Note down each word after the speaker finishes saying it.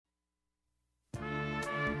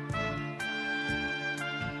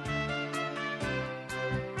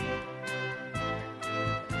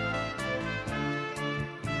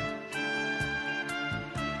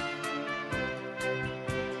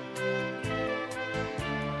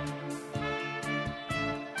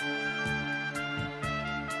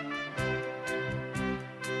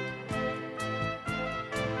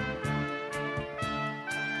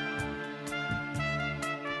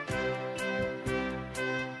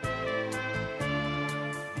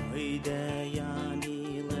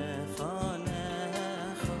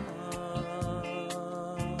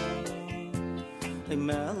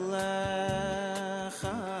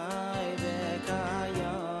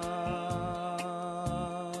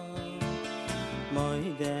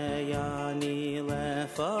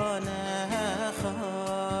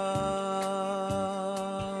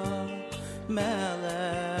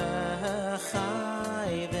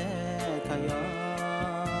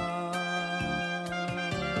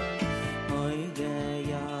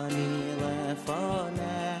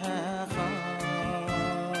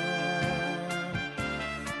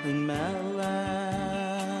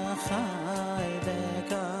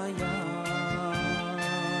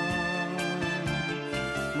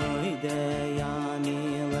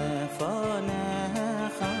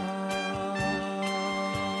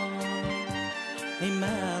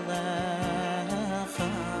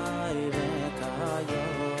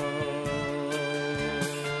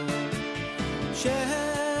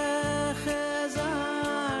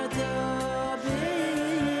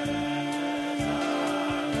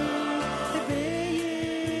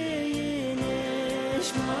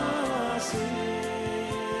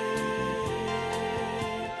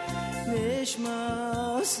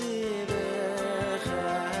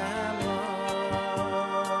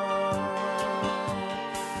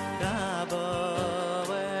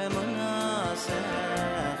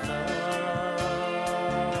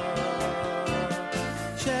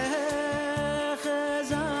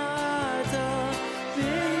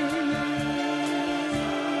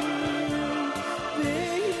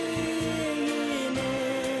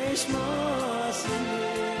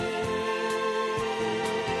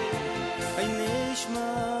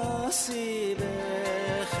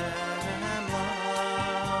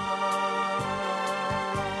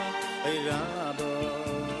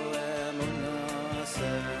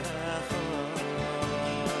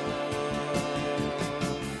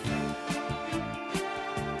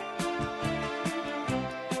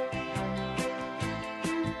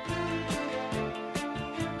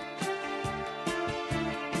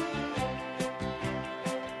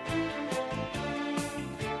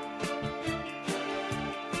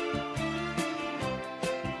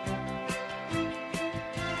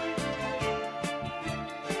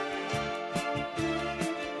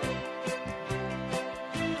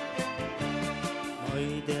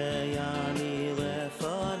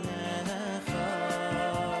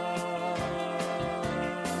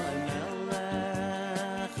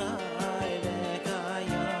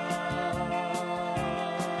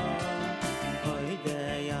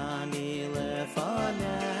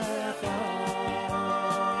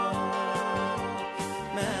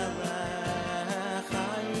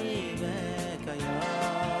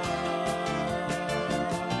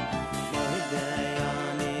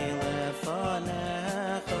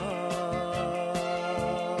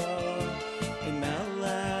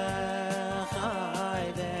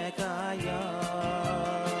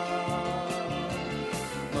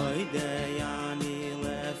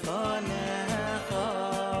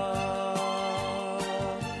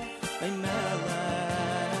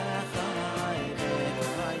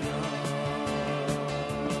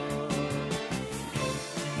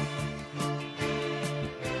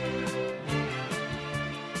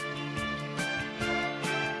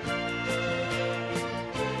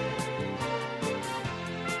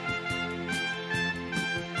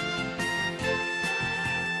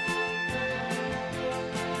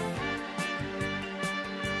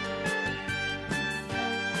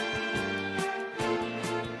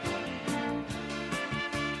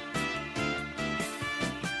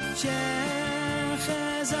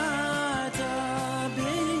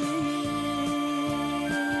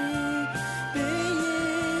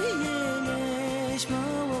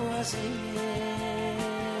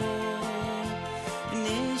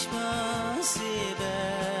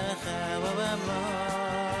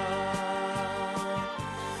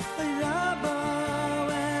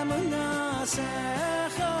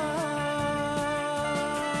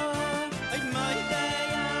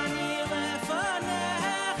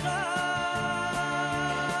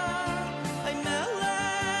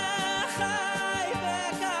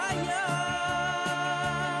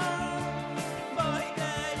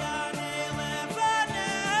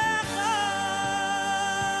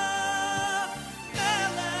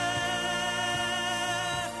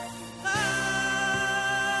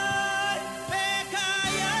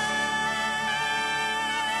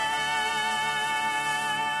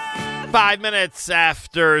5 minutes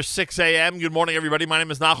after 6 a.m. Good morning, everybody. My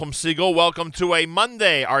name is Nachum Segal. Welcome to a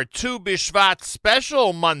Monday, our Tu B'Shvat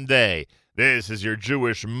special Monday. This is your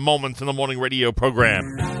Jewish Moments in the Morning radio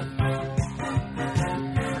program.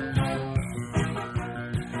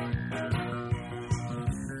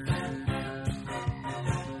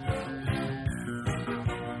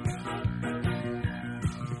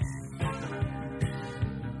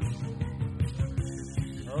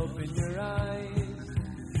 Open your eyes,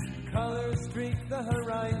 colors streak the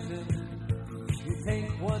horizon. You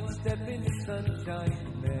take one step in the sunshine,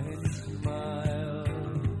 then you smile.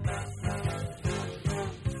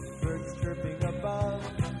 Birds chirping above,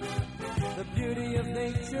 the beauty of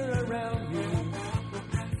nature around you.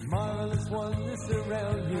 Marvelous wonders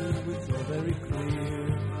surround you. It's all very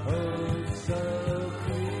clear, oh so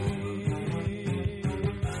clear.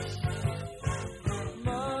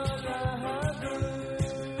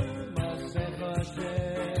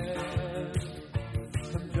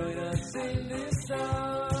 Come join us in this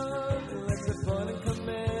song. Let the fun and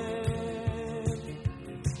command.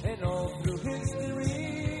 And all through history,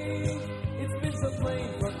 it's been so plain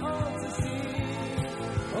for all to see.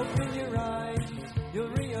 Open your eyes, you'll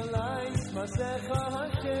realize Masecha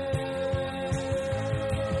Hashem.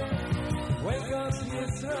 Wake up,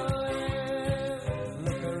 Yisrael.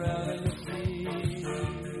 Look around and you'll see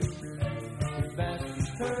His vast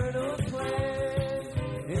eternal plan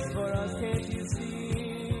is for us, can't you see?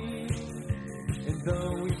 And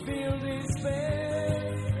though we feel despair,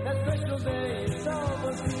 that special day is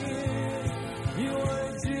almost here. You are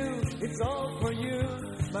a Jew, it's all for you,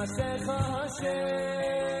 Masecha Hashem.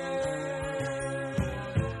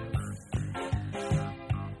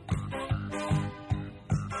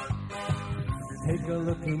 Take a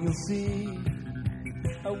look and you'll see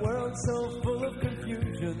a world so full of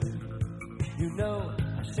confusion. You know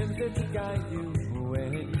Hashem's there to guide you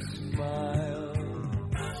when you smile.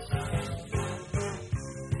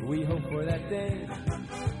 We hope for that day.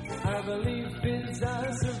 Our belief is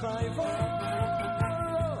our survival.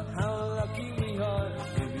 How lucky we are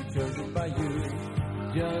to be chosen by you,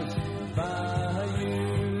 just by you.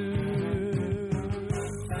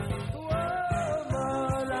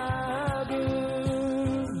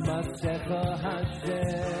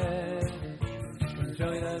 Hashem,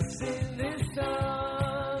 join us in this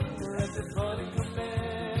song. Let the fun and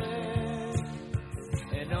command.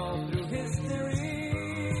 And all through history,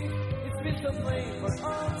 it's been so plain for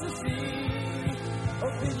all to see.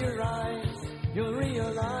 Open your eyes, you'll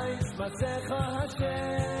realize Masecha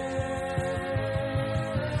Hashem.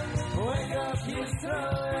 Wake up,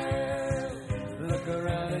 Yisrael. Look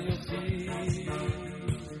around and you'll see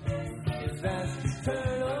His vast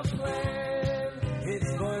eternal plan.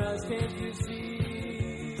 It's for us, can't you see?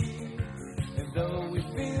 And though we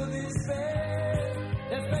feel despair,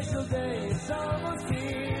 that special day is almost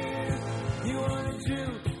here. You are a Jew,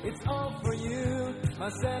 it's all for you,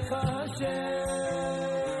 Masecha Hashem.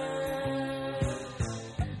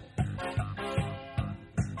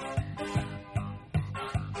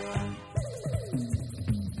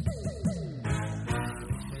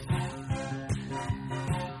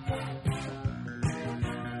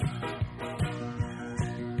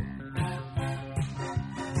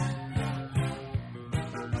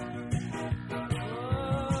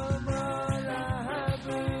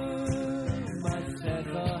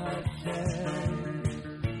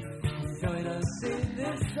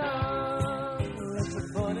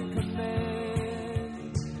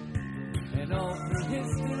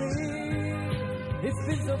 It's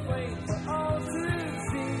been so plain for all to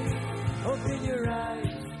see. Open your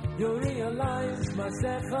eyes, you'll realize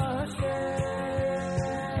Masecha Hashem.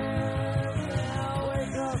 Now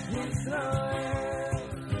wake up, Yisrael.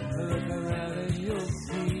 Look around and you'll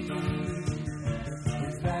see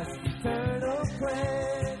His vast eternal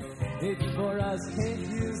plan. It's for us, can't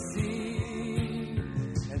you see?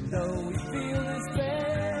 And though we feel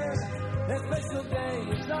despair, that special day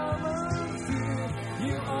is almost here.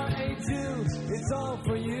 You are a Jew, it's all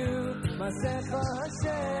for you, Masecha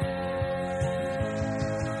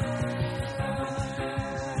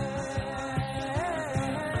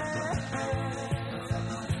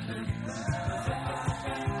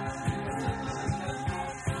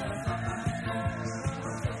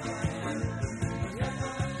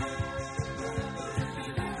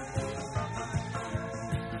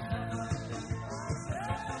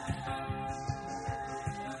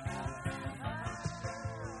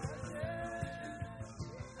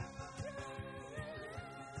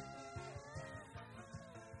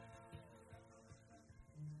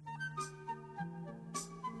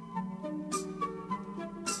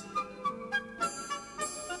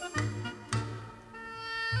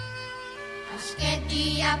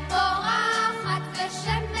השקדיה פורחת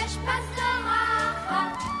ושמש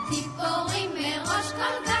בזורחת, ציפורים מראש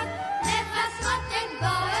כל גג מבשרות את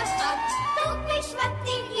בוא אחד. ט"ו בשבט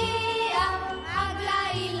הגיע, חג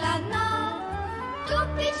לאילנות, ט"ו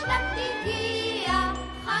בשבט הגיע,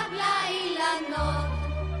 חג לאילנות.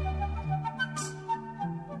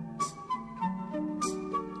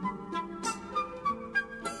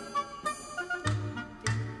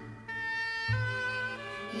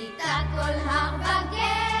 הייתה כל הר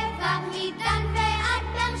בגבע, מדן ועד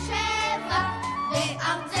באר שבע,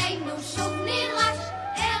 בארצנו שוב נרש,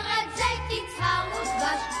 ארץ זית יצהר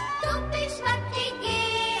ודבש, ט"ו בשבט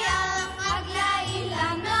הגיע, חג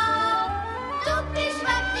לאילנות, ט"ו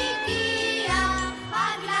בשבט הגיע,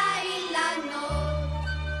 חג לאילנות.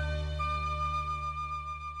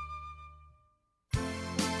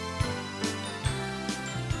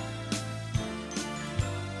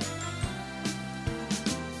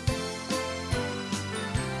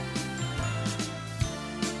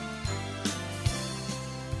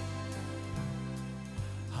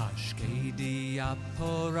 השקדיה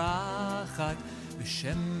פורחת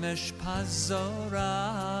ושמש פזורחת,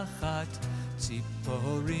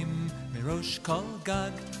 ציפורים מראש כל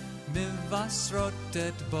גג מבשרות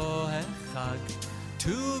את בוא החג.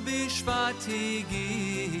 ט"ו בשבט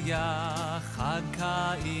הגיע, חג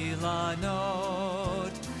האילנות,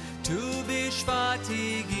 ט"ו בשבט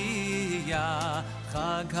הגיע,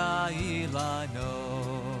 חג האילנות.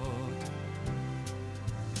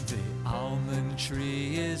 The almond tree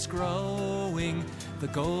is growing,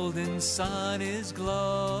 the golden sun is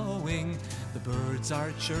glowing, the birds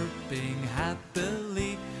are chirping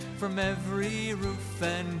happily from every roof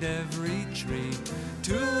and every tree.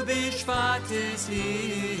 T'u B'Shvat is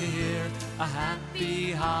here, a happy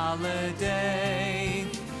holiday.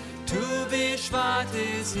 T'u B'Shvat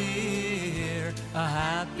is here, a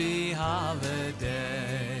happy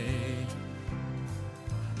holiday.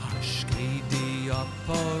 השקדיה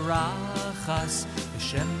פורחת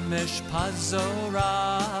ושמש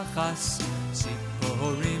פזורחת,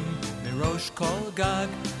 ציפורים מראש כל גג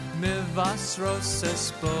מבשרות את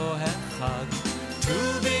בוא החג. ט"ו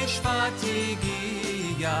בשבט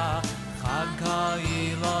הגיע, חג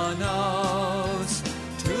האילנות,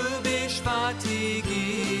 ט"ו בשבט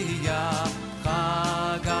הגיע,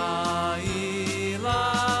 חג האילנות.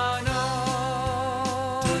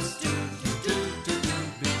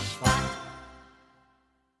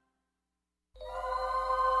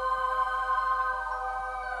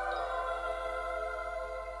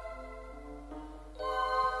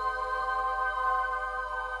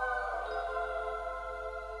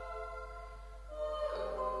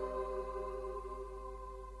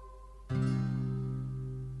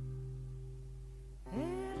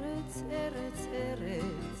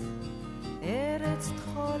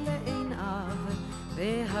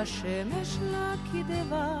 השמש לה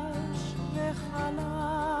כדבש וחלב,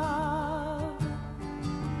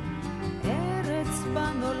 ארץ בה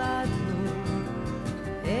נולדנו,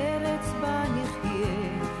 ארץ בה נחיה,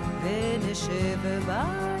 ונשב בה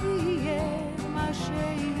יהיה מה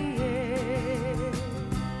שיהיה.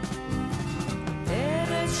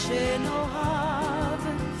 ארץ שנאהב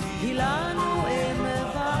היא לנו אם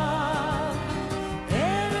וו,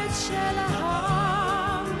 ארץ של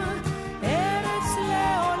העם, ארץ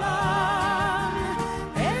לעולם,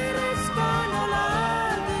 ארץ בה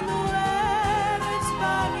נולדנו, ארץ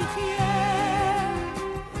בה נחיה,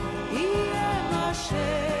 יהיה מה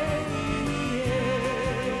שיהיה.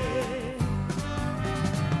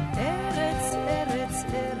 ארץ, ארץ,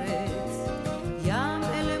 ארץ, ים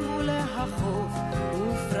אל מול החוף,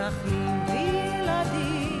 ופרחים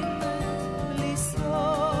וילדים בלי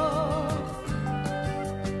סוף.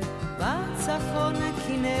 בצפון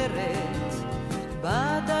כנרת,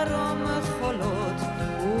 בדרום חולות,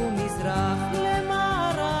 ומזרח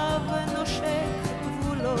למערב נושק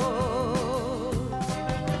גבולות.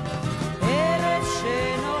 ארץ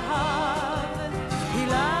שנאהב היא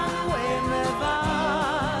לנו אם וו,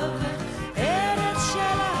 ארץ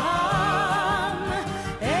של העם,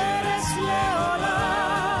 ארץ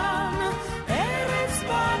לעולם, ארץ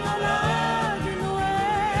בה נולדנו,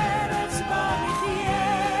 ארץ בה נחיה,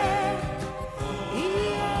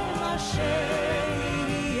 יהיה מה שיהיה.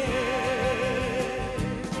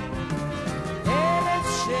 ארץ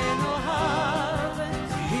שנאהב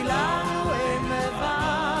היא לנו אם וו,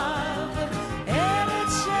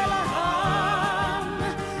 ארץ של העם,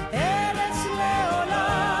 ארץ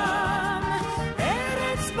לעולם,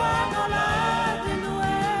 ארץ בה נולדנו,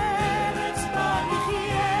 ארץ בה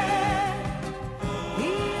נחיה,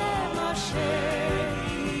 יהיה מה שיהיה.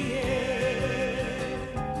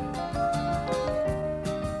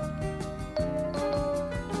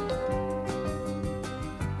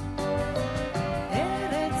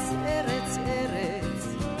 ארץ, ארץ, ארץ,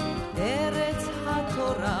 ארץ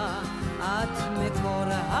התורה, את מקור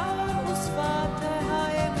ושפת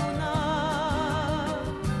האמונה.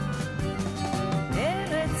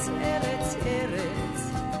 ארץ, ארץ, ארץ,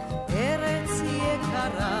 ארץ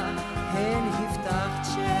יקרה, הן הבטחת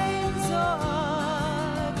שאין זו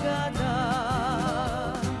אגדה.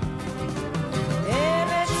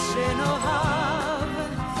 ארץ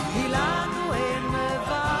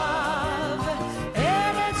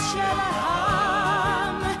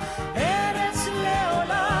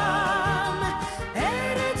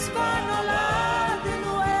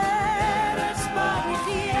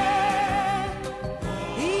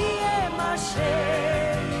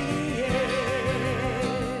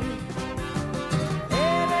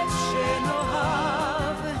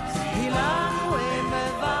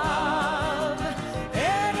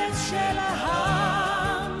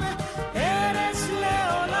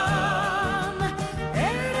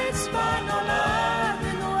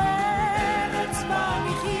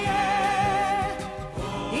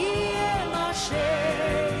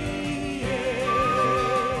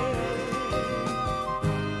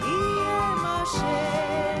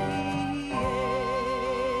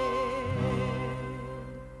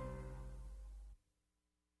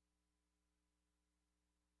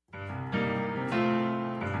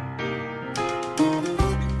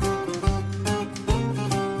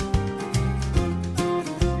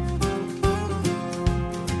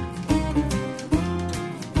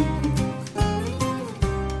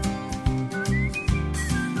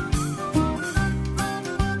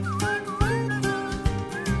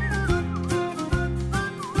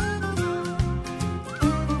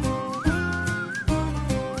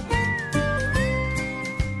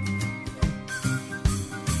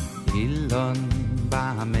Ilon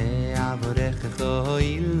ba me avrech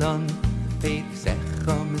Ilon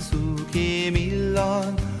Peirsechom sukim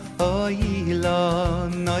Ilon Oy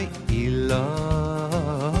Ilon Oy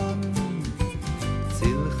Ilon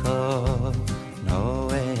Zilcha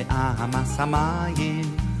Noe Amasamayim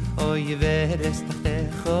Oy veres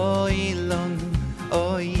tachtecho Ilon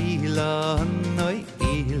Oy Ilon Oy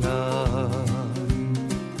Ilon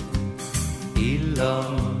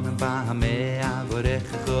Ilon ba me avrech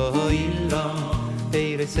Ilon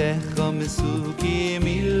Peiresecho mesukim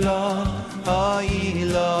Ilon Oy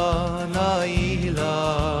Ilon Oy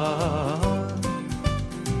Ilon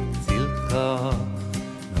Zilcha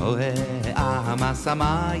Noe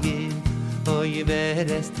Amasamayim Oy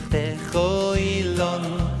veres tachtecho Ilon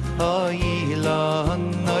Oy Ilon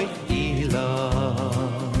Oy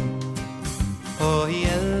Ilon Oy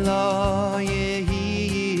Eloi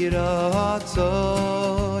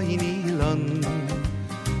Yehiratzoy Ilon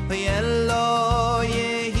Oy Eloi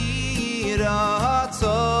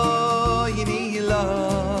Yehiratzoy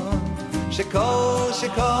Ilon Shekol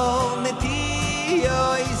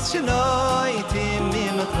Netiyois Shenoi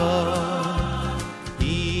Timimcha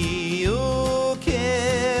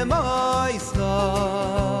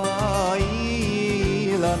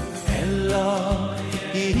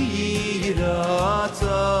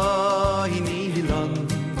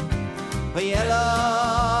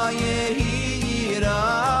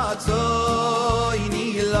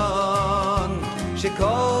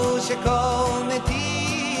Shekol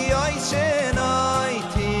neti oy shenay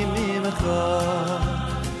timimcha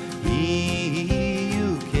Iyu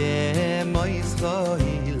kemo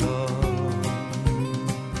Yisraelo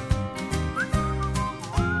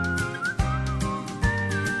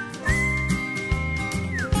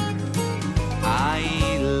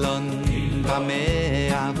Ailon bame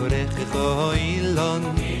avrecho Ilon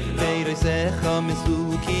Peiresecha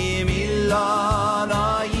mesukim Ilon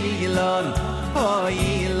Ailon Oy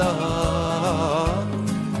Ilon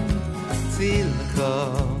Zilcha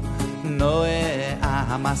Noe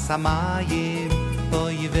Amasamayim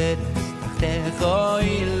Oy veres tachtecho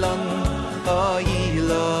Ilon Oy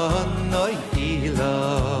Ilon Oy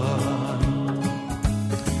Ilon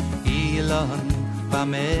Ilon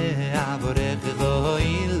Bame Avorecho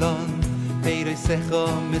Ilon Peiresecho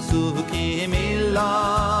mesukim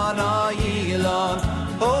Ilon Oy Ilon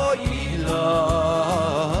Oy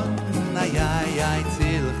Ilon Ay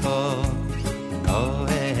Zilcha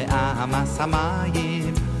Noe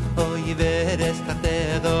Amasamayim Oy veres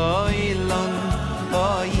tachtecho Ilon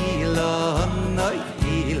Oy Ilon Oy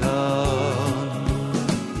Ilon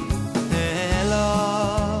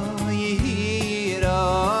Eloi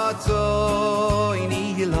Yehiratzoy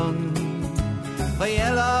Ilon Oy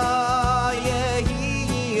Eloi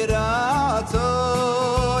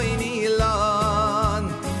Yehiratzoy Ilon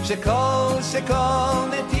Shekol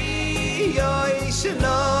neti Yoy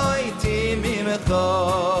shenoi timimcha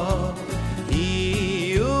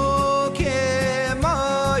Iyu kemo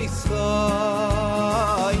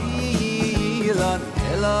Yisrael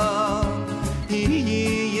Elon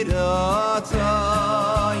Yiratzoy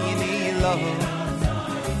Ilon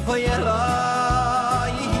Oy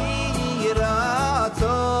Eloi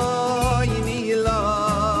Yiratzoy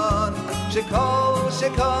Ilon Shekol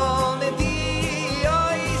neti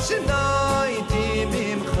Yoy shenoi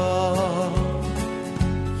timimcha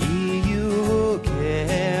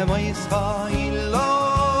Israelon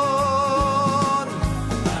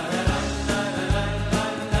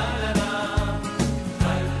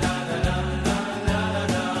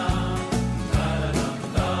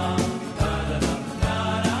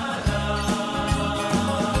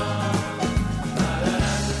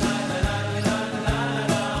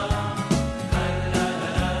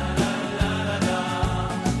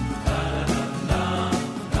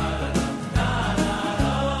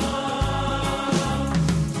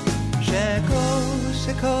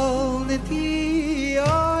Shekol neti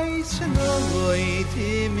oy shenoi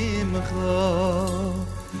timimcha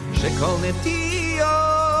Shekol neti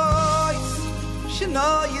oy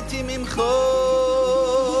shenoi timimcha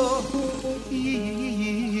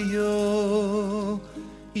Yo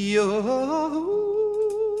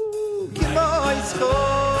kemo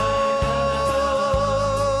Yisrael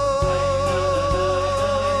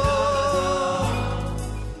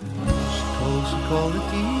Shekol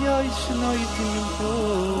neti oy shenoi timimcha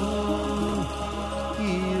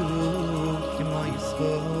Yo kemo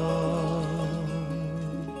Yisrael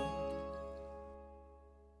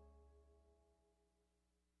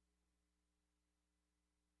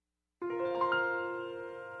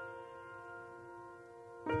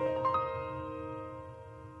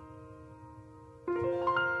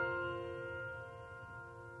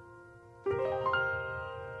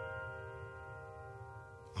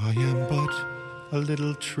I am but a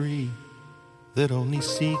little tree that only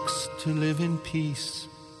seeks to live in peace,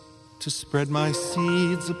 to spread my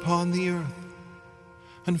seeds upon the earth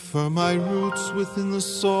and firm my roots within the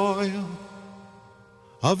soil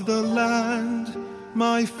of the land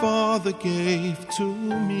my father gave to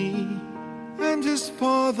me, and his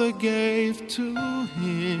father gave to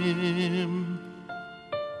him,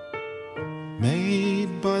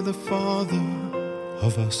 made by the Father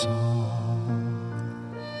of us all.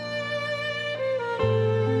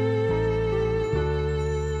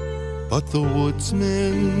 But the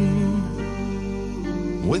woodsman,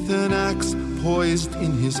 with an axe poised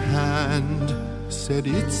in his hand, said,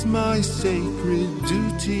 "It's my sacred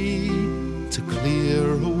duty to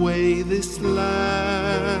clear away this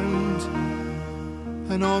land,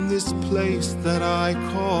 and on this place that I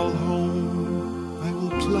call home I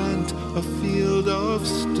will plant a field of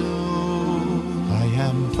stone. I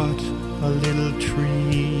am but a little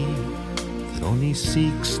tree that only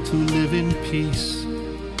seeks to live in peace,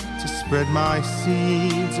 to spread my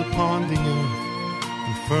seeds upon the earth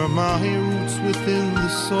and firm my roots within the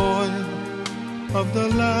soil of the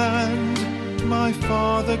land my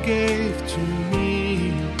father gave to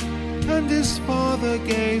me, and his father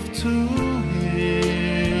gave to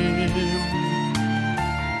him,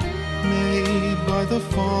 made by the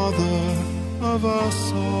Father of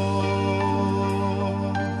us all."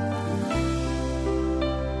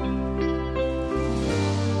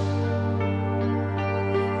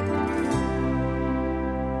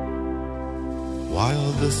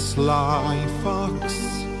 While the sly fox,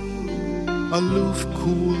 aloof,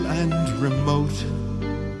 cool, and remote,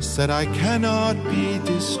 said, "I cannot be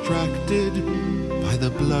distracted by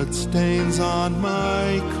the bloodstains on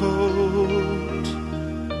my coat.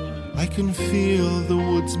 I can feel the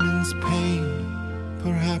woodsman's pain.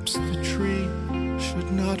 Perhaps the tree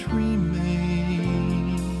should not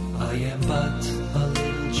remain." I am but a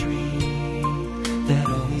little tree that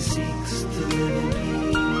only seeks to live in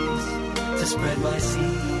peace, to spread my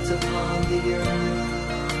seeds upon the earth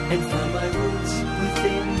and find my roots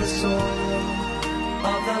within the soil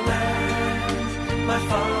of the land my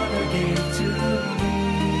father gave to me,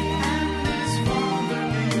 and his father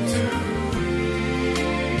gave to me,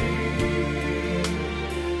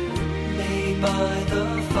 made by the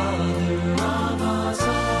Father of us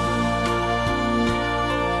all.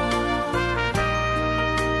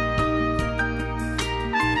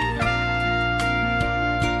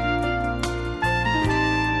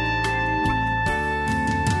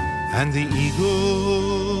 And the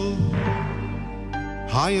eagle,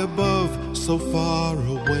 high above, so far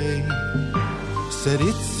away, said,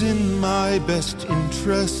 "It's in my best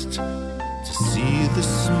interest to see the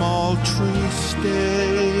small tree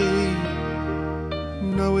stay.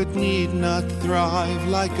 No, it need not thrive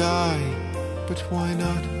like I, but why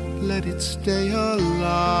not let it stay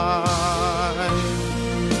alive?"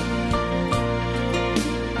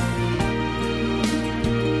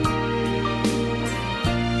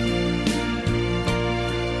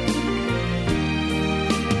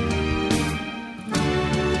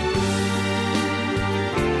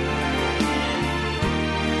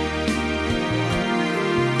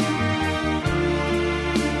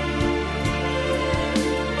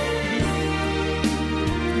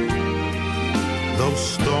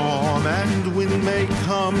 Storm and wind may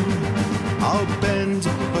come, I'll bend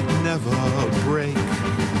but never break,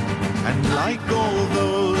 and like all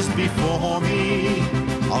those before me,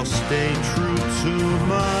 I'll stay true to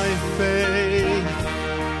my faith,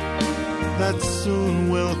 that soon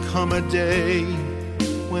will come a day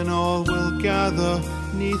when all will gather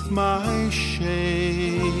 'neath my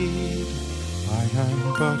shade. I am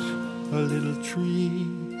but a little tree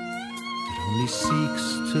that only seeks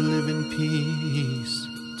to live in peace,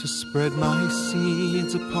 to spread my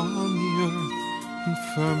seeds upon the earth and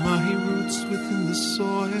firm my roots within the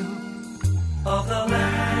soil of the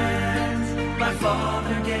land my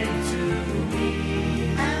father gave to me,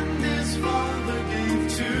 and his father gave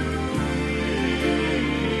to me,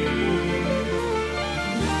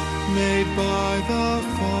 made by the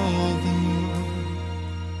Father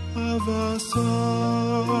of us all.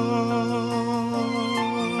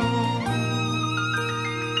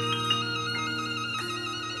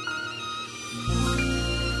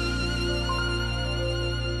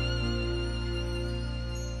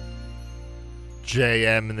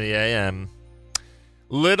 JM in the AM.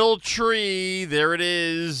 Little Tree, there it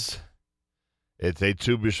is. It's a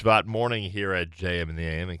Tu B'Shvat morning here at JM in the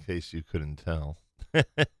AM, in case you couldn't tell.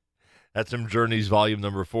 That's from Journey's volume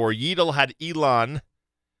number 4. Yidel had Elon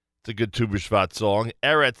It's a good Tu B'Shvat song.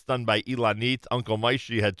 Eretz, done by Ilanit. Uncle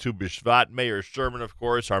Maishi had Tu B'Shvat. Meir Sherman, of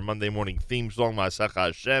course, our Monday morning theme song, Ma'asecha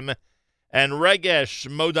Hashem. And Regesh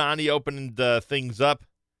Modani opened things up.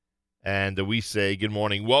 And we say good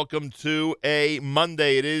morning. Welcome to a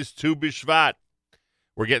Monday. It is Tu B'Shvat.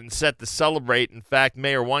 We're getting set to celebrate. In fact,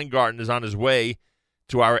 Mayor Weingarten is on his way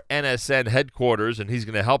to our NSN headquarters, and he's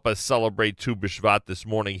going to help us celebrate Tu B'Shvat this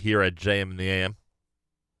morning here at JM in the AM.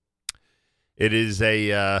 It is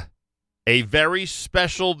a very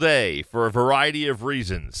special day for a variety of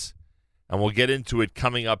reasons, and we'll get into it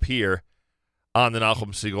coming up here on the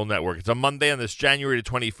Nachum Segal Network. It's a Monday on this January the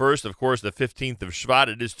 21st, of course, the 15th of Shvat.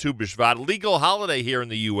 It is Tu B'Shvat, legal holiday here in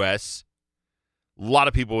the U.S., a lot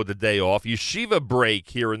of people with the day off. Yeshiva break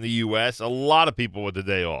here in the U.S., a lot of people with the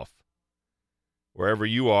day off. Wherever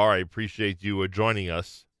you are, I appreciate you joining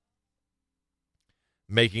us,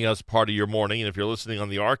 making us part of your morning. And if you're listening on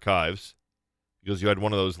the archives, because you had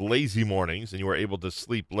one of those lazy mornings and you were able to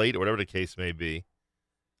sleep late or whatever the case may be,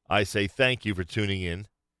 I say thank you for tuning in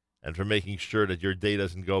and for making sure that your day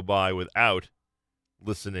doesn't go by without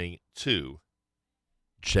listening to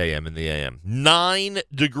JM in the AM. 9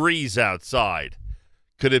 degrees outside.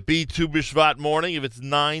 Could it be Tu B'Shvat morning if it's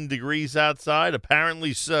 9 degrees outside?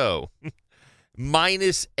 Apparently so.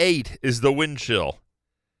 -8 is the wind chill.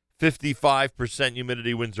 55%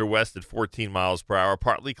 humidity, winds are west at 14 miles per hour.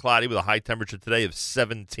 Partly cloudy with a high temperature today of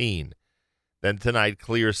 17. Then tonight,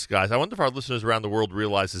 clear skies. I wonder if our listeners around the world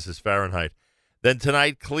realize this is Fahrenheit. Then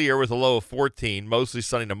tonight, clear with a low of 14. Mostly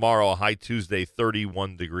sunny tomorrow, a high Tuesday,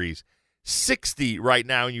 31 degrees. 60 right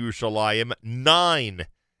now in Yerushalayim. 9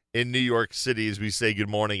 in New York City as we say good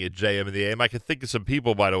morning at JM in the AM. I can think of some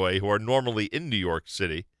people, by the way, who are normally in New York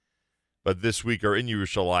City, but this week are in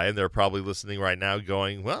Yerushalayim. They're probably listening right now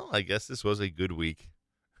going, well, I guess this was a good week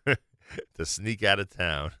to sneak out of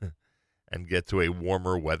town and get to a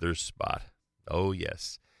warmer weather spot. Oh,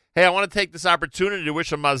 yes. Hey, I want to take this opportunity to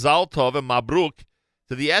wish a Mazal Tov and Mabruk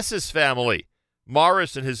to the Esses family.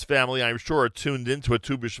 Morris and his family, I'm sure, are tuned into a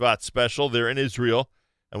Tu B'Shvat special. They're in Israel,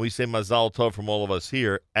 and we say Mazal Tov from all of us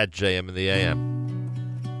here at JM in the AM.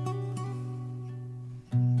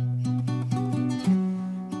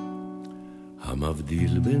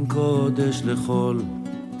 המבדיל בין קודש לחול,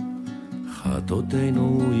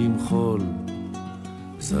 חטאותינו ימחול,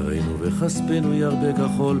 זרענו וכספנו ירבה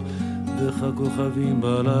כחול, וככוכבים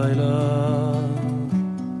בלילה.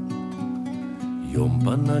 יום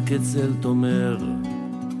פנה כצל תומר,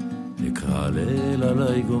 אקרא ליל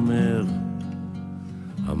עלי גומר,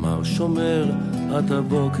 אמר שומר אתה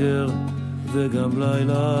בוקר וגם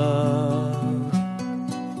לילה.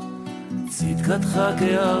 צדקתך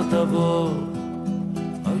כהר תבור,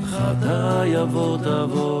 על חטא יבור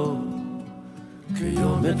תבור,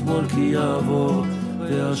 כיום אתמול כי יעבור,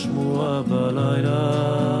 והשמועה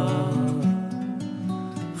בלילה.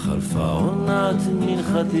 חלפה עונת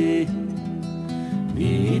מנחתי, מי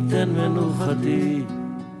ייתן מנוחתי,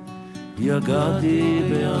 יגעתי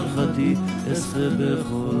בהנחתי, אשחה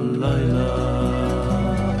בכל לילה.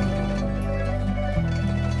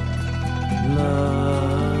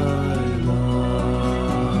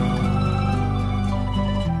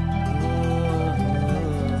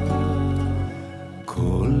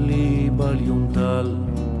 קולי בל יומטל,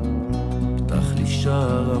 פתח לי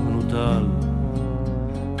שער המנוטל,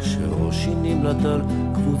 כשראשי נמלטל,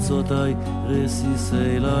 קבוצותיי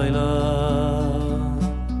רסיסי לילה.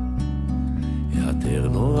 היעתר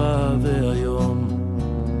נורא והיום,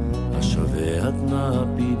 השווה התנא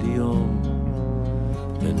פדיום,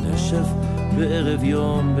 בנשף בערב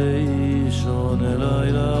יום, באישון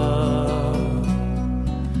הלילה.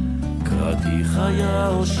 קראתי חיה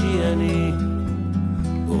הושיעני,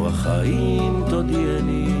 אורח חיים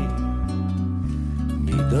תודיעני,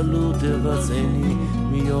 מדלות תבצעני,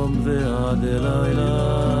 מיום ועד הלילה.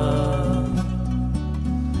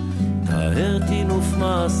 תאר תינוף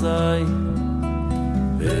מעשיי,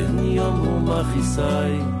 בין יום ומכיסי,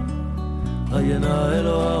 עיינה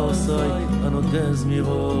אלוה עושי, הנותן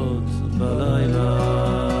זמירות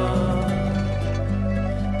בלילה.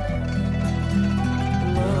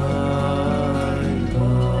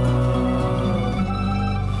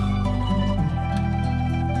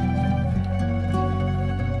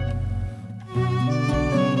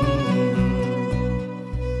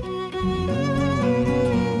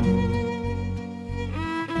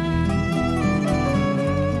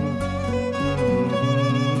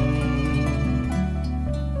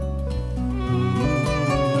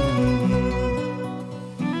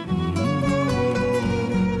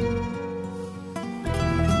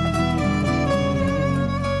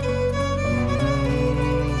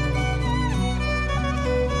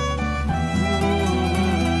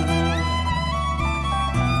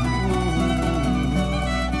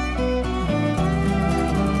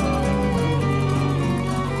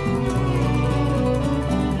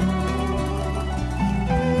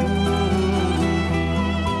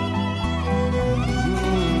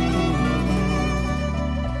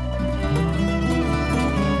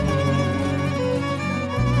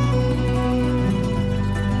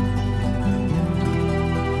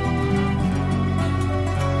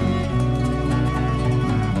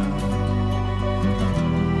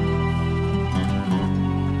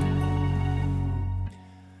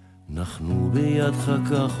 לידך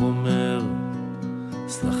כך אומר,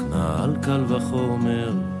 סלח נא על קל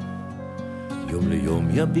וחומר, יום ליום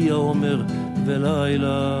יביע עומר,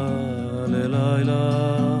 ולילה ללילה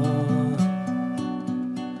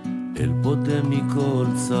אל פודם מכל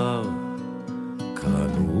צר,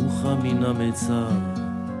 קרנוך מן המצר,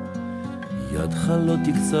 ידך לא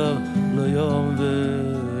תקצר, לא יום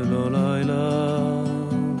ולא לילה.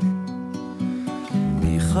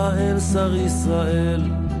 מיכאל שר ישראל,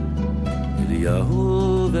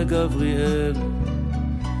 אליהו וגבריאל,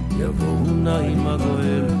 יבואו נא עם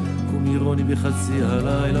הגואל, קומי רוני בחצי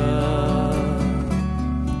הלילה.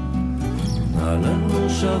 נע לנו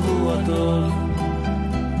שבוע טוב,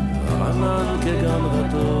 רענן כגן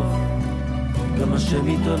רטוב, גם השם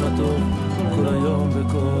איתו לטוב, כל היום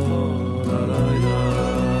וכל הלילה.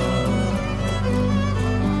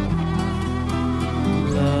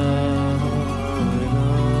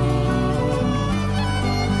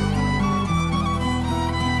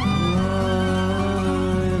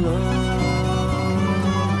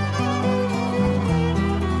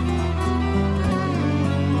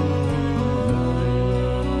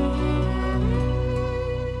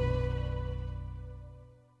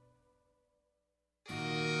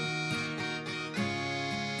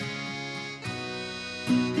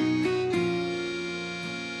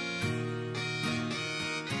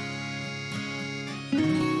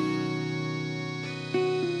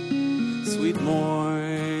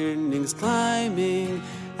 Mornings climbing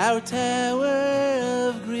our tower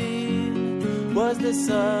of green was the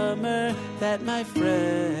summer that my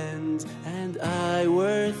friends and I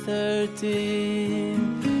were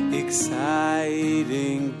 13.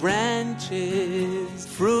 Exciting branches,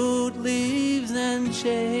 fruit, leaves and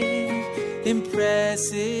shade,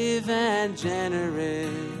 impressive and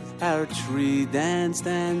generous, our tree danced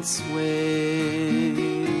and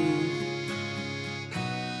swayed.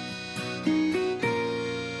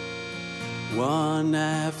 One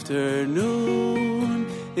afternoon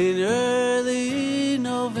in early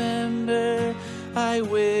November, I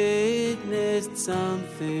witnessed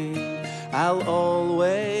something I'll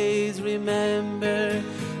always remember.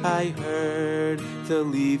 I heard the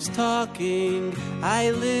leaves talking,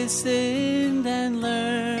 I listened and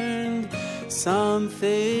learned.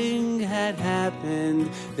 Something had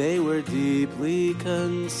happened, they were deeply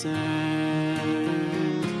concerned.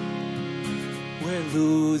 We're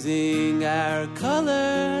losing our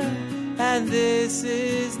color, and this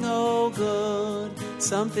is no good.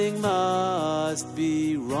 Something must be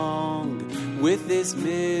wrong with this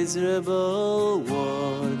miserable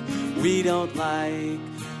wood. We don't like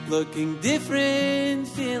looking different,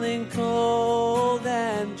 feeling cold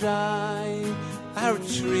and dry. Our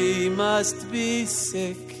tree must be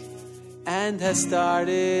sick and has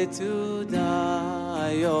started to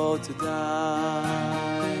die, oh, to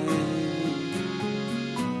die.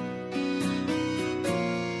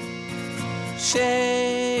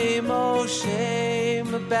 Shame, oh shame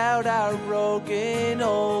about our broken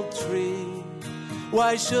old tree.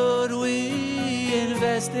 Why should we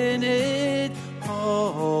invest in it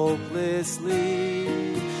hopelessly?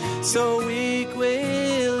 So weak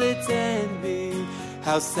will its end be,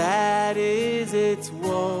 how sad is its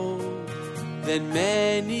woe. Then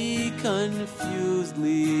many confused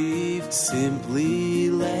leaves simply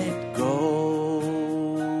let go.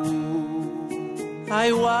 I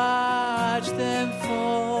watch them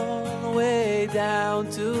fall way down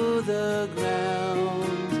to the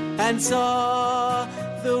ground and saw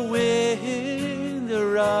the wind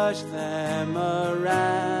rush them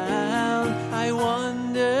around. I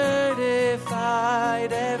wondered if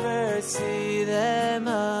I'd ever see them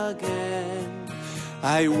again.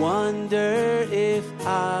 I wonder if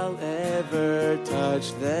I'll ever touch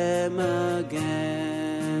them again.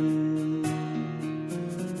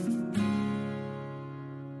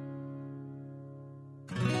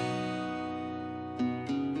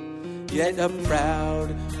 Yet a proud,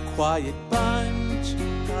 quiet bunch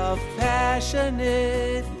of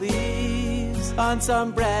passionate leaves on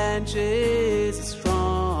some branches,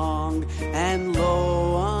 strong and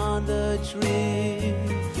low on the tree,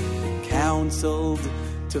 counseled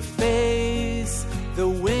to face the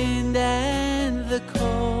wind and the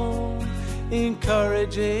cold,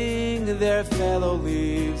 encouraging their fellow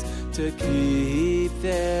leaves to keep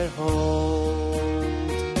their hold.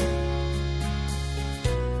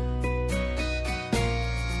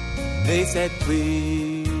 They said,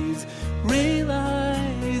 please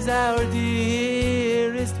realize, our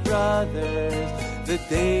dearest brothers, the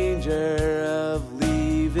danger of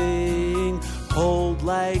leaving. Hold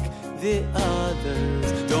like the others.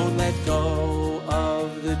 Don't let go of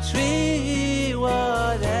the tree,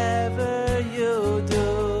 whatever you do.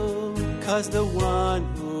 'Cause 'cause the one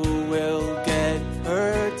who will get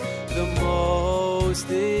hurt the most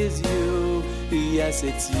is you. Yes,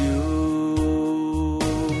 it's you.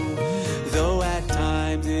 Though at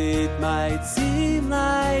times it might seem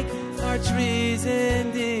like our tree's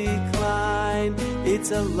in decline, it's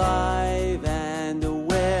alive and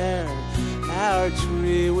aware our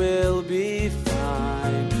tree will be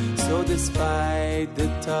fine. So despite the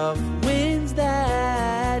tough winds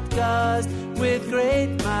that gust with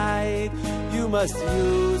great might, you must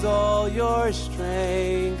use all your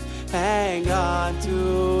strength. Hang on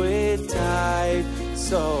to it tight,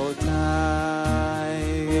 so tight.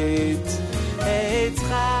 Eitz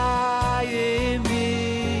Chaimi,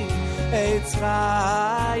 Eitz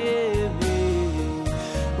Chaimi.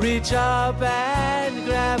 Reach up and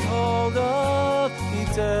grab hold of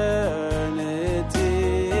eternity.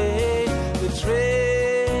 The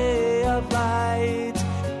tree of light,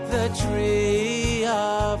 the tree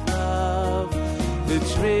of love, the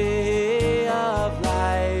tree of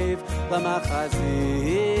life.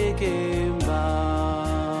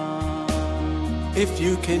 If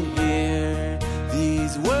you can hear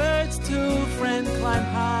these words to friend, climb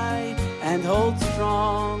high and hold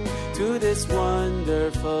strong to this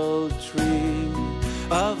wonderful tree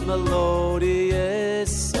of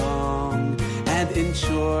melodious song, and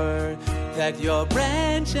ensure that your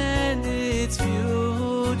branch and its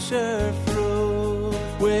future fruit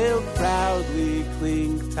will proudly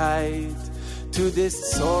cling tight to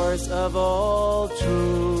this source of all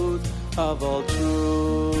truth, of all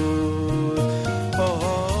truth.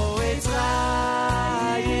 Oh, it's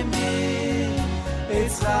Chaimi,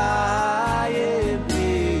 it's Chaimi.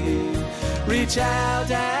 Reach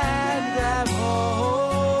out and grab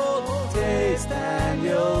hold, taste and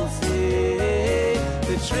you'll see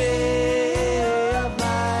the tree of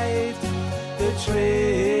life, the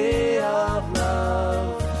tree of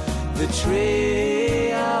love, the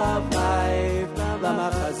tree of life.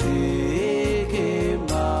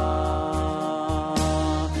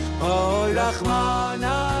 Oh,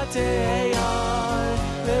 Rachmana Teyar,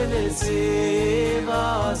 V'nesiv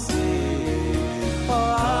Asi.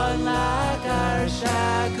 Oh, unlike our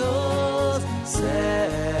shackles,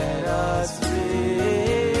 set us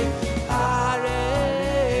free.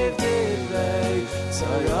 Arev Divrei,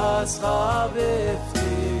 Soyoscha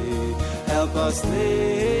B'fti. Help us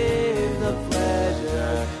live the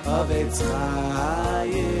pleasure of its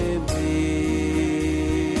Chaim.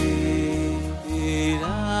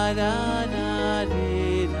 Da da da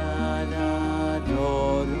da da do.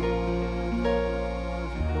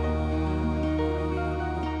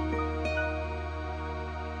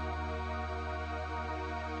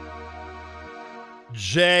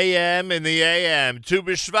 JM in the AM. Tu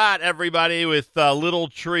B'Shvat, everybody, with Little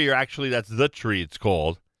Tree, or actually that's The Tree it's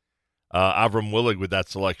called. Avram Willig with that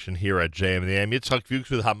selection here at JM in the AM. Yitzchak Fuchs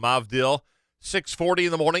with Hamavdil. 6:40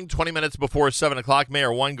 in the morning, 20 minutes before 7 o'clock.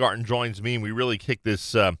 Meir Weingarten joins me, and we really kick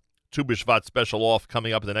this Tu B'Shvat special off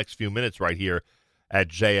coming up in the next few minutes right here at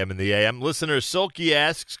JM in the AM. Listener Silky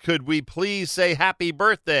asks, could we please say happy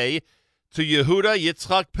birthday to Yehuda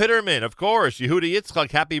Yitzchak Pitterman? Of course, Yehuda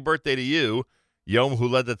Yitzchak, happy birthday to you. Yom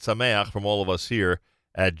Huledet Sameach from all of us here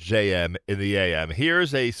at JM in the AM.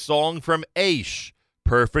 Here's a song from Aish,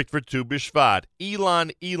 perfect for Tu B'Shvat.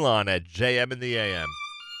 Elon at JM in the AM.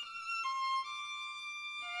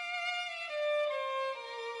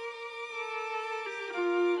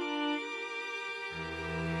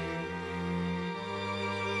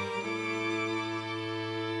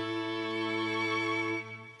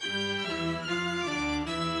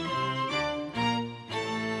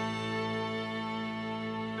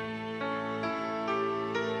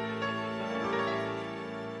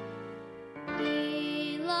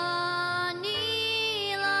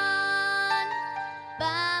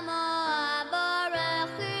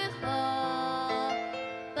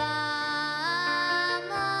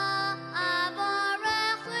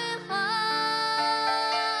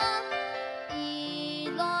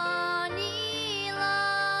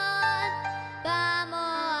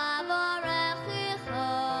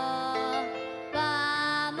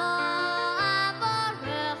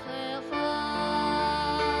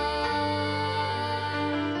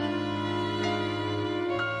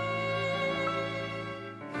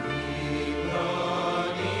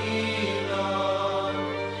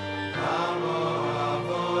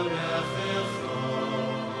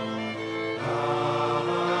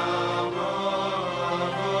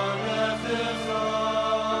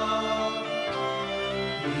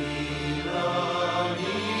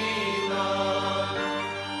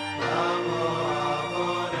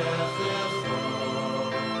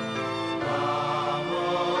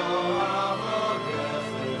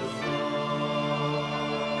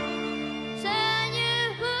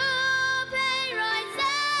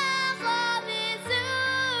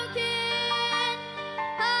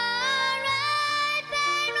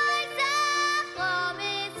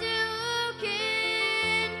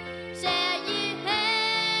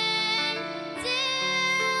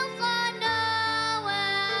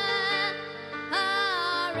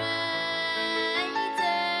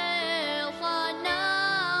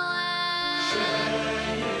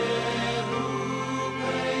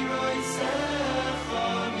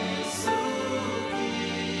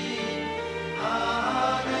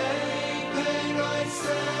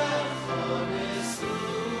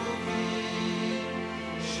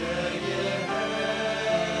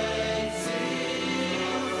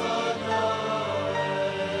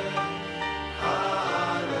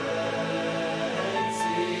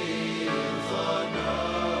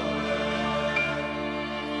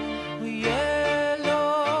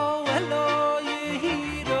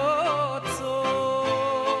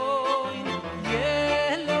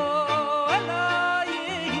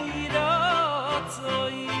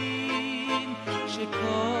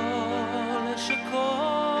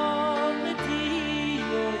 שכל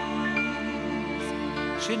נטיוס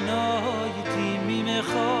שנויתי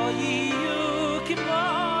ממך יהיו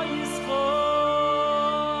כמו יזכור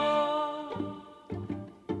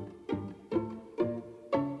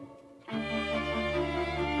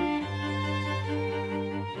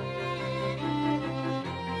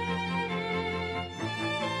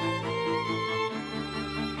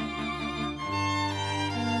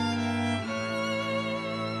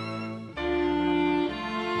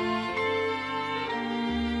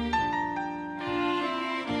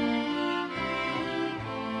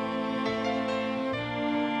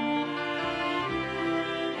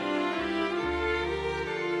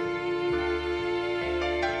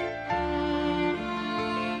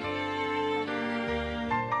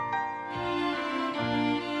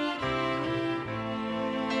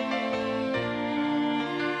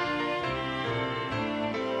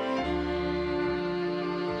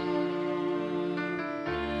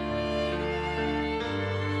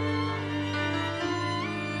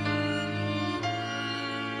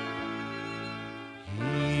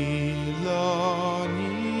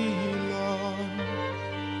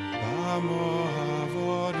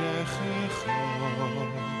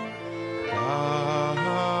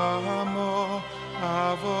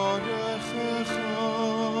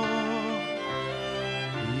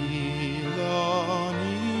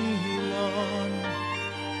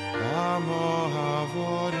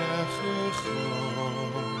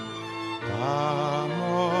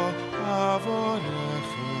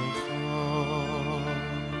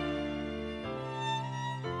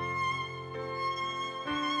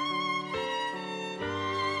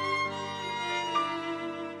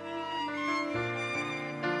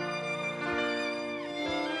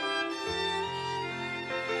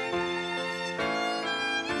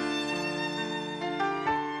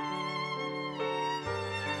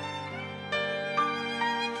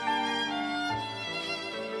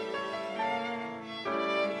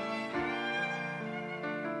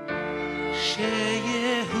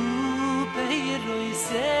שיהו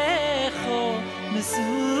פיירויסךו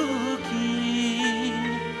מסוקים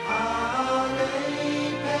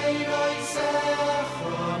עלי פיירויסךו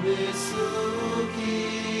מסוקים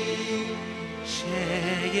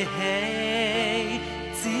שיהי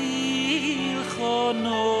צילכו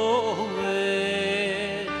נועד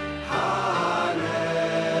עלי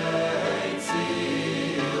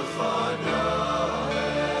צילכו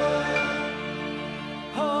נועד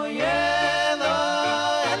הויה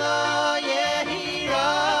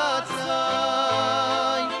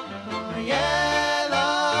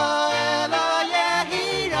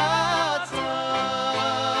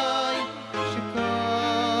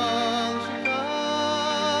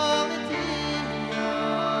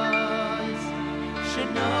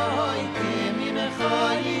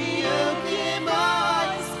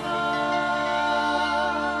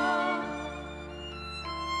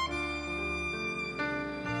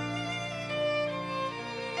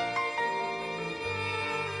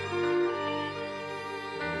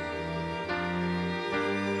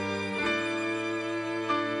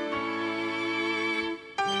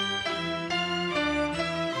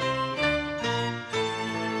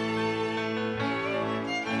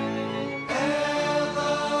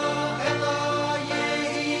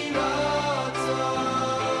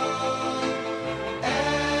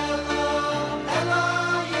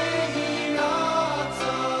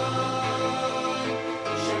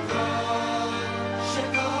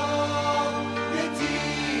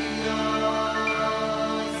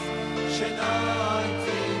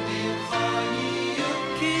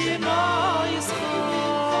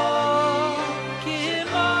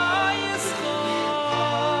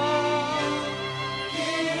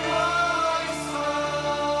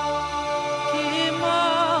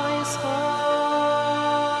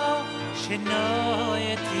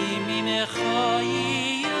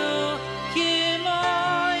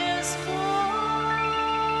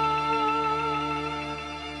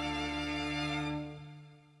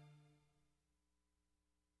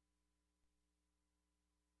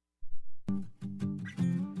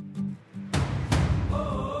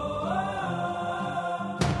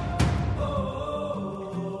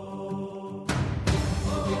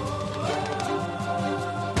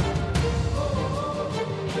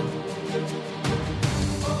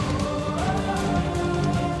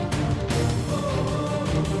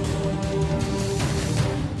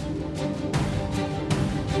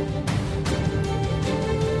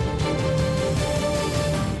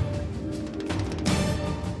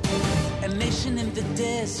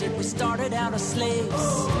desert, we started out as slaves.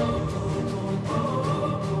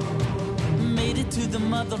 Made it to the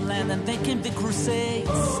motherland and then came the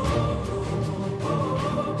Crusades.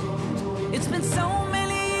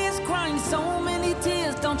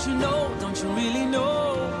 you know, don't you really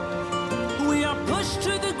know? We are pushed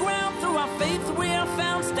to the ground through our faith, we are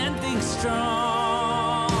found standing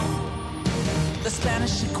strong. The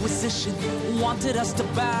Spanish Inquisition wanted us to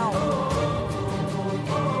bow,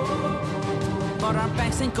 but our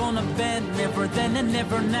backs ain't gonna bend, never then and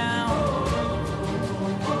never now.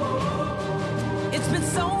 It's been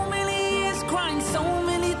so many years crying so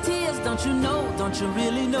many tears, don't you know, don't you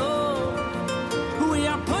really know? We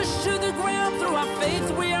are pushed to the ground through our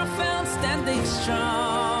faith, we are found standing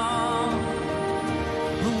strong.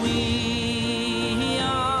 We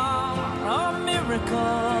are a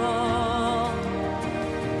miracle.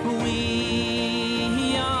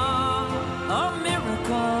 We are a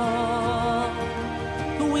miracle.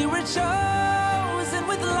 We were chosen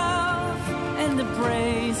with love and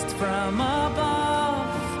embraced from above.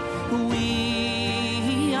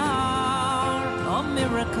 We are a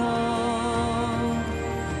miracle.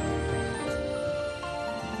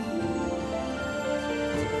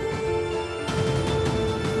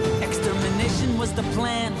 Extermination was the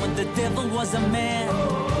plan when the devil was a man.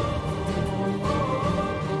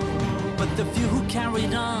 But the few who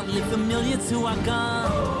carried on live the millions who are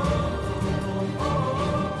gone.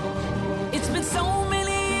 It's been so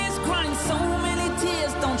many years crying so many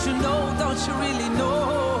tears, don't you know, don't you really know?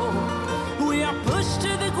 We are pushed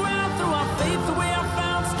to the ground through our faith, we are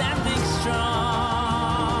found standing strong.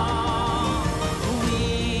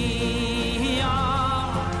 We are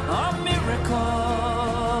a miracle.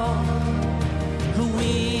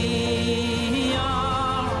 We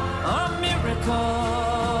are a miracle.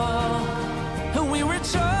 We were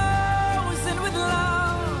chosen with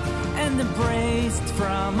love and embraced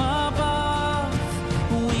from above.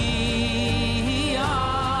 We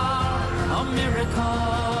are a miracle.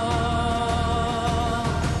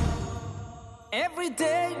 Every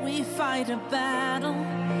day we fight a battle.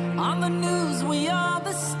 On the news we are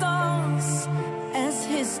the stars. As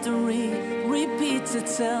history repeats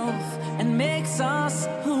itself and makes us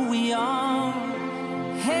who we are.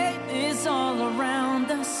 Hate is all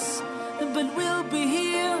around us, but we'll be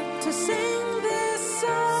here to sing this song.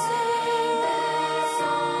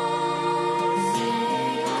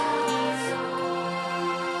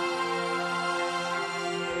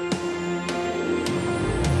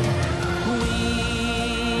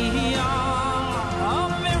 We are a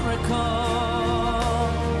miracle.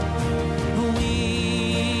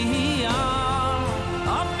 We are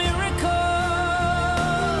a miracle.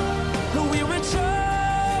 We were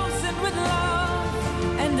chosen with love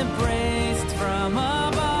and embraced from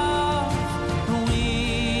above. We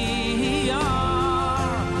are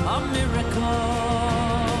a miracle.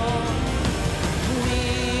 We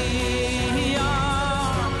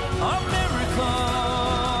are a miracle.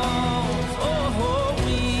 Oh,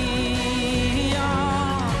 we are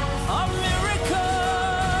a miracle.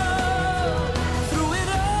 Through it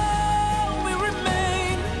all we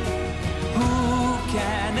remain. Who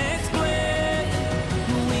can explain?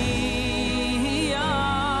 We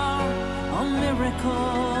are a miracle.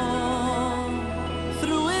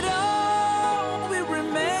 Through it all we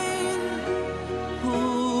remain. Who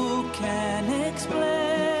can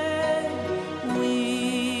explain?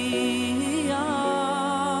 We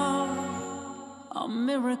are a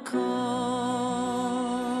miracle.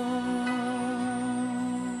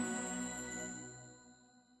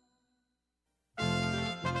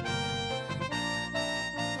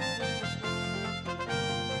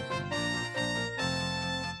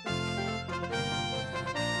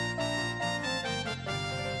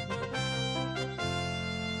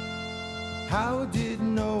 How did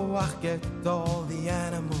Noah get all the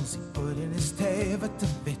animals he put in his teva to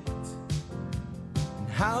fit? And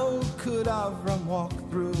how could Avram walk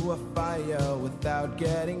through a fire without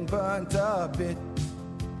getting burnt a bit?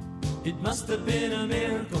 It must have been a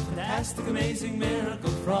miracle, fantastic, amazing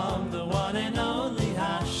miracle from the one and only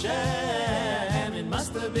Hashem. It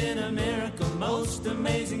must have been a miracle, most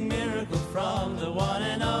amazing miracle from the one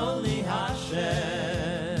and only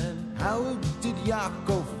Hashem. How did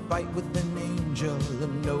Yaakov fight with an angel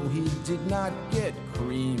and no, he did not get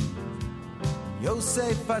creamed?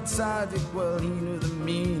 Yosef HaTzadik, well, he knew the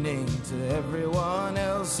meaning to everyone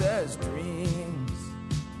else's dreams.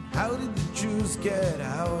 How did the Jews get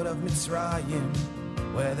out of Mitzrayim,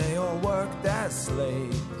 where they all worked as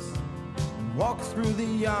slaves, and walk through the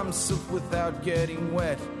Yam Suf without getting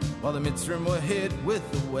wet, while the Mitzrim were hit with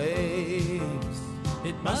the waves?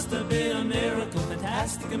 It must have been a miracle,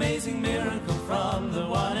 fantastic, amazing miracle from the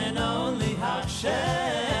one and only Hashem.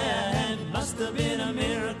 It must have been a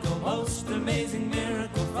miracle, most amazing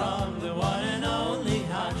miracle from the one and only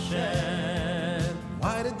Hashem.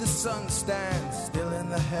 Why did the sun stand still in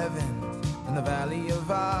the heavens in the valley of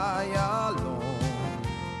Ayalon.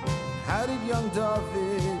 How did young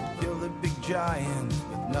David kill the big giant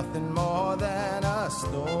with nothing more than a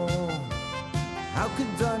stone? How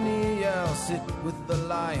could Daniel sit with the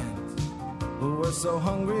lions who were so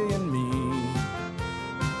hungry and mean?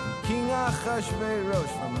 King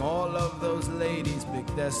Achashverosh from all of those ladies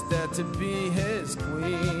picked Esther to be his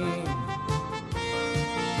queen.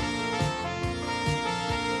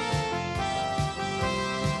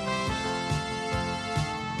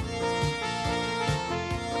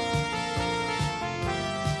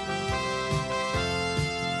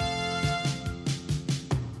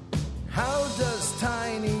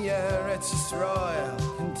 Israel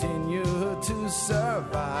continue to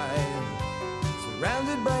survive,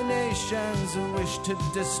 surrounded by nations who wish to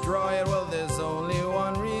destroy it. Well, there's only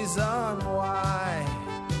one reason why.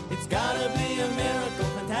 It's gotta be a miracle,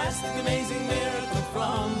 fantastic, amazing miracle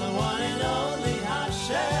from the one and only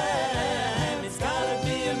Hashem. It's gotta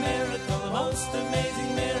be a miracle, the most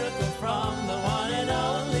amazing miracle from the one and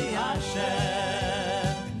only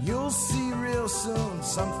Hashem. You'll see real soon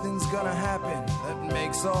something's gonna happen that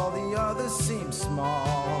makes all the others seem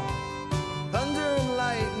small. Thunder and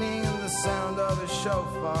lightning and the sound of a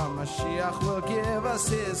shofar, Mashiach will give us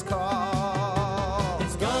his call.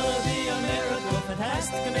 It's gonna be a miracle,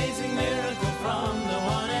 fantastic, amazing miracle from the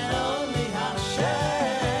one and only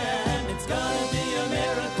Hashem. It's gonna be a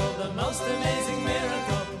miracle, the most amazing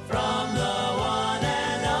miracle from the one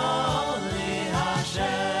and only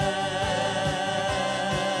Hashem.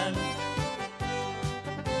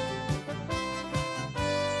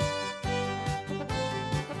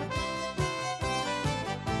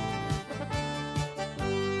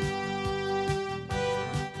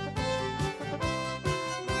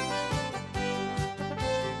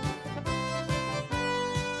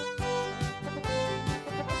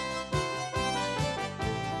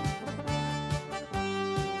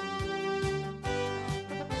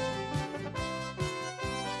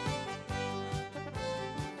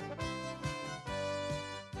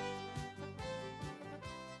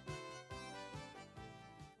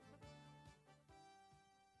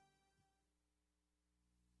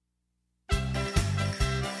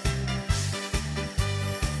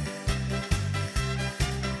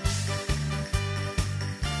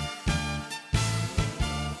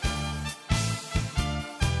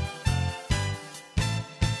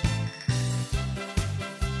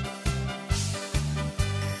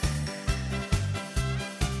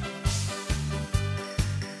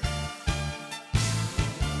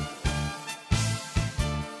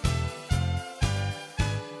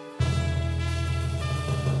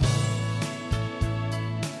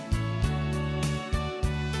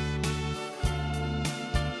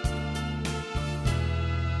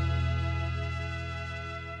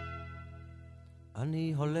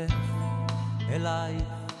 אני הולך אלייך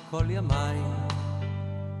כל ימיי,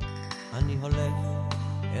 אני הולך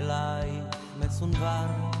אלייך מסונבר,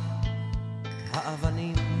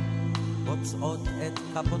 האבנים פוצעות את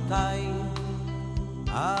כפותיי,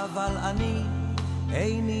 אבל אני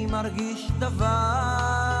איני מרגיש דבר.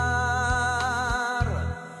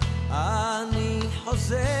 אני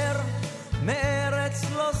חוזר מארץ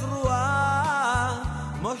לא זרועה,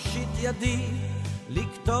 מושיט ידי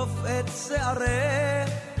לקטוף את שערך,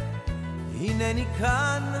 הנני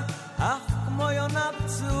כאן אך כמו יונה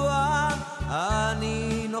פצועה,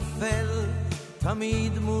 אני נופל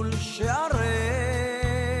תמיד מול שערך,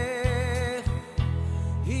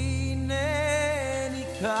 הנני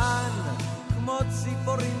כאן כמו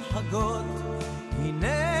ציפורים חגות,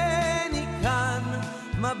 הנני כאן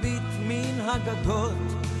מביט מן הגגות,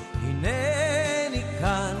 הנני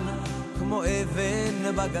כאן כמו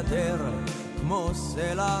אבן בגדר, כמו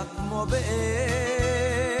סלע, כמו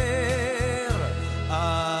באר.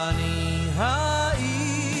 אני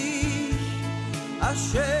האיש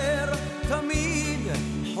אשר תמיד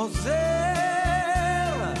חוזר,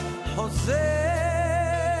 חוזר.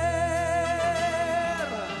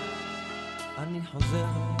 אני חוזר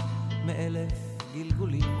מאלף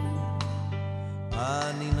גלגולים,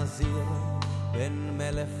 אני נזיר בין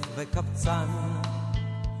מלך וקבצן,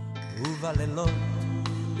 ובלילות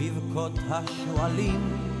לבכות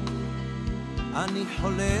השואלים, אני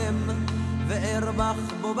חולם וארבח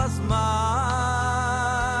בו בזמן.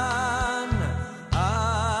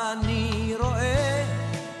 אני רואה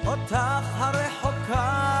אותך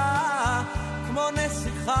הרחוקה כמו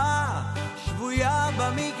נסיכה שבויה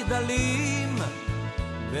במגדלים,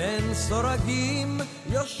 בין סורגים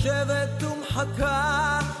יושבת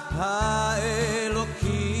ומחכה. האלוקים,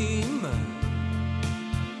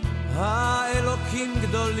 האלוקים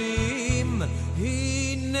גדולים,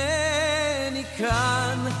 הנני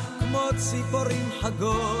כאן כמו ציפורים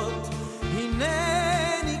חגות,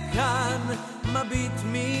 הנני כאן מביט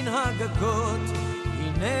מן הגגות,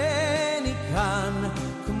 הנני כאן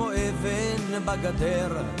כמו אבן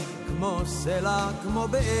בגדר, כמו סלע, כמו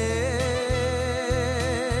באר.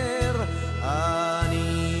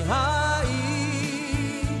 אני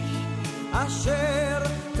האיש אשר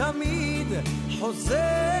תמיד חוזר,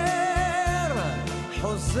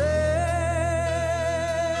 חוזר.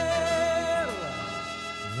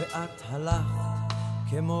 ואת הלכת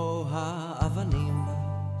כמו האבנים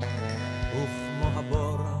וכמו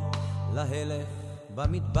הבור להלך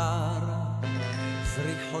במדבר,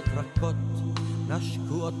 זריחות רכות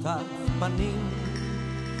נשקו אותך פנים,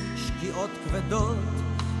 שקיעות כבדות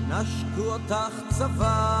נשקו אותך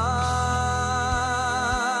צוואר.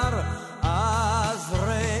 אז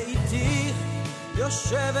ראיתיך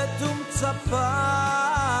יושבת ומצפה,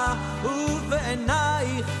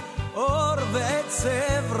 ובעינייך אור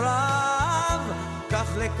ועצב רב,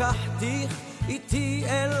 כך לקחתיך איתי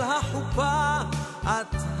אל החופה,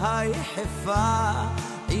 את היחפה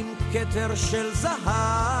עם כתר של זהב.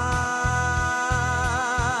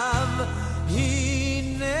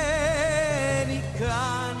 הנני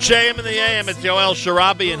כאן. JM in the AM, it's Yoel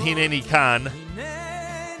Sharabi and Hineni Khan.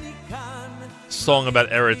 Song about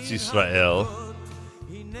Eretz Yisrael.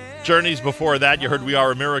 Journeys before that, you heard We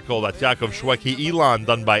Are a Miracle. That's Yaakov Shweki Elon,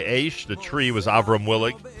 done by Aish. The tree was Avram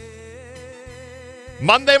Willig.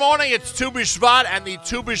 Monday morning, it's Tu B'Shvat, and the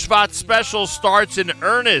Tu B'Shvat special starts in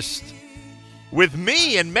earnest with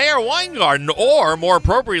me and Meir Weingarten, or more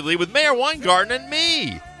appropriately, with Meir Weingarten and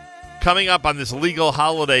me. Coming up on this legal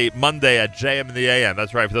holiday Monday at JM in the AM.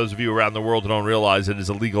 That's right, for those of you around the world who don't realize it is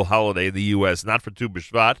a legal holiday in the U.S., not for Tu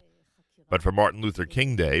B'Shvat, but for Martin Luther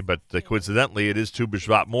King Day. But coincidentally, it is Tu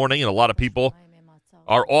B'Shvat morning, and a lot of people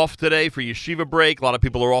are off today for yeshiva break. A lot of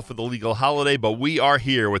people are off for the legal holiday, but we are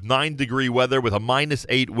here with 9-degree weather with a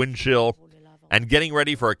 -8 wind chill and getting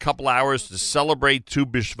ready for a couple hours to celebrate Tu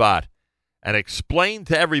B'Shvat and explain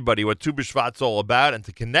to everybody what Tu B'Shvat's all about and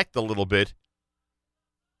to connect a little bit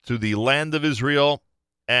to the land of Israel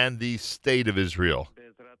and the state of Israel.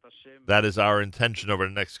 That is our intention over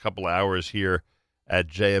the next couple of hours here at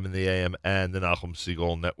JM in the AM and the Nachum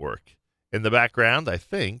Segal Network. In the background, I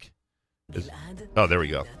think, oh, there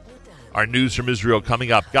we go. Our news from Israel coming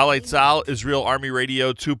up. Galei Tzahal, Israel Army Radio,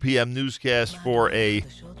 2 p.m. newscast for a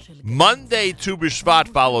Monday. Tu B'Shvat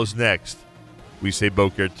follows next. We say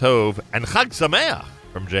Boker Tov and Chag Sameach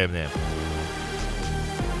from JM in the AM.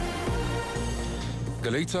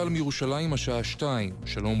 גלי צהל מירושלים השעה 2,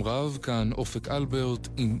 שלום רב, כאן אופק אלברט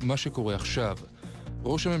עם מה שקורה עכשיו.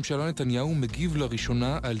 ראש הממשלה נתניהו מגיב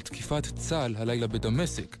לראשונה על תקיפת צה"ל הלילה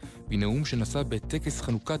בדמשק. בנאום שנשא בטקס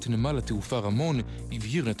חנוכת נמל התעופה רמון,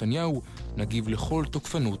 הבהיר נתניהו, נגיב לכל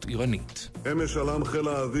תוקפנות איראנית. אמש עלה חיל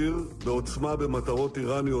האוויר בעוצמה במטרות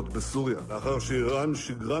איראניות בסוריה, לאחר שאיראן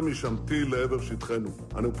שיגרה משם טיל לעבר שטחנו.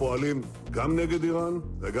 אנו פועלים גם נגד איראן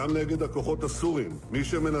וגם נגד הכוחות הסוריים. מי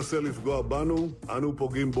שמנסה לפגוע בנו, אנו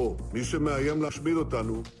פוגעים בו. מי שמאיים להשמיד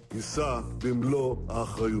אותנו, יישא במלוא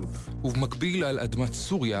האחריות. ובמקביל על אדמת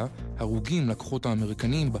סוריה, הרוגים לכוחות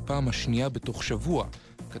האמריקנים בפעם השנייה בתוך שבוע.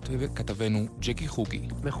 כתבנו ג'קי חוגי.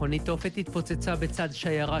 מכונית תופת התפוצצה בצד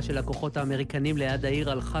שיירה של הכוחות האמריקנים ליד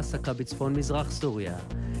העיר אל-חסקה בצפון מזרח סוריה.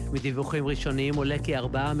 מדיווחים ראשוניים עולה כי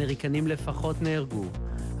 4 אמריקנים לפחות נהרגו.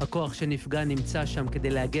 הכוח שנפגע נמצא שם כדי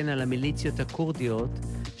להגן על המיליציות הקורדיות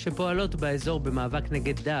שפועלות באזור במאבק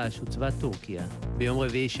נגד דאעש וצבא טורקיה. ביום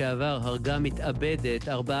רביעי שעבר הרגה מתאבדת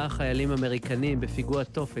 4 חיילים אמריקנים בפיגוע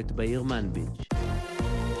תופת בעיר מנביץ'.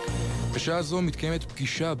 בשעה זו מתקיימת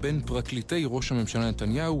פגישה בין פרקליטי ראש הממשלה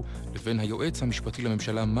נתניהו לבין היועץ המשפטי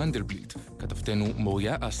לממשלה מנדלבליט, כתבתנו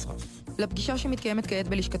מוריה אסרף. לפגישה שמתקיימת כעת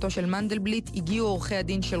בלשכתו של מנדלבליט הגיעו עורכי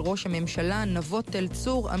הדין של ראש הממשלה נבות תל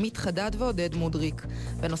צור, עמית חדד ועודד מודריק.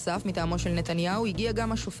 בנוסף, מטעמו של נתניהו הגיע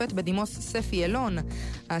גם השופט בדימוס ספי אלון.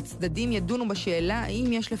 הצדדים ידונו בשאלה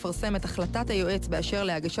האם יש לפרסם את החלטת היועץ באשר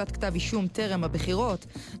להגשת כתב אישום טרם הבחירות.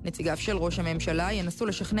 נציגיו של ראש הממשלה ינסו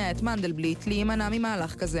לשכנע את מנדלבליט להימנע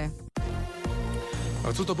ממהלך כזה.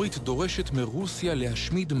 ארצות הברית דורשת מרוסיה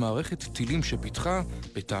להשמיד מערכת טילים שפיתחה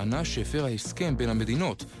בטענה שהפר ההסכם בין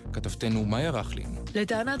המדינות, כתבתנו מאיר רכלין.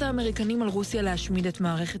 לטענת האמריקנים על רוסיה להשמיד את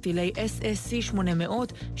מערכת טילי SSC-800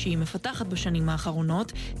 שהיא מפתחת בשנים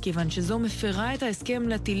האחרונות, כיוון שזו מפרה את ההסכם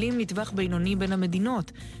לטילים לטווח בינוני בין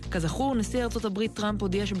המדינות. כזכור, נשיא ארצות הברית טראמפ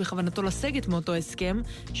הודיע שבכוונתו לסגת מאותו הסכם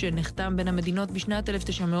שנחתם בין המדינות בשנת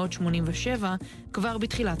 1987, כבר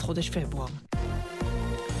בתחילת חודש פברואר.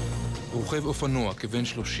 רוכב אופנוע כבן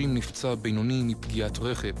 30 נפצע בינוני מפגיעת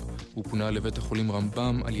רכב. הוא פונה לבית החולים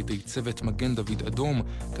רמב"ם על ידי צוות מגן דוד אדום.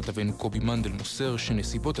 כתבנו קובי מנדל מוסר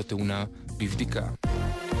שנסיבות התאונה בבדיקה.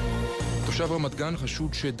 תושב רמת גן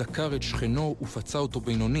חשוד שדקר את שכנו ופצע אותו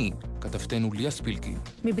בינוני. כתבתנו ליה ספילקי.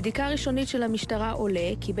 מבדיקה ראשונית של המשטרה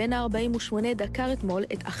עולה כי בן ה-48 דקר אתמול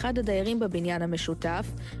את אחד הדיירים בבניין המשותף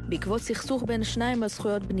בעקבות סכסוך בין שניים על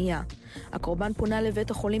זכויות בנייה. הקורבן פונה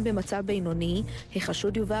לבית החולים במצב בינוני.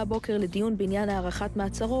 החשוד יובא הבוקר לדיון בעניין הערכת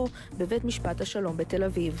מעצרו בבית משפט השלום בתל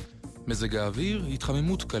אביב. מזג האוויר,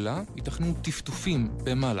 התחממות קלה, ייתכנו טפטופים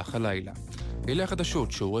במהלך הלילה. אלה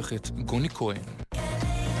החדשות שעורכת גוני כהן.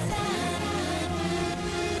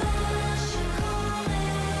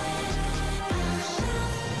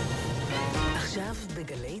 עכשיו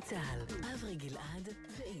בגלי צהל, אברי גלעד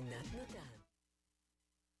ועינת נתן.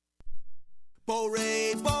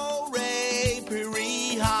 בורי בורי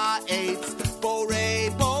פרי העץ, בורי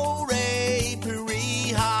בורי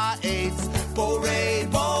פרי העץ, בורי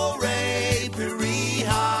בורי פרי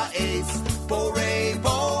העץ, בורי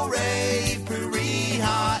בורי פרי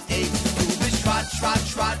העץ. ט"ו בשבט שבט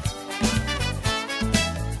שבט,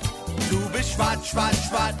 ט"ו בשבט שבט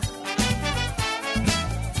שבט,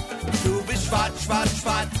 ט"ו בשבט שבט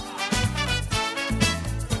שבט,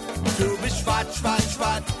 ט"ו בשבט שבט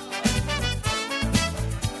שבט.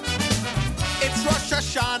 It's Rosh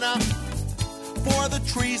Hashanah for the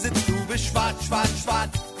trees. It's Tu B'Shvat, Shvat, Shvat.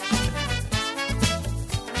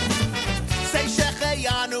 Say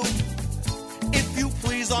Shechayanu, if you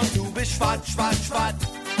please, on Tu B'Shvat, Shvat, Shvat.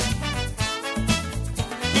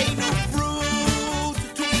 A new fruit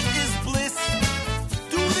to eat is bliss.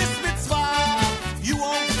 Do this mitzvah, you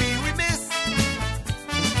won't be remiss.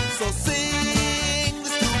 So sing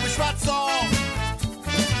this Tu B'Shvat song.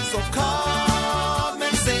 So come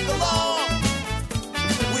and sing along.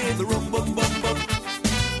 With the rum bum bum bum,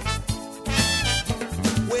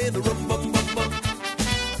 with the rum bum bum bum.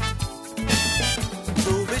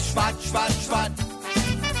 Tu b'shvat shvat shvat,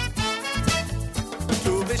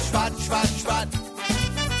 tu b'shvat shvat shvat.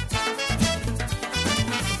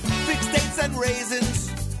 Fig dates and raisins,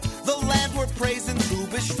 the land we're praising. Tu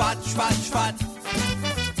b'shvat shvat shvat.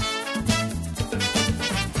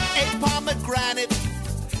 A pomegranate,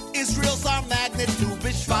 Israel's our magnet. Tu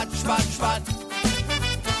b'shvat shvat shvat.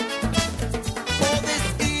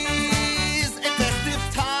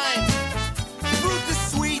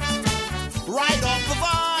 Right off the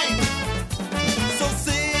vine. So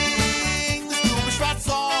sing this Tu B'Shvat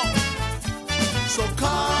song. So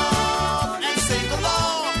come and sing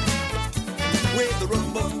along. With the rum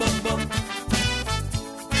bum bum bum,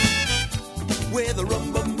 with the rum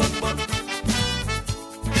bum bum bum.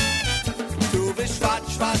 Tu B'Shvat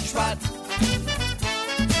Shvat Shvat,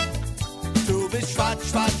 Tu B'Shvat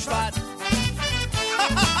Shvat Shvat. Ha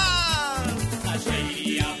ha ha!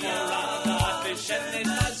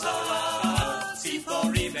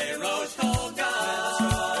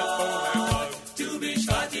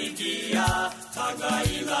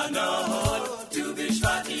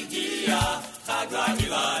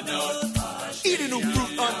 Eat a new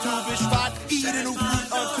fruit on Tu B'Shvat. Eat a new fruit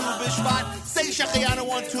on Tu B'Shvat. Say Shechayanu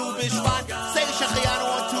on Tu B'Shvat. Say Shechayanu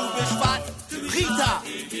on Tu B'Shvat. Chita,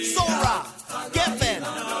 Sora, Geffen,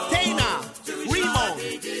 Tena, Rimon,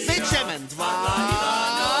 Zitchemen,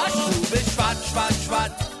 Dvash. Tu B'Shvat, Shvat,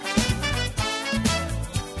 Shvat.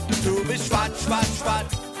 Tu B'Shvat, Shvat, Shvat.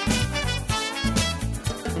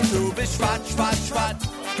 Tu B'Shvat, Shvat, Shvat.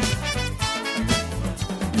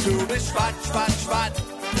 Tu B'Shvat, Shvat, Shvat.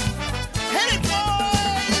 Hit it,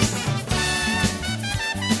 boys!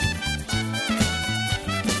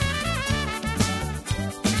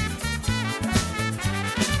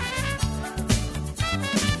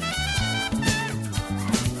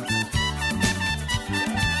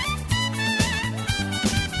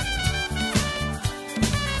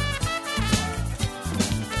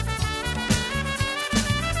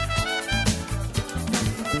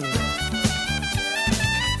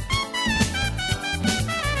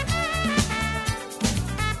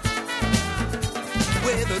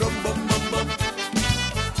 With a rum bum bum bum,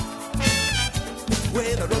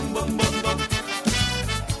 with a rum bum bum bum.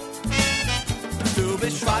 Tu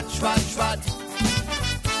b'shvat shvat shvat,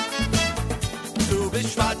 tu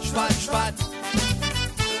b'shvat shvat shvat,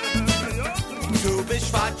 tu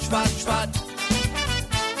b'shvat shvat shvat,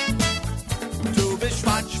 tu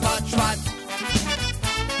b'shvat shvat shvat.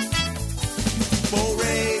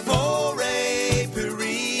 Borei borei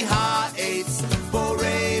peri ha'etz,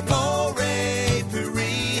 borei borei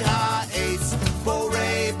peri ha'etz,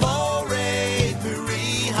 borei borei peri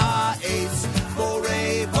ha'etz,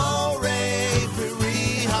 borei borei peri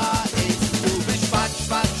ha'etz. Tu b'shvat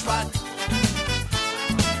shvat shvat,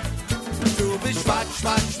 tu b'shvat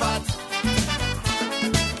shvat shvat,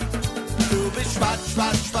 tu b'shvat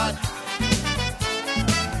shvat shvat,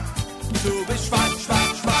 tu b'shvat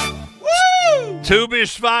shvat shvat. Woo! Tu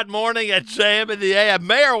B'Shvat morning at JM in the AM.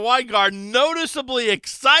 Mayor Weingarten noticeably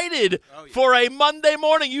excited for a Monday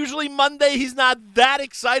morning. Usually Monday he's not that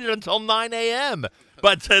excited until 9 a.m.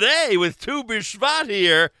 But today with Tu B'Shvat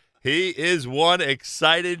here, he is one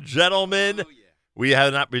excited gentleman. We had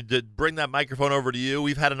to bring that microphone over to you.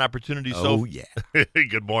 We've had an opportunity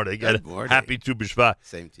Good morning. Good morning. Happy Tu B'Shvat.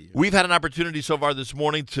 Same to you. We've had an opportunity so far this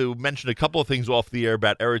morning to mention a couple of things off the air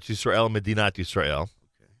about Eretz Yisrael and Medinat Yisrael.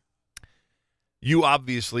 You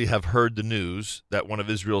obviously have heard the news that one of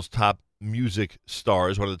Israel's top music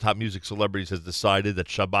stars, one of the top music celebrities, has decided that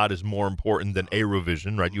Shabbat is more important than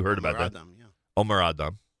Eurovision, right? You heard about that. Omer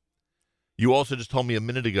Adam. You also just told me a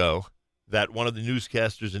minute ago that one of the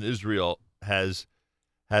newscasters in Israel has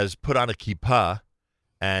put on a kippah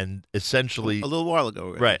and essentially... A little while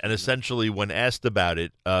ago. Right, and essentially when asked about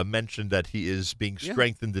it, mentioned that he is being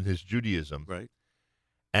strengthened in his Judaism. Right.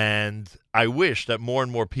 And I wish that more and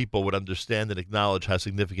more people would understand and acknowledge how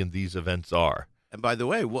significant these events are. And by the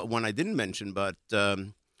way, one I didn't mention, but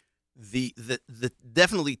the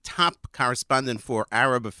definitely top correspondent for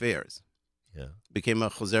Arab affairs, became a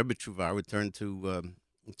Choser B'Tshuva, returned to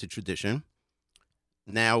tradition.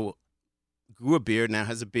 Now grew a beard, now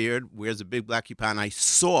has a beard, wears a big black kippah. And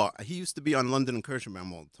he used to be on London and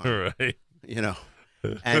Kirschenbaum all the time. Right. You know.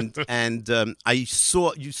 And you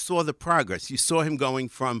saw the progress. You saw him going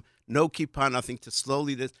from no kippah, nothing, to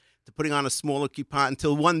slowly to putting on a smaller kippah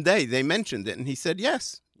until one day they mentioned it and he said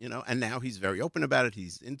yes, you know. And now he's very open about it.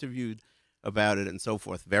 He's interviewed about it and so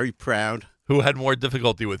forth. Very proud. Who had more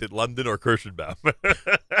difficulty with it, London or Kirschenbaum?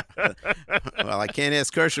 Well, I can't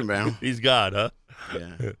ask Kirschenbaum. He's God, huh?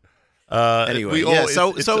 Yeah. Anyway,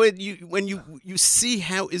 when you see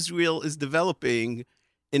how Israel is developing,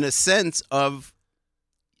 in a sense of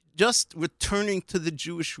just returning to the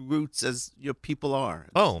Jewish roots as your people are.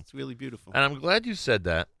 It's really beautiful. And I'm glad you said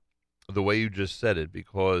that, the way you just said it,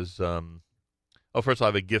 because, first of all, I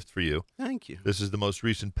have a gift for you. Thank you. This is the most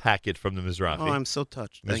recent packet from the Mizrahi. Oh, I'm so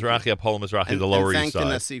touched. Mizrahi, Apollo Mizrahi, the Lower East Side. And thank the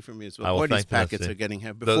Nasi from you as well. Boy, these packets are getting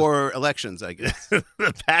heavy. Before elections, I guess. The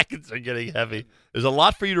packets are getting heavy. There's a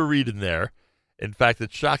lot for you to read in there. In fact,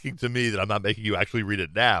 it's shocking to me that I'm not making you actually read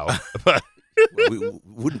it now. But we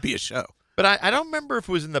wouldn't be a show. But I don't remember if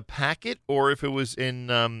it was in the packet or if it was in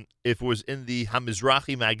the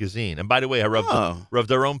Hamizrahi magazine. And by the way, Rav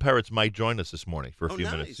Daron Peretz might join us this morning for a few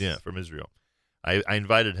minutes. Yeah, from Israel. I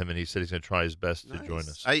invited him, and he said he's going to try his best to join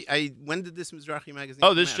us. When did this Mizrahi magazine?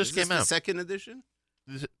 Oh, this just came out. The second edition?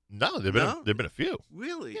 No, there've been a few.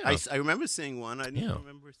 Really? Yeah. I remember seeing one. I didn't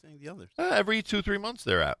remember seeing the others. Every 2-3 months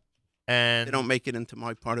they're out, and they don't make it into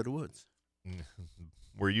my part of the woods.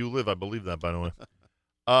 Where you live, I believe that, by the way.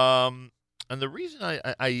 And the reason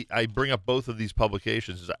I bring up both of these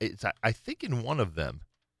publications is I think in one of them,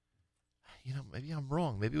 maybe I'm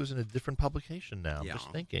wrong. Maybe it was in a different publication now. I'm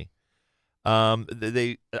just thinking.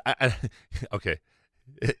 Okay.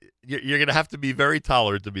 You're going to have to be very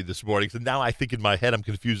tolerant to me this morning. So now I think in my head I'm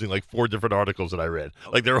confusing like 4 different articles that I read.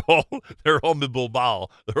 Like they're all mibulbal.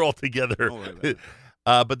 They're all together.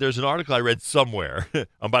 But there's an article I read somewhere.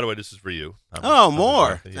 By the way, this is for you.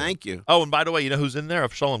 More. Thank you. Oh, and by the way, you know who's in there?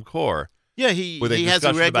 Avshalom Kor. Yeah, he has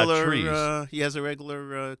a regular. He has a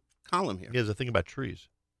regular column here. He has a thing about trees.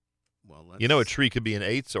 Well, a tree could be an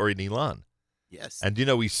eitz or an ilan. Yes. And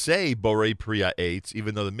we say borei priya eitz,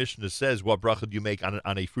 even though the Mishnah says what bracha do you make on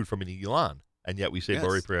a fruit from an ilan, and yet we say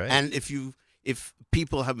borei priya eitz. And if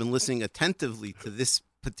people have been listening attentively to this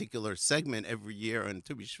particular segment every year on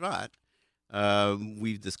Tu B'Shvat,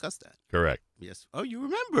 we've discussed that. Correct. Yes. Oh, you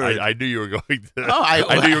remember? I knew you were going to. I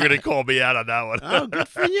knew you were going to call me out on that one. Oh, good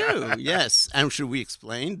for you. Yes. And should we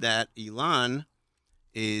explain that Ilan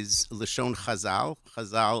is Lashon Chazal?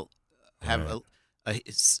 Chazal have a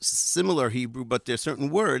similar Hebrew, but there's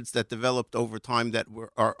certain words that developed over time that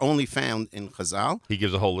are only found in Chazal. He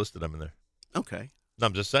gives a whole list of them in there. Okay. No,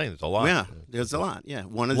 I'm just saying, there's a lot. Yeah, there's a lot. Yeah.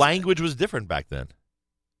 Language was different back then.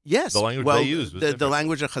 Yes. The language they used was the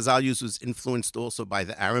language that Chazal used was influenced also by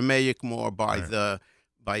the Aramaic more, by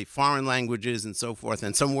foreign languages and so forth.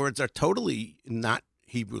 And some words are totally not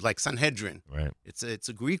Hebrew, like Sanhedrin. Right. It's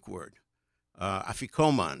a Greek word.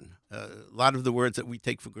 Afikoman. A lot of the words that we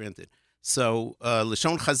take for granted. So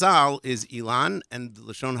Lashon Chazal is Ilan, and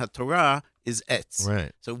Lashon HaTorah is Etz.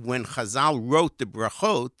 Right. So when Chazal wrote the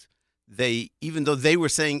brachot, even though they were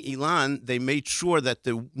saying Ilan, they made sure that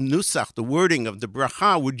the nusach, the wording of the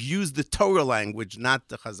bracha, would use the Torah language, not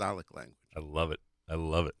the Chazalic language. I love it.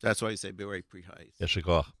 That's why you say Berei Pri Ha'is.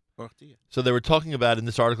 Yeshikoch. So they were talking about, in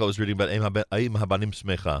this article I was reading about Aim Habanim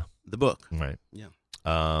Smecha. The book. Right. Yeah.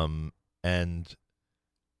 And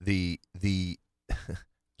the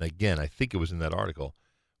again, I think it was in that article,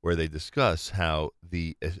 where they discuss how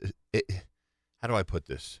how do I put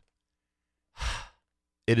this?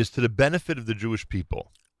 It is to the benefit of the Jewish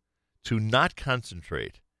people to not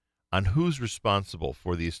concentrate on who's responsible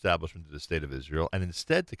for the establishment of the State of Israel, and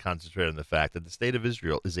instead to concentrate on the fact that the State of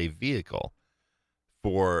Israel is a vehicle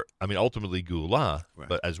for, ultimately Geulah, Right.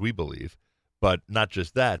 but as we believe, but not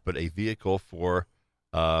just that, but a vehicle for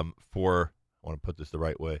I want to put this the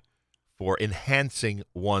right way, for enhancing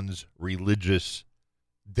one's religious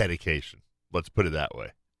dedication. Let's put it that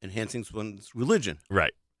way. Enhancing one's religion.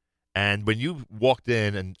 Right. And when you walked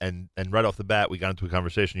in and right off the bat, we got into a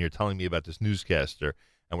conversation, you're telling me about this newscaster,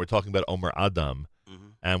 and we're talking about Omer Adam.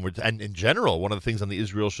 Mm-hmm. And in general, one of the things on the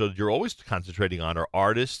Israel show that you're always concentrating on are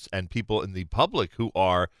artists and people in the public who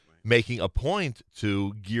are making a point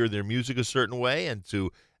to gear their music a certain way and to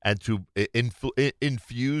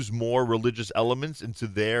infuse more religious elements into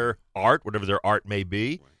their art, whatever their art may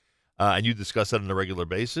be. And you discuss that on a regular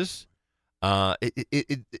basis.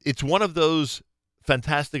 It's one of those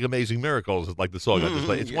fantastic, amazing miracles, like the song I just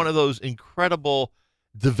played. It's one of those incredible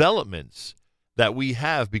developments that we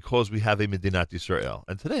have because we have a Medinat Yisrael.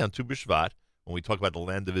 And today on Tu B'Shvat, when we talk about the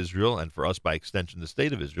land of Israel and for us by extension the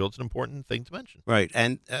state of Israel, it's an important thing to mention. Right.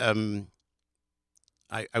 And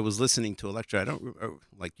I was listening to a lecture. I don't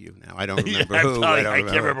like you now. I don't remember who. I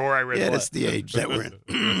can't remember where I read. Yeah, what. that's the age that we're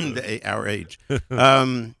in, our age.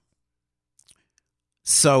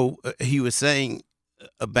 So he was saying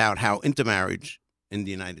about how intermarriage in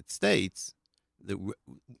the United States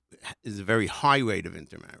is a very high rate of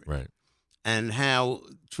intermarriage. Right. And how,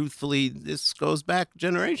 truthfully, this goes back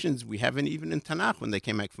generations. We haven't even in Tanakh when they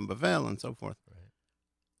came back from Bavel and so forth. Right.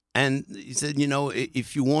 And he said,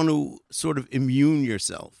 if you want to sort of immune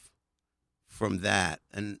yourself from that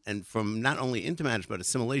and from not only intermarriage but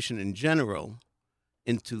assimilation in general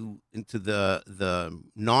into the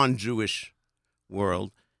non-Jewish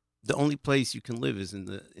world, the only place you can live is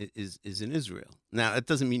in Israel. Now, it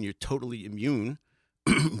doesn't mean you're totally immune,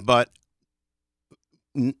 but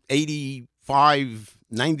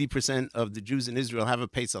 85-90% of the Jews in Israel have a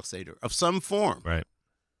Pesach Seder of some form. Right.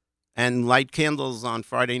 And light candles on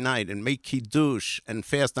Friday night and make Kiddush and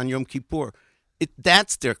fast on Yom Kippur.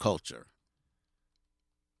 That's their culture.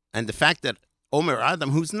 And the fact that Omer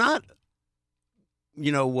Adam, who's not,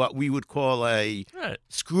 what we would call a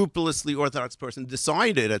scrupulously Orthodox person,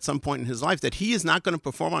 decided at some point in his life that he is not going to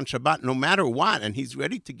perform on Shabbat no matter what, and he's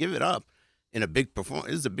ready to give it up in a big performance.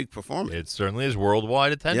 It is a big performance. It certainly is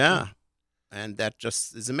worldwide attention. Yeah. And that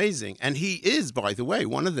just is amazing. And he is, by the way,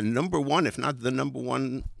 one of the number one, if not the number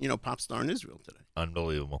one, pop star in Israel today.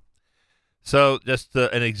 Unbelievable. So just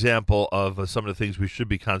an example of some of the things we should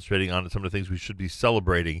be concentrating on and some of the things we should be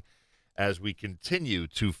celebrating as we continue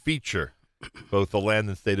to feature both the land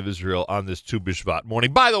and state of Israel on this Tu B'Shvat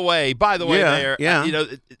morning. By the way, Meir,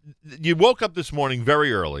 you woke up this morning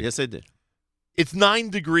very early. Yes, I did. It's 9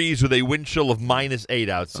 degrees with a wind chill of -8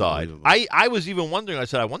 outside. I was even wondering, I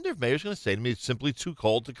said, I wonder if Meir's going to say to me it's simply too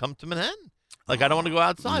cold to come to Manhattan. Like, I don't want to go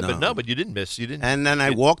outside. No. But you didn't miss. You didn't. And then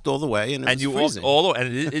I walked all the way, and it was freezing. Walked all the way,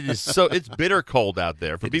 and it is so, it's bitter cold out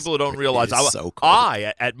there. For people who don't realize, so cold.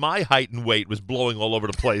 I, at my height and weight, was blowing all over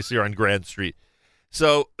the place here on Grand Street.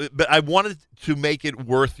 So, but I wanted to make it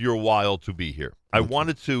worth your while to be here. I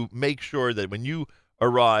wanted to make sure that when you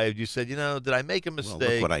arrived, you said, did I make a mistake?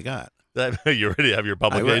 Well, look what I got. You already have your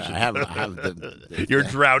publication. I have the You're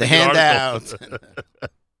drowning the handouts.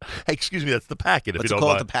 Hey, excuse me, that's the packet. If Let's you don't call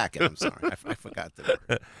mind. it the packet. I'm sorry, I forgot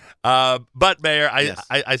that. But Meir, Yes.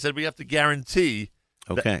 I said we have to guarantee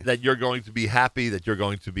that you're going to be happy, that you're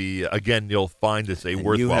going to be, again, you'll find this a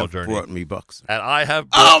worthwhile journey. You have brought me books. And I have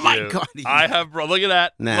brought Oh, my you. God. I have brought, look at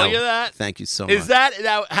that. Now, look at that. Thank you so much. Is that,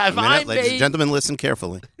 now, have I Ladies and made... gentlemen, listen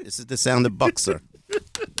carefully. This is the sound of Buxer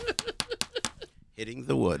hitting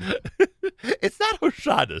the wood. It's not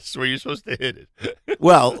Hoshadas where you're supposed to hit it.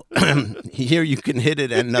 Well, here you can hit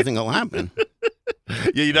it and nothing will happen.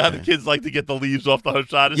 Yeah, you know how the kids like to get the leaves off the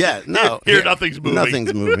Hoshadas? Yeah, no. Here nothing's moving.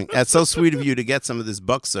 Nothing's moving. That's so sweet of you to get some of this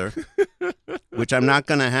Buxer, which I'm not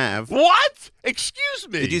going to have. What? Excuse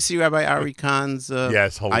me. Did you see Rabbi Ari Khan's?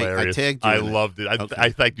 Yes, hilarious. I tagged you. I in it. loved it. Okay.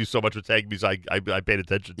 I thank you so much for tagging me. So I paid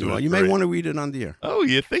attention to Well, it. you may want to read it on the air. Oh,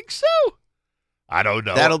 you think so? I don't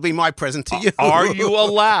know. That'll be my present to you. Are you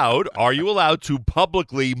allowed to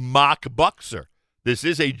publicly mock Buxer? This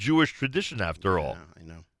is a Jewish tradition, after all. I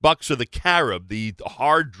know. Buxer, the carob, the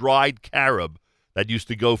hard-dried carob that used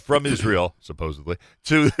to go from Israel, supposedly,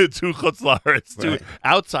 to Chutz La'aretz, to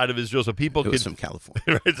outside of Israel, so people could from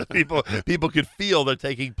California. Right, so people could feel they're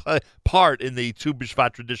taking part in the Tu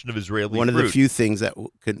B'Shvat tradition of Israeli One fruit. of the few things that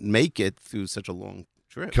could make it through such a long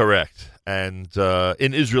trip. Correct. And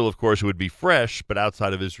in Israel, of course, it would be fresh, but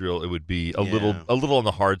outside of Israel, it would be a little on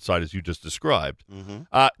the hard side, as you just described.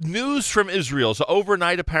 News from Israel. So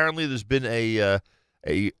overnight, apparently, there's been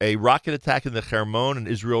a rocket attack in the Hermon, and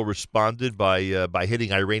Israel responded by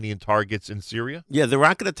hitting Iranian targets in Syria. Yeah, the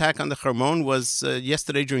rocket attack on the Hermon was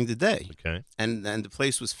yesterday during the day. Okay. And the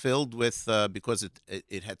place was filled with, because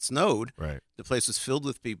it had snowed, right. The place was filled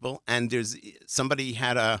with people, and somebody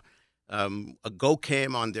had a Go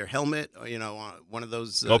Cam on their helmet, one of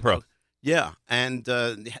those. GoPro. Yeah, and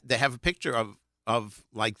they have a picture of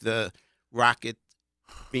like the rocket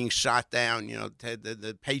being shot down,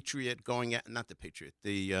 the Patriot going at, not the Patriot,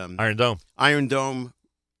 the Iron Dome. Iron Dome,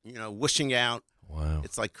 whooshing out. Wow.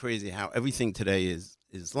 It's like crazy how everything today is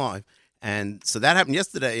live. And so that happened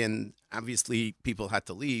yesterday, and obviously people had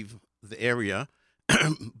to leave the area.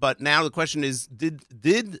 But now the question is, did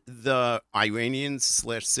the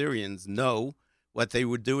Iranians/Syrians know what they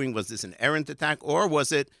were doing? Was this an errant attack, or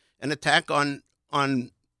was it an attack on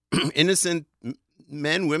innocent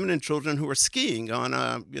men, women, and children who were skiing on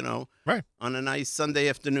on a nice Sunday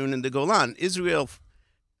afternoon in the Golan? Israel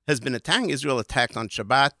has been attacking. Israel attacked on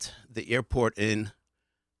Shabbat the airport in,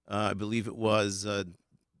 I believe it was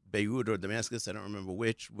Beirut or Damascus, I don't remember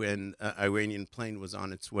which, when an Iranian plane was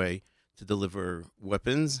on its way to deliver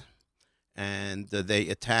weapons. And they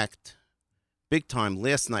attacked big time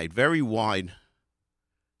last night, very wide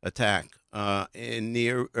attack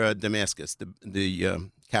near Damascus, the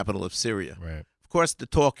capital of Syria. Right. Of course, the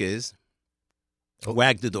talk is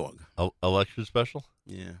wag the dog. Election special?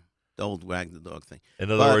 Yeah, the old wag the dog thing.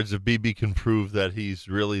 In other words, if Bibi can prove that he's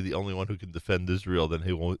really the only one who can defend Israel, then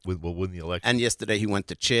he will win the election. And yesterday he went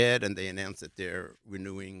to Chad, and they announced that they're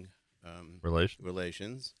renewing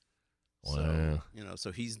relations. Wow. So,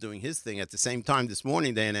 so he's doing his thing. At the same time, this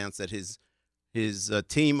morning they announced that his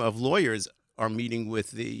team of lawyers are meeting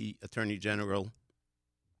with the Attorney General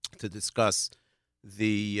to discuss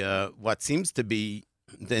what seems to be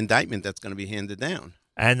the indictment that's going to be handed down.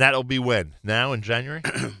 And that'll be when? Now in January?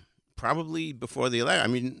 Probably before the election. I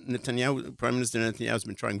mean, Prime Minister Netanyahu has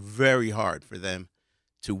been trying very hard for them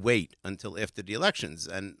to wait until after the elections,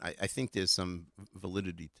 and I think there's some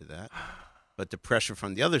validity to that. But the pressure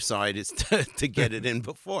from the other side is to get it in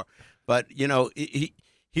before. But,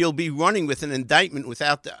 he'll be running with an indictment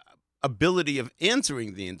without the ability of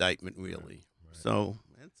answering the indictment, really. Right. So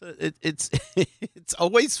it's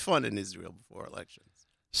always fun in Israel before elections.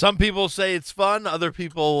 Some people say it's fun. Other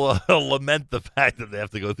people lament the fact that they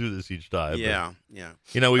have to go through this each time. Yeah, but,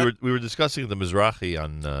 yeah. We were discussing the Mizrahi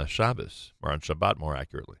on Shabbos, or on Shabbat more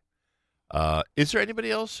accurately. Is there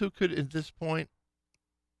anybody else who could, at this point,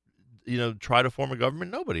 try to form a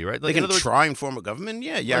government? Nobody, right? They can try and form a government?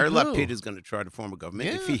 Yeah. Yair Lapid is going to try to form a government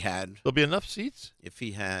if he had. There'll be enough seats? If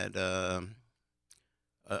he had.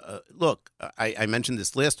 Look, I mentioned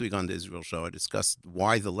this last week on the Israel show. I discussed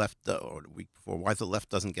why the left, or the week before, why the left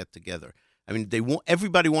doesn't get together. I mean,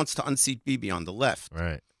 everybody wants to unseat Bibi on the left.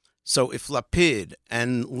 Right. So if Lapid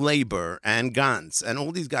and Labor and Gantz and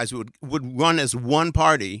all these guys would run as one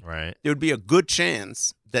party, right, there would be a good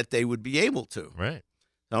chance that they would be able to. Right.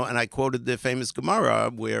 So, and I quoted the famous Gemara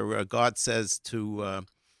where God says to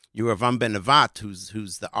Yeravam ben Nevat,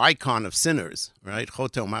 who's the icon of sinners, right?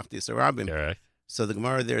 Chotel Maftis Arabim. Correct. So the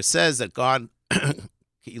Gemara there says that God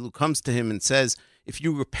comes to him and says, if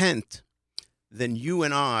you repent, then you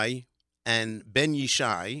and I and Ben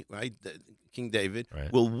Yishai, right, King David,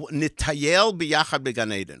 will nitayel biyachad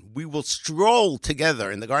began Eden. We will stroll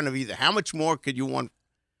together in the Garden of Eden. How much more could you want?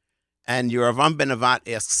 And Yeravam ben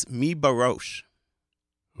Nevat asks, Mi barosh.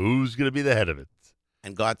 Who's going to be the head of it?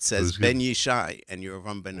 And God says, Ben Yishai. And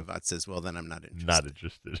Yeravam ben Nevat says, well, then I'm not interested. Not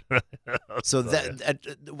interested. So that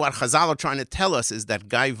what Chazal are trying to tell us is that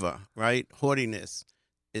gaiva, right, haughtiness,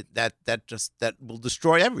 that will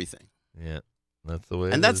destroy everything. Yeah, that's the way.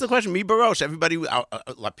 And that's the question. Mi barosh. Everybody,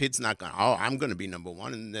 Lapid's not going. Oh, I'm going to be number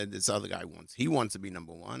one, and this other guy wants to be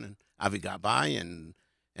number one, and Avi Gabai and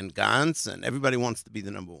Gantz, and everybody wants to be the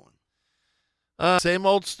number one. Same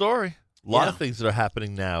old story. A lot of things that are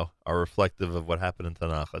happening now are reflective of what happened in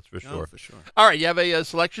Tanakh, that's for sure. No, for sure. All right, you have a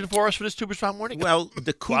selection for us for this Tu B'Shvat morning? Well,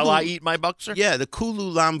 while I eat my Buxer? Yeah, the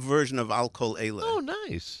Kululam version of Al Kol Eileh. Oh,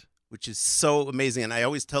 nice. Which is so amazing. And I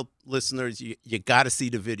always tell listeners, you got to see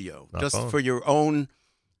the video, just fun. For your own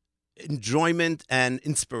enjoyment and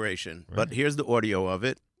inspiration. Right. But here's the audio of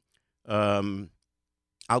it. Al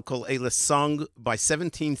Kol Eileh sung by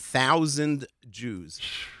 17,000 Jews.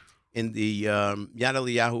 In the Yad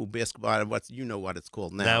Eliyahu basketball, what it's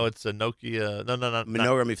called now. Now it's a Nokia. No.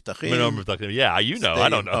 Menorah Miftachim. Menorah Miftachim. Yeah, you know. Stadium. I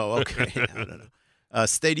don't know. Oh, okay. I don't know.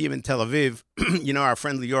 Stadium in Tel Aviv. Our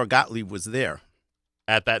friend Lior Gottlieb was there.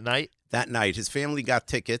 At that night? That night. His family got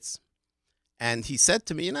tickets. And he said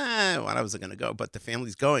to me, nah, well, I wasn't going to go, but the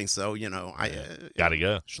family's going, so, I... Gotta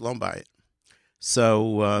go. Shalom bayit.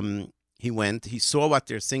 So he went. He saw what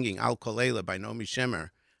they're singing, Al Kolela by Naomi Shemer.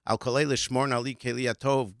 Al Kolela Shmor Ali Keli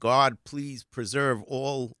Atov. God, please preserve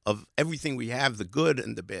all of everything we have, the good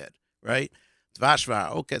and the bad, right?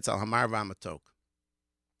 Tvashva Oketz Al Hamar V'Amatok.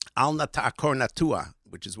 Al Nata Kor Natua,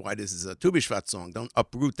 which is why this is a Tu B'Shvat song. Don't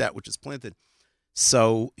uproot that which is planted.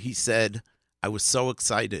 So he said, I was so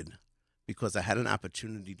excited because I had an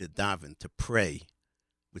opportunity to daven, to pray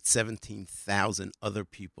with 17,000 other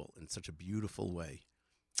people in such a beautiful way.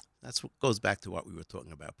 That's what goes back to what we were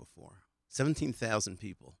talking about before. 17,000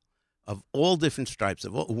 people of all different stripes,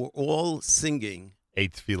 we're all singing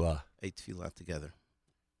Eight Tefillah together.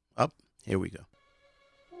 Up, here we go.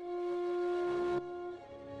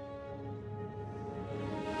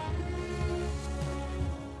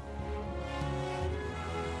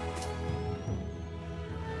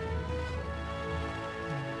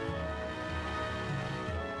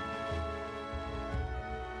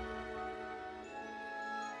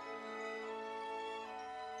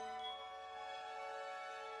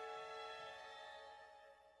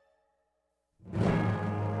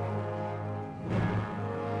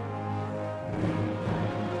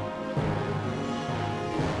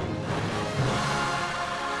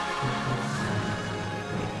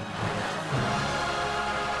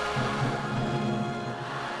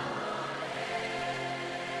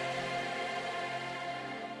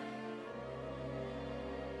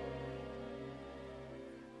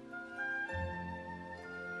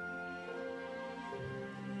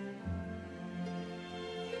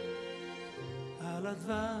 על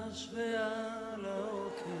הדבש ועל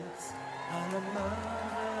העוקץ, על המר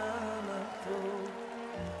ועל הטוב,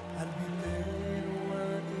 על ביתנו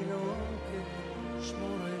התינוקת,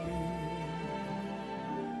 שמור לי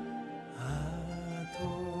הטוב.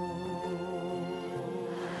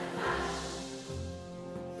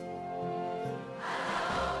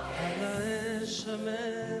 על האש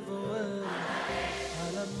המבוערת,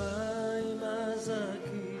 על המים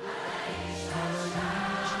הזכים, על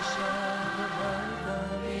האיש ששב הביתה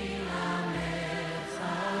מן המרחקים.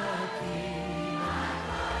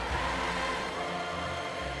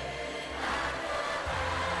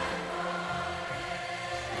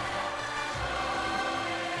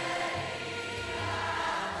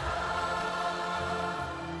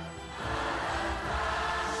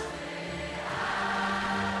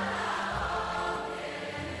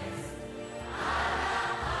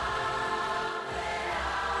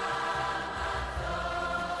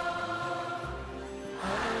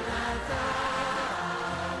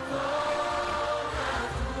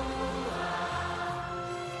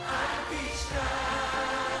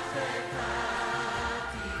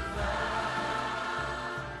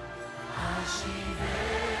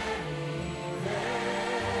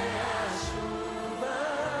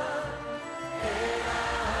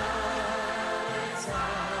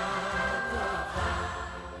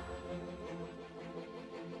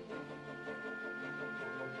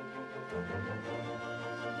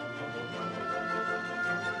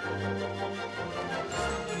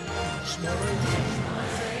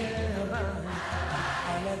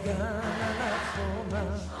 על הגן, על החומה,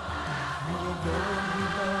 מגדול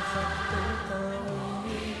מתחת ביתה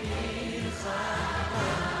ומלחמה.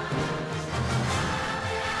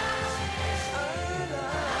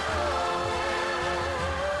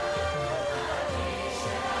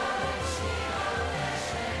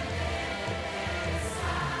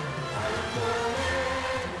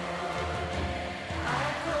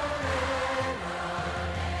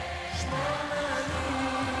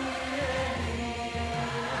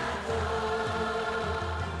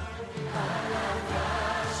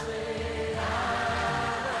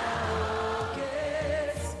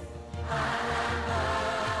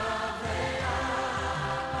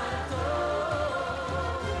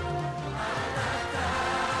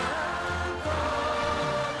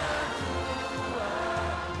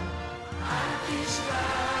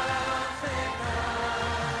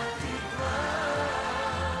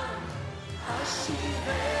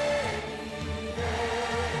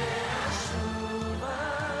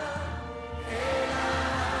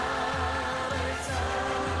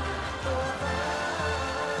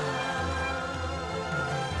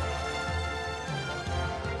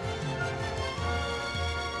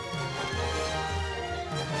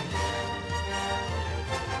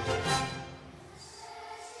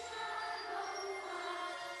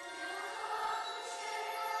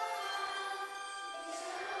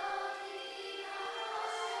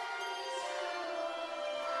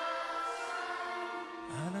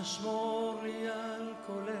 אנא שמור לי על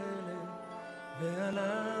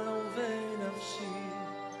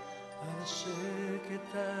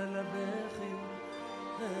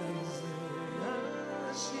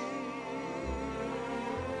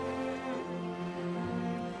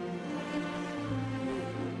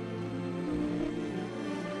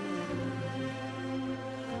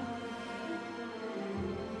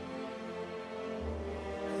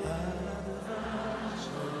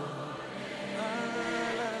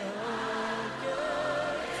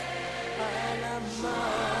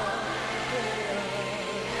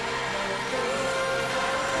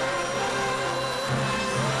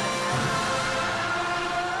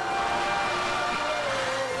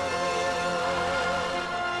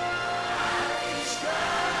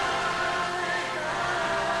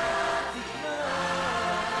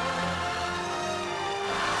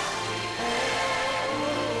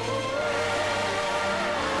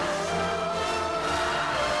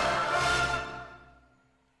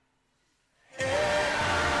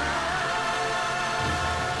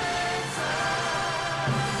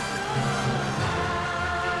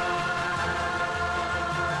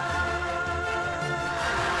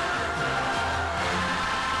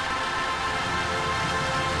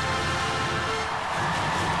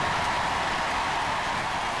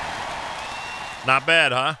Not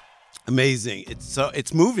bad, huh? Amazing.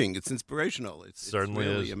 It's moving. It's inspirational. Certainly it's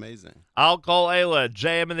really is. amazing. I'll call Ayla.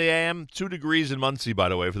 JM in the AM. 2 degrees in Muncie, by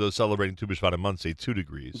the way, for those celebrating Tu B'Shvat in Muncie. 2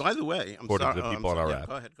 degrees. By the way, I'm according sorry. to the people on our app.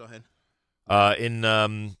 Go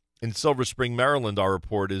ahead. In Silver Spring, Maryland, our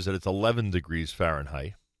report is that it's 11 degrees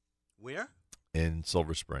Fahrenheit. Where? In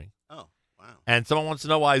Silver Spring. Oh, wow. And someone wants to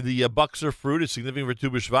know why the Buxer fruit is significant for Tu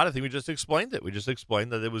B'Shvat. I think we just explained it. We just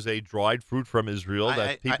explained that it was a dried fruit from Israel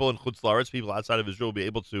that people in Chutz La'aretz, people outside of Israel, will be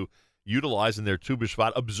able to utilize in their Tu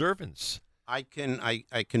B'Shvat observance. I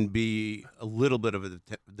can be a little bit of a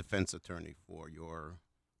defense attorney for your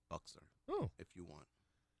Buxer, if you want.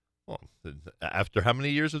 Well, after how many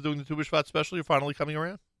years of doing the Tu B'Shvat special, you're finally coming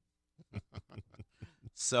around?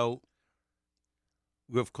 So,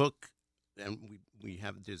 Rav Kook, and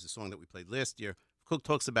there's a song that we played last year. Cook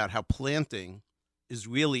talks about how planting is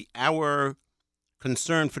really our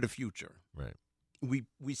concern for the future. Right. We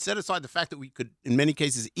set aside the fact that we could, in many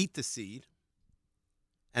cases, eat the seed,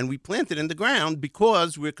 and we plant it in the ground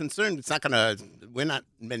because we're concerned we're not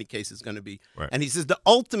in many cases going to be. Right. And he says the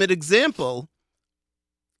ultimate example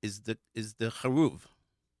is the charuv.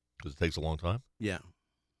 Because it takes a long time? Yeah.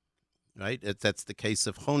 Right? That's the case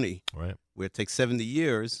of Choni, right? Where it takes 70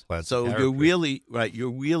 years. Plants so the you're really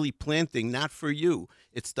you're really planting not for you.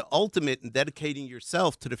 It's the ultimate in dedicating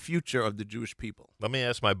yourself to the future of the Jewish people. Let me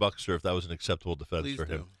ask my Buckster if that was an acceptable defense Please for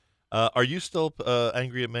do. him. Are you still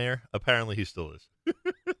angry at Meir? Apparently he still is.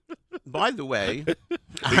 By the way,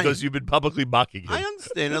 because you've been publicly mocking him. I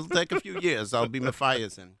understand. It'll take a few years. I'll be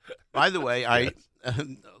Matthias in. By the way, I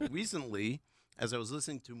recently, as I was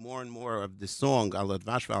listening to more and more of this song, Al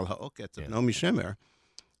Advash Val Ha'oketz of Naomi Shemer,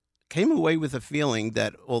 came away with a feeling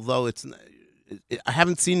that although I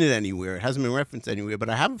haven't seen it anywhere, it hasn't been referenced anywhere, but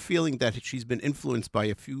I have a feeling that she's been influenced by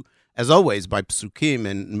a few, as always, by Psukim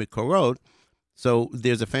and Mikorot. So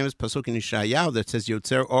there's a famous pasuk in Yeshayahu that says,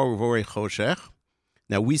 Yotzer or uvorei choshech.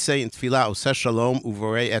 Now we say in Tefillah, Oseh Shalom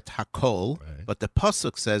uvorei et hakol, but the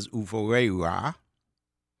pasuk says uvorei ra.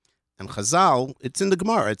 And Chazal, it's in the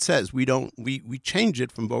Gemara. It says we change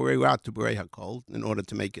it from borei ra to borei hakol in order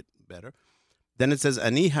to make it better. Then it says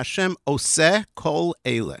Ani Hashem oseh kol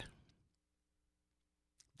eile,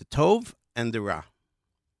 the tov and the ra,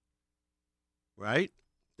 right?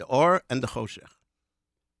 The or and the choshech.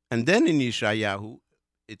 And then in Yeshayahu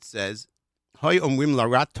it says Hoy omrim la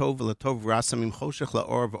ra tov v'latov ra samim choshech la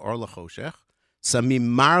or v'or la choshech samim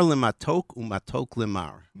mar lematok umatok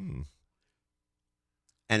lemar.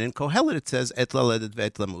 And in Kohelet it says et la ledet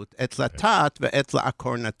ve'et lamut, et la tat ve'et la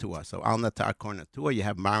akor natua. So al nata akor natua, you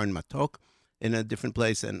have mar and matok in a different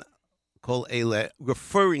place, and kol eile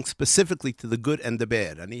referring specifically to the good and the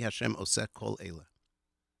bad. Ani Hashem oseh kol eile.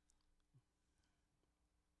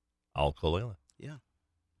 Al kol eile. Yeah.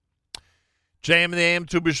 JM in the AM,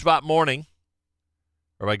 Tu B'Shvat morning.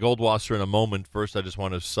 Rabbi Goldwasser in a moment. First, I just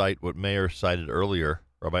want to cite what Meir cited earlier,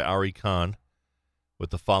 Rabbi Ari Khan,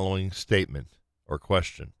 with the following statement or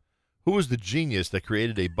question. Who was the genius that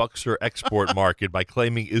created a Buxer export market by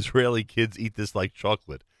claiming Israeli kids eat this like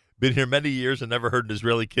chocolate? Been here many years and never heard an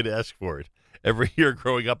Israeli kid ask for it. Every year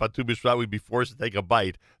growing up on Tu B'Shvat, we'd be forced to take a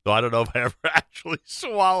bite, though I don't know if I ever actually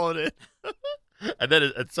swallowed it. And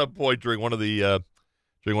then at some point during one of the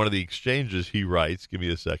exchanges, he writes, give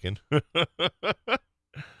me a second.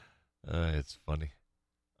 It's funny.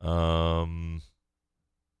 Where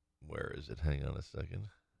is it? Hang on a second.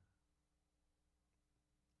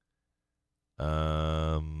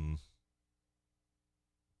 I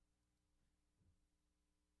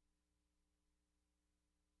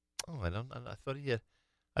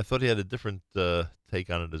thought he had a different take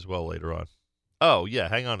on it as well later on. Oh yeah,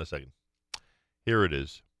 hang on a second. Here it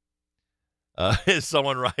is.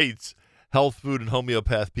 Someone writes, health food and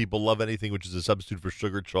homeopath people love anything which is a substitute for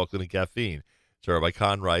sugar, chocolate, and caffeine. So Rabbi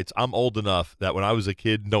Kahn writes, I'm old enough that when I was a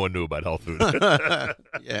kid, no one knew about health food.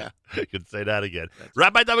 Yeah. You can say that again.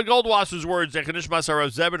 Rabbi David Goldwasser's words, Zechanishmas Harav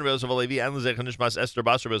Zeb and Rebbe Levi, and Zechanishmas Esther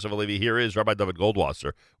Bas Rebbe Levi. Here is Rabbi David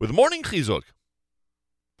Goldwasser with Morning Chizuk.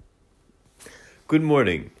 Good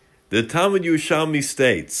morning. The Talmud Yerushalmi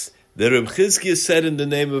states that Reb Chizkiah said in the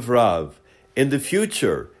name of Rav, in the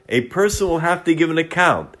future, a person will have to give an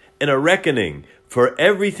account and a reckoning for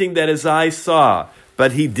everything that his eyes saw,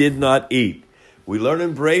 but he did not eat. We learn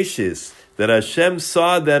in Bereshis that Hashem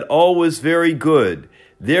saw that all was very good.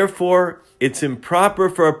 Therefore, it's improper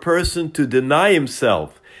for a person to deny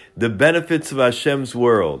himself the benefits of Hashem's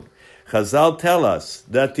world. Chazal tell us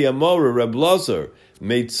that the Amora, Reb Lozer,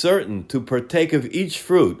 made certain to partake of each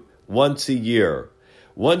fruit once a year.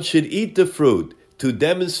 One should eat the fruit to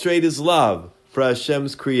demonstrate his love for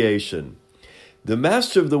Hashem's creation. The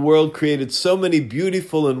Master of the world created so many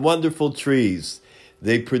beautiful and wonderful trees.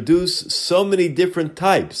 They produce so many different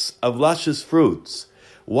types of luscious fruits.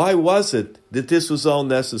 Why was it that this was all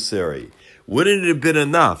necessary? Wouldn't it have been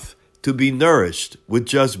enough to be nourished with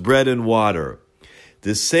just bread and water?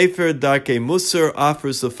 The Sefer Darkei Musar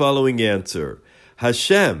offers the following answer.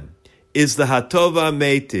 Hashem is the Hatova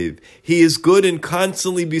Meitiv. He is good and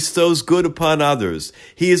constantly bestows good upon others.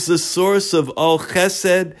 He is the source of all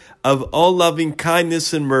chesed, of all loving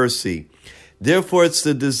kindness and mercy. Therefore, it's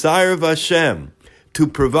the desire of Hashem to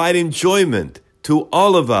provide enjoyment to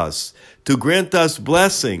all of us, to grant us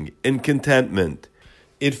blessing and contentment.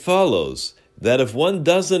 It follows that if one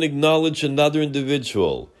doesn't acknowledge another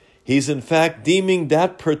individual, he's in fact deeming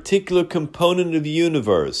that particular component of the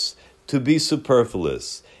universe to be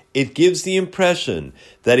superfluous. It gives the impression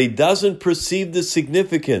that he doesn't perceive the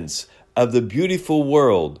significance of the beautiful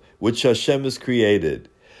world which Hashem has created.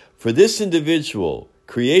 For this individual,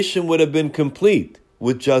 creation would have been complete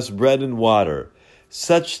with just bread and water.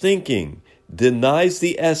 Such thinking denies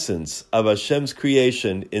the essence of Hashem's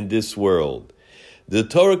creation in this world. The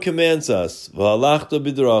Torah commands us, V'halachta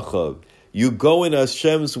b'drachav, you go in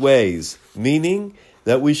Hashem's ways, meaning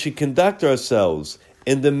that we should conduct ourselves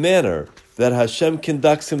in the manner that Hashem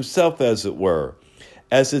conducts himself, as it were.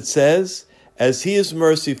 As it says, as he is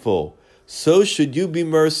merciful, so should you be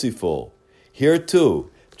merciful. Here too,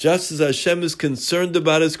 just as Hashem is concerned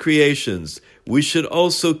about his creations, we should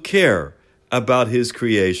also care about his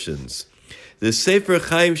creations. The Sefer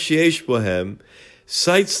Chaim Sheyesh Bohem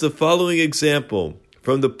cites the following example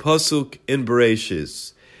from the Pasuk in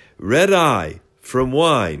Bereshis. Red eye from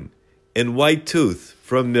wine and white tooth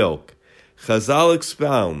from milk. Chazal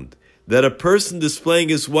expound that a person displaying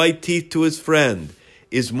his white teeth to his friend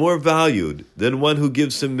is more valued than one who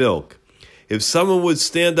gives him milk. If someone would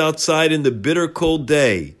stand outside in the bitter cold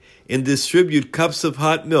day and distribute cups of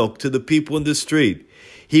hot milk to the people in the street,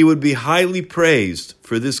 he would be highly praised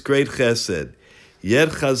for this great chesed. Yet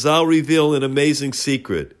Chazal reveal an amazing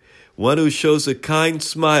secret. One who shows a kind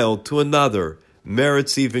smile to another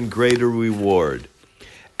merits even greater reward.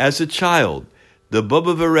 As a child, the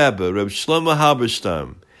Bobova Rebbe, Reb Shlomo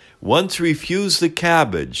Halberstam, once refused the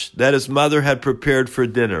cabbage that his mother had prepared for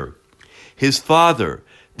dinner. His father,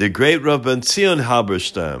 the great Rav Ben Zion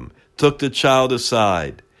Halberstam, took the child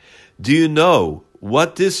aside. Do you know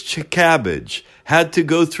what this cabbage had to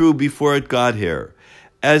go through before it got here?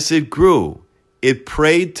 As it grew, it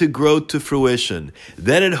prayed to grow to fruition.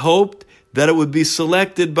 Then it hoped that it would be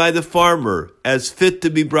selected by the farmer as fit to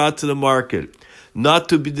be brought to the market, not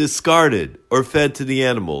to be discarded or fed to the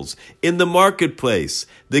animals. In the marketplace,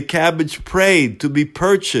 the cabbage prayed to be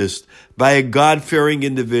purchased by a God-fearing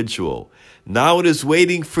individual. Now it is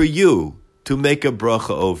waiting for you to make a bracha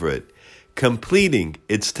over it, completing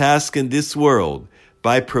its task in this world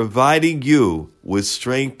by providing you with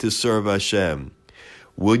strength to serve Hashem.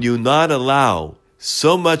 Will you not allow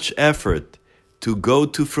so much effort to go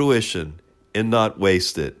to fruition and not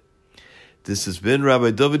waste it? This has been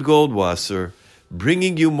Rabbi David Goldwasser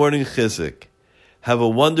bringing you Morning Chizuk. Have a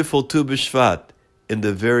wonderful Tu B'Shvat in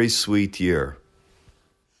the very sweet year.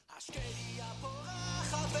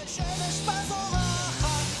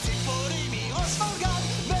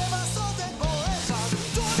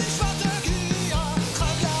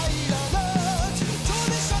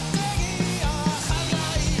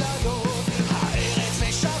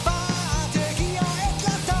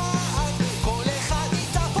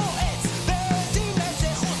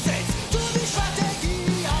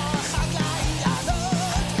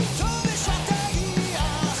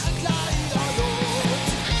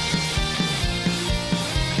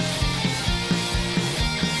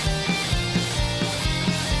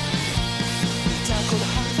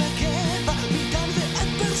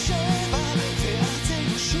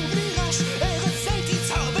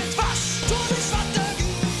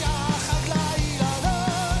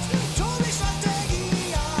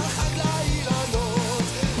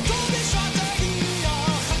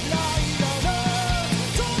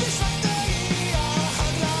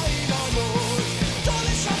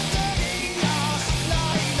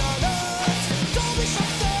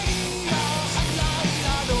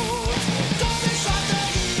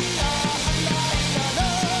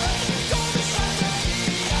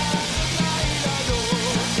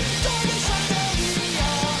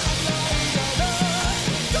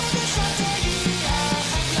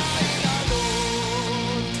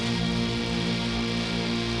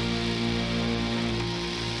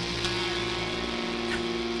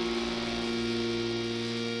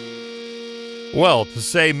 Well, to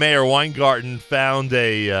say Meir Weingarten found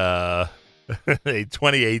a a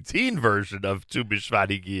 2018 version of Tu B'Shvat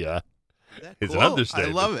Higia is an Cool. understatement.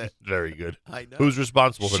 I love it. Very good. I know. Who's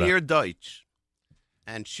responsible for Sheer that? Deutsch.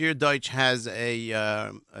 And Sheer Deutsch has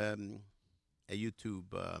a YouTube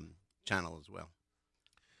channel as well.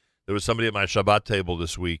 There was somebody at my Shabbat table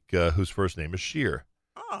this week whose first name is Sheer.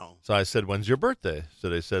 Oh. So I said, "When's your birthday?" So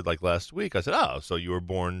they said, like last week. I said, "Oh, so you were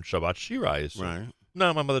born Shabbat Shir, I assume." Right.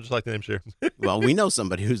 No, my mother just liked the name Sheer. Well, we know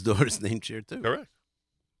somebody whose daughter's named Sheer, too. Correct.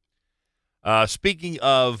 Speaking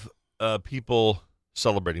of people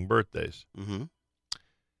celebrating birthdays, Mm-hmm.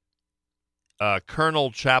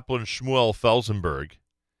 Colonel Chaplain Shmuel Felsenberg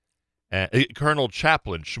and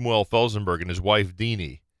his wife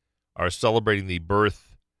Deanie are celebrating the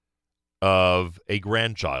birth of a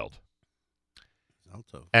grandchild.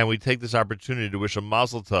 And we take this opportunity to wish a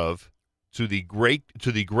mazel tov to the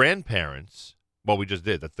grandparents. Well, we just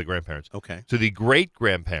did. That's the grandparents. Okay. To the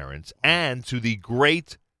great-grandparents and to the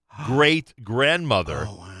great-great-grandmother,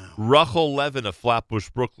 Rachel Levin of Flatbush,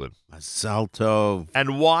 Brooklyn. Mazel tov.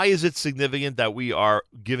 And why is it significant that we are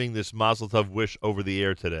giving this mazel tov wish over the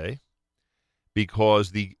air today? Because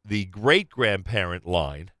the great-grandparent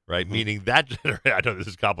line, right, meaning that generation, I know this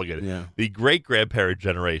is complicated, the great-grandparent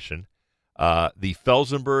generation, the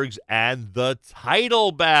Felsenbergs and the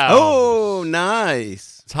Teitelbaums. Oh,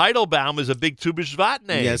 nice. Teitelbaum is a big Tu B'Shvat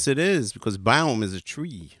name. Yes, it is, because Baum is a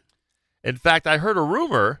tree. In fact, I heard a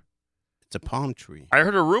rumor. It's a palm tree. I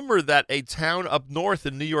heard a rumor that a town up north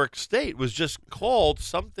in New York State was just called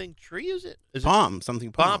something tree. Is it palm?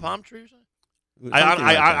 Something palm. Palm tree or something? Yeah.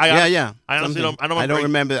 I honestly Something. don't. I don't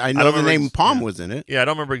remember. I know the name Palm was in it. Yeah, I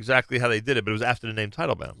don't remember exactly how they did it, but it was after the name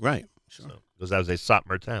Teitelbaum. Right. Sure. So, because that was a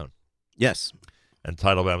Satmar town. Yes. And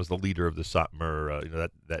Teitelbaum is the leader of the Satmar.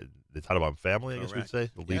 That the Teitelbaum family, I guess we'd say,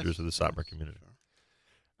 the leaders of the Satmar community.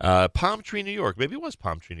 Palm Tree, New York. Maybe it was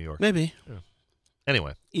Palm Tree, New York. Maybe. Yeah.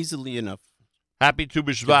 Anyway, easily enough. Happy Tu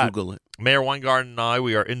B'Shvat. Google it. Meir Weingarten and I,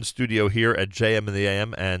 we are in studio here at JM in the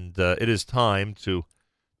AM, and it is time to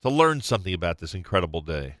learn something about this incredible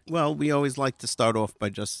day. Well, we always like to start off by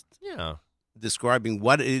just describing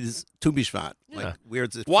what is Tu B'Shvat. Yeah. Like,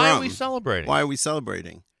 where's it Why from? are we celebrating? Why are we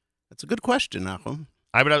celebrating? That's a good question, Nachum.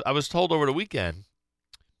 I was told over the weekend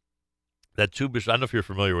that Tu B'Shvat, I don't know if you're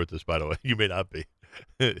familiar with this, by the way. You may not be.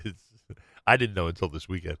 I didn't know until this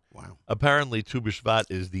weekend. Wow. Apparently, Tu B'Shvat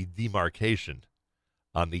is the demarcation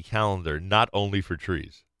on the calendar, not only for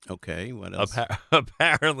trees. Okay, what else?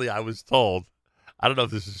 Apparently, I was told, I don't know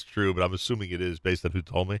if this is true, but I'm assuming it is based on who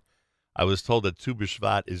told me. I was told that Tu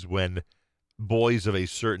B'Shvat is when boys of a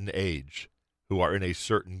certain age who are in a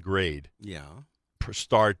certain grade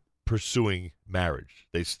start pursuing marriage.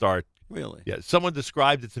 They start. Really? Yeah. Someone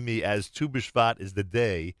described it to me as Tu B'Shvat is the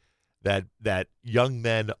day that young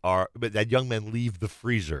men leave the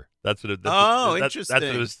freezer. That's what. Interesting. That's what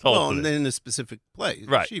it was told. Well, to and me. in a specific place,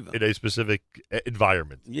 Right, Shiva. in a specific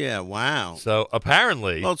environment. Yeah. Wow. So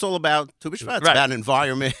apparently, Well, it's all about Tu B'Shvat. It's Right. about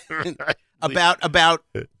environment, about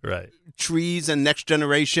right. trees and next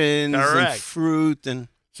generations and Correct. fruit and.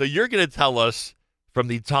 So you're going to tell us from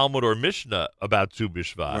the Talmud or Mishnah about Tu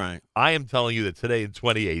B'Shvat. Right. I am telling you that today in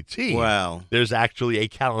 2018, Wow. there's actually a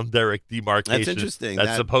calendaric demarcation That's interesting. that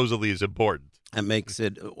That- supposedly is important. That makes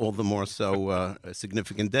it all the more so a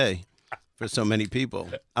significant day for so many people.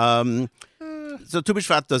 So Tu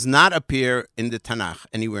B'Shvat does not appear in the Tanakh,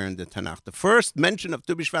 anywhere in the Tanakh. The first mention of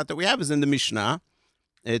Tu B'Shvat that we have is in the Mishnah.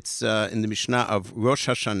 It's in the Mishnah of Rosh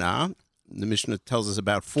Hashanah. The Mishnah tells us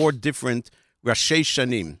about 4 different Rashei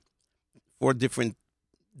Shanim, 4 different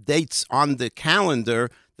dates on the calendar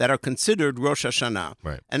that are considered Rosh Hashanah.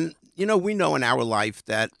 Right. And, we know in our life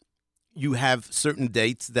that you have certain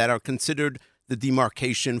dates that are considered the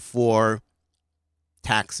demarcation for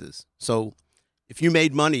taxes. So if you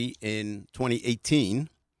made money in 2018,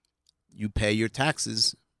 you pay your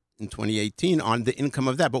taxes in 2018 on the income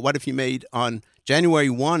of that. But what if you made on January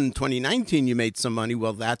 1, 2019, you made some money?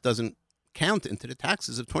 Well, that doesn't count into the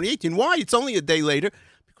taxes of 2018. Why? It's only a day later,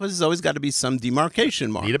 because there's always got to be some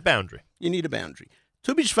demarcation mark. You need a boundary. You need a boundary.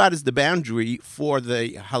 Tu B'Shvat is the boundary for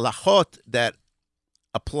the halachot that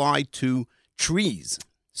apply to trees,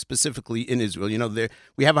 specifically in Israel.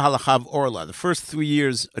 We have a halakha of orla. The first 3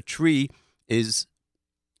 years, a tree is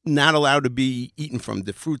not allowed to be eaten from.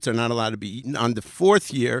 The fruits are not allowed to be eaten. On the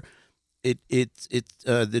 4th year,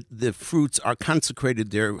 the fruits are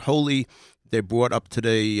consecrated. They're holy. They're brought up to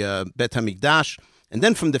the Bet HaMikdash. And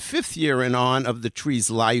then from the 5th year and on of the tree's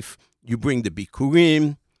life, you bring the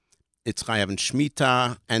bikurim. It's chayav and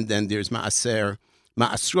shmita, and then there's ma'asrot,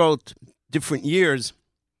 different years.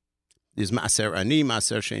 There's Maaser Ani,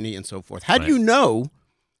 Maaser Sheni, and so forth. How do you know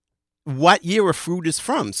what year a fruit is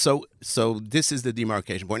from. So this is the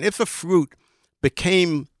demarcation point. If a fruit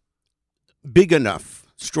became big enough,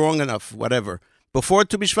 strong enough, whatever, before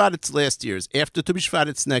Tu B'Shvat, it's last year's. After Tu B'Shvat,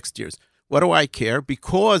 it's next year's. What do I care?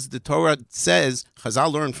 Because the Torah says,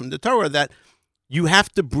 Chazal learned from the Torah, that you have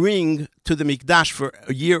to bring to the Mikdash for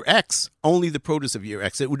year X only the produce of year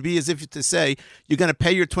X. It would be as if to say, you're going to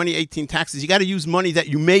pay your 2018 taxes. You got to use money that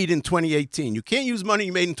you made in 2018. You can't use money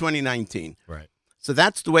you made in 2019. Right. So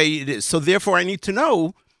that's the way it is. So therefore, I need to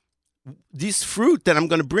know this fruit that I'm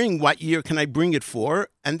going to bring, what year can I bring it for?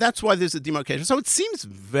 And that's why there's a demarcation. So it seems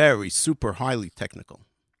very super highly technical.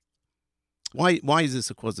 Why is this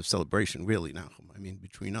a cause of celebration, really, Nachum? I mean,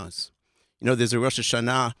 between us. You know, there's a Rosh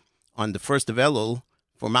Hashanah on the 1st of Elul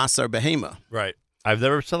for Masar Behema. Right. I've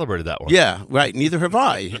never celebrated that one. Yeah, right. Neither have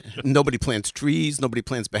I. Nobody plants trees. Nobody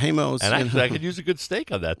plants behemos. And actually, I could use a good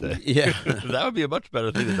steak on that day. Yeah. That would be a much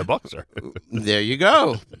better thing than the Boxer. There you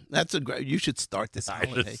go. That's a great. You should start this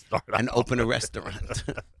holiday and open a restaurant.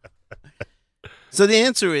 So the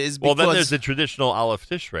answer is because... Well, then there's the traditional Aleph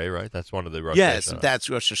Tishrei, right? That's one of the Rosh Yes, Hashanah. that's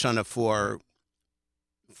Rosh Hashanah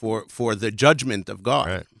for the judgment of God.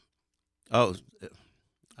 Right. Oh,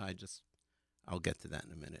 I'll get to that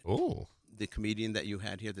in a minute. Ooh. The comedian that you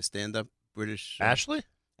had here, the stand-up British... Ashley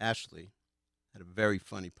had a very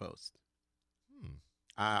funny post.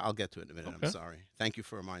 I'll get to it in a minute. Okay. I'm sorry. Thank you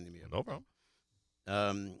for reminding me of it. No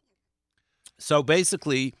problem. So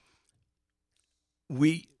basically,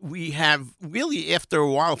 we have really, after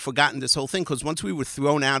a while, forgotten this whole thing, because once we were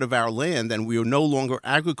thrown out of our land and we were no longer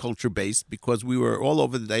agriculture-based because we were all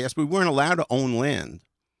over the diaspora, we weren't allowed to own land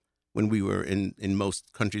when we were in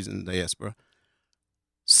most countries in the diaspora.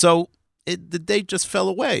 So the date just fell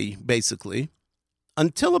away, basically,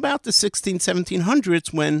 until about the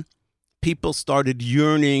 1700s when people started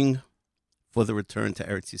yearning for the return to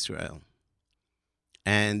Eretz Yisrael.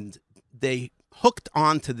 And they hooked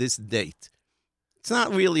on to this date. It's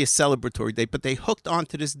not really a celebratory date, but they hooked on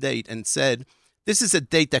to this date and said, this is a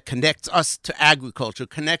date that connects us to agriculture,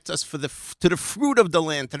 connects us to the fruit of the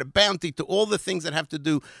land, to the bounty, to all the things that have to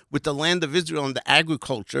do with the land of Israel and the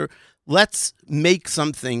agriculture. Let's make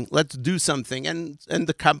something, let's do something. And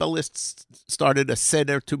the Kabbalists started a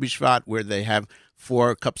Seder Tu B'Shvat where they have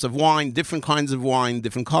 4 cups of wine, different kinds of wine,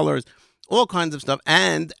 different colors, all kinds of stuff.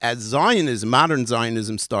 And as Zionism, modern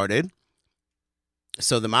Zionism started,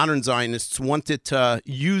 so the modern Zionists wanted to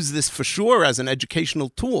use this for sure as an educational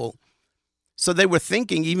tool. So they were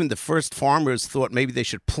thinking, even the first farmers thought maybe they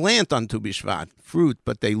should plant on Tu B'Shvat fruit,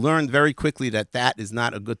 but they learned very quickly that that is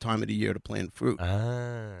not a good time of the year to plant fruit.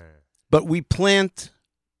 But we plant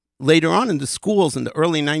later on in the schools in the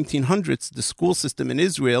early 1900s. The school system in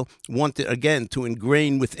Israel wanted, again, to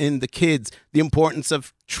ingrain within the kids the importance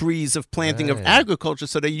of trees, of planting, of agriculture.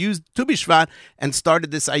 So they used Tu B'Shvat and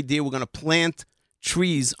started this idea, we're going to plant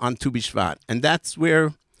trees on Tu B'Shvat. And that's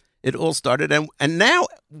where it all started. And now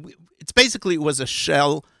it's basically, it was a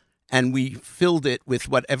shell, and we filled it with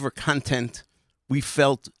whatever content we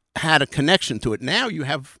felt had a connection to it. Now you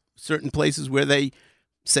have certain places where they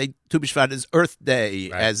say Tu B'Shvat is Earth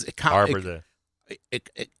Day, as ecology,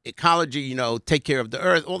 take care of the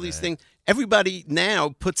earth, all these things. Everybody now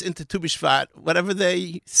puts into Tu B'Shvat whatever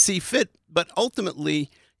they see fit, but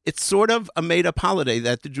ultimately it's sort of a made-up holiday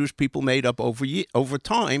that the Jewish people made up over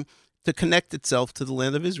time to connect itself to the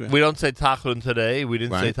land of Israel. We don't say Tachon today. We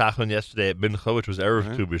didn't say Tachon yesterday at Mincha, which was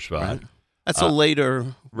Erev Tu B'Shvat. Right. That's a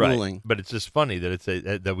later ruling. But it's just funny that it's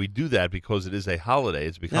that we do that because it is a holiday.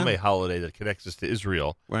 It's become a holiday that connects us to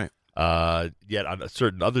Israel. Right. Yet on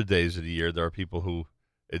certain other days of the year, there are people who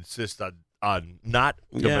insist on not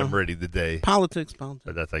commemorating the day. Politics.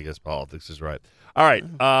 But that's, I guess, politics is right. All right.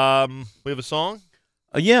 We have a song?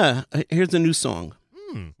 Here's a new song.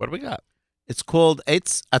 What do we got? It's called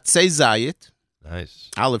Eitz Atzei Zayit. Nice.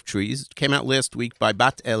 Olive Trees. It came out last week by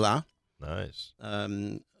Bat Ella. Nice.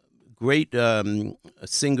 Great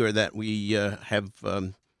singer that we have.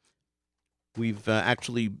 We've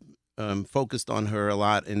actually focused on her a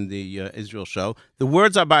lot in the Israel show. The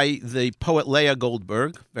words are by the poet Leah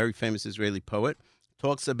Goldberg, very famous Israeli poet.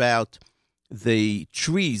 Talks about the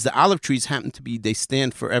trees. The olive trees they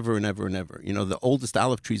stand forever and ever and ever. The oldest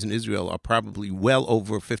olive trees in Israel are probably well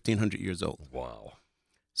over 1,500 years old. Wow.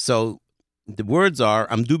 So the words are,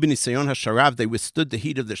 Amdu b'nisayon hasharav, they withstood the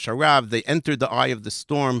heat of the sharav, they entered the eye of the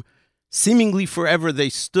storm. Seemingly forever, they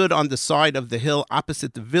stood on the side of the hill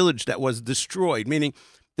opposite the village that was destroyed, meaning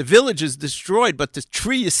the village is destroyed, but the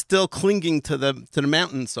tree is still clinging to the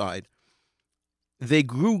mountainside. They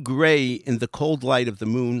grew gray in the cold light of the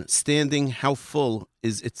moon, standing, how full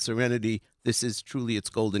is its serenity. This is truly its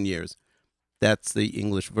golden years. That's the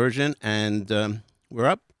English version, and we're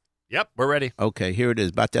up. Yep, we're ready. Okay, here it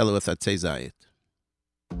is. Bat Ela with Atzei Zayit.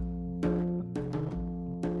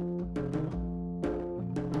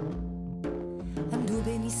 עמדו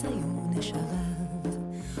בניסיון השרב,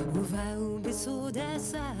 ובאו בסוד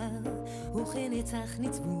הסער, וכנצח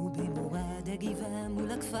ניצבו במורד הגבעה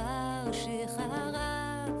מול הכפר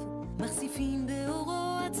שחרב, מחשיפים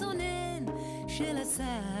באורו הצונן של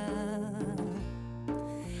הסער.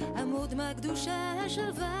 עמוד מהקדושה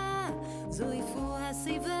השלווה, זו איפה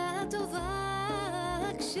השיבה הטובה,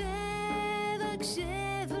 הקשב,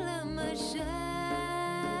 הקשב למשב,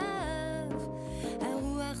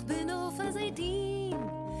 הרוח בנוף הזיתים,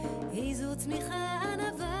 איזו צמיחה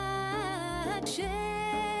ענבה,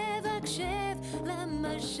 הקשב, הקשב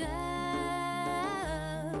למשב,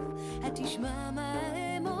 התשמע מה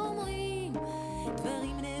הם אומרים,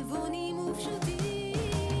 דברים נבונים ופשוטים.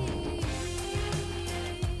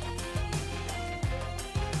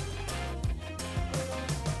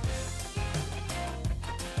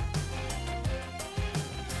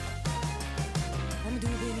 עמדו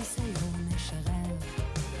בניסיון השרב,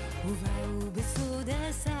 ובאו בסוד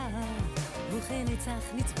הסער, וכנצח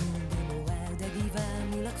ניצבו במורד הגבעה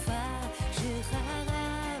מול הכפר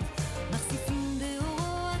שחרב, מחשיפים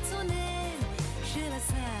באורו הצונן של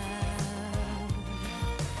הסער.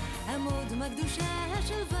 עמוד מהקדושה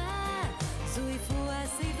השלווה, זו איפה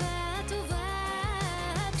השיבה הטובה,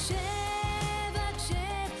 הקשב,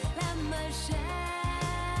 הקשב למשב,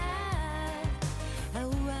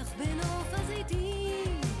 הרוח בנוף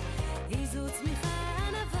הזיתים, איזו צמיחה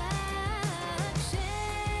ענבה,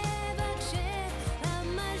 הקשב, הקשב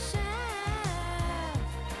למשב,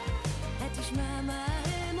 התשמע מה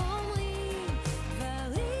הם אומרים,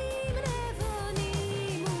 דברים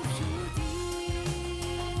נבונים ופשוטים.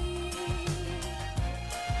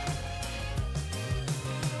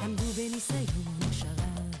 עמדו בניסיון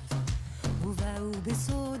השרב, ובאו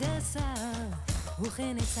בסוד הסער,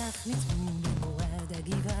 וכנצח ניצבו במורד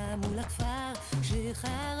הגבעה מול הכפר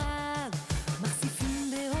שחרב,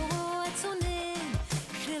 מחשיפים באורו הצונן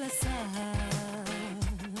של הסער.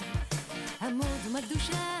 עמוד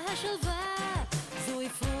מהקדושה השלווה, זו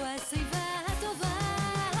איפה השיבה הטובה,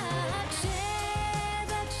 הקשב,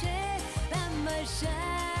 הקשב למשב,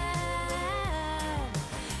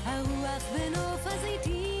 הרוח בנוף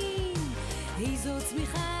הזיתים, איזו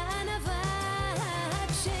צמיחה ענבה,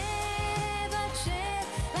 הקשב, הקשב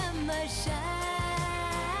למשב,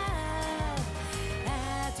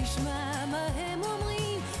 תשמע מה הם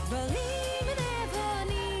אומרים, דברים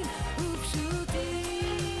נבונים ופשוטים.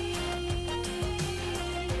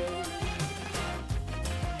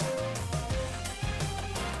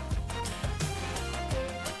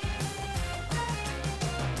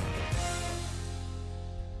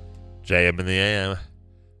 JM in the AM.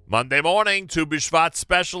 Monday morning, Tu B'Shvat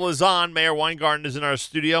special is on. Meir Weingarten is in our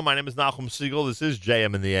studio. My name is Nachum Segal. This is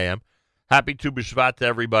JM in the AM. Happy Tu B'Shvat to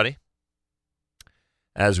everybody.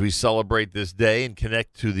 As we celebrate this day and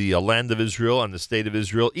connect to the land of Israel and the state of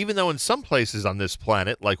Israel, even though in some places on this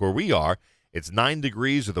planet, like where we are, it's 9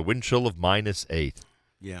 degrees with a wind chill of -8.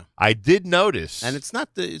 Yeah. I did notice. And it's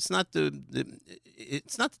not the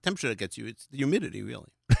temperature that gets you, it's the humidity,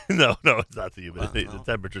 really. no, it's not the humidity. Well, no. The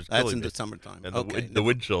temperature's That's killing in the me. summertime. And Okay. the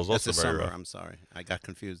wind chill is That's also the very summer. rough. I'm sorry. I got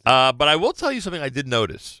confused. But I will tell you something I did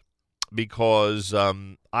notice, because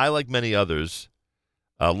I, like many others,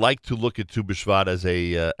 like to look at Tu B'Shvat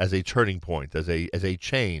as a turning point, as a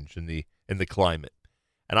change in the climate.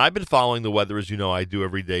 And I've been following the weather, as you know, I do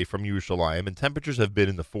every day from Yerushalayim, and temperatures have been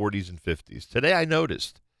in the 40s and 50s. Today I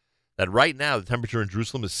noticed that right now the temperature in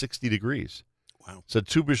Jerusalem is 60 degrees. Wow. So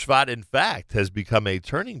Tu B'Shvat, in fact, has become a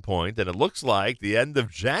turning point, and it looks like the end of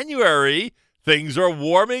January, things are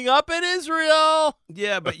warming up in Israel.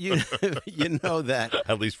 Yeah, but you know that.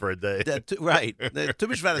 At least for a day. Right. Tu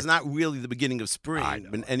B'Shvat is not really the beginning of spring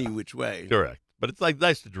in any which way. Correct. But it's like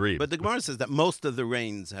nice to dream. But the Gemara says that most of the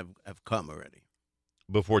rains have come already.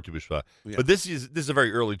 Before Tu B'Shvat. Yeah. But this is a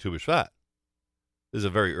very early Tu B'Shvat. This is a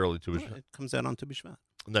very early Tu B'Shvat. It comes out on Tu B'Shvat.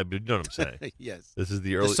 No, but you know what I'm saying. Yes. This is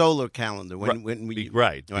the early... The solar calendar. When we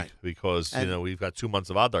because, we've got 2 months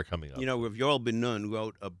of Adar coming up. You know, Rav Yoel Ben Nun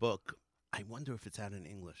wrote a book. I wonder if it's out in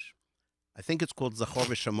English. I think it's called Zachor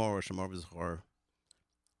V'Shamor, or Shamor V'Zachor.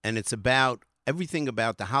 And it's about everything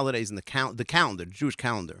about the holidays and the calendar, the Jewish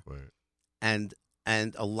calendar. Right.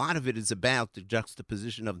 And a lot of it is about the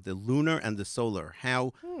juxtaposition of the lunar and the solar,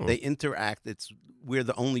 how they interact. We're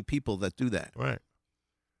the only people that do that. Right.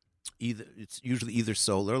 It's usually either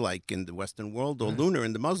solar, like in the Western world, or lunar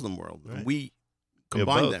in the Muslim world. Right. And we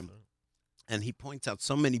combine them. And he points out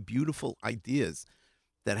so many beautiful ideas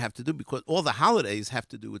that have to do, because all the holidays have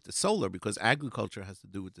to do with the solar, because agriculture has to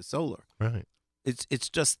do with the solar. Right.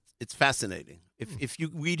 it's fascinating. If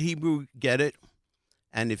you read Hebrew, get it.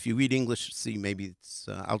 And if you read English, see, maybe it's,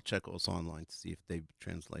 I'll check also online to see if they've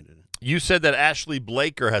translated it. You said that Ashley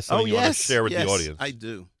Blaker has something you want to share with the audience. I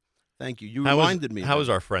do. Thank you. You reminded me. How was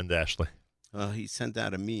our friend Ashley? He sent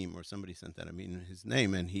out a meme, or somebody sent out a meme in his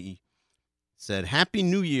name, and he said, "Happy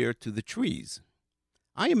New Year to the trees.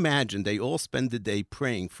 I imagine they all spend the day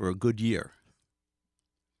praying for a good year.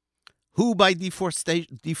 Who by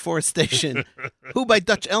deforestation? Who by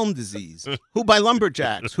Dutch elm disease? Who by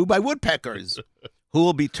lumberjacks? Who by woodpeckers? Who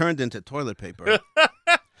will be turned into toilet paper?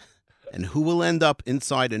 And who will end up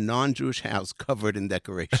inside a non-Jewish house covered in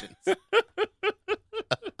decorations?"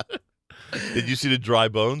 Did you see the dry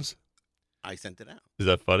bones? I sent it out. Is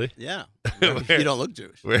that funny? Yeah. You don't look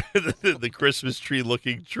Jewish. Where the Christmas tree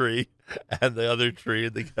looking tree and the other tree,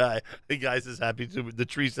 and the guy says the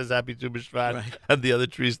tree says happy Tu B'Shvat, right. And the other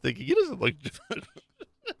tree is thinking he doesn't look Jewish.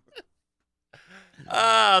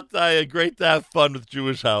 I'll tell you, great to have fun with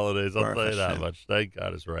Jewish holidays. I'll tell you that much. Thank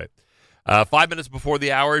God is right. 5 minutes before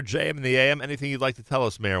the hour, JM and the AM. Anything you'd like to tell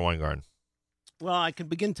us, Meir Weingarten? Well, I can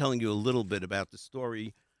begin telling you a little bit about the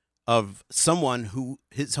story of someone who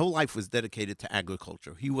his whole life was dedicated to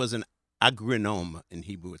agriculture. He was an agronome, in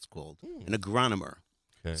Hebrew it's called, an agronomer,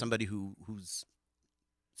 somebody whose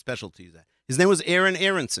specialty is that. His name was Aaron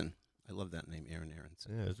Aronson. I love that name, Aaron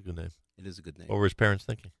Aronson. Yeah, it's a good name. It is a good name. What were his parents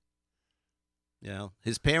thinking? Yeah,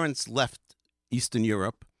 his parents left Eastern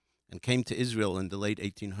Europe and came to Israel in the late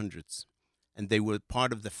 1800s. And they were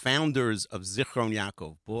part of the founders of Zichron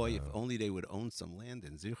Yaakov. Boy, if only they would own some land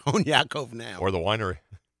in Zichron Yaakov now. Or the winery.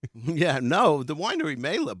 Yeah, no, the winery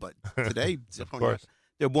Mela, but today,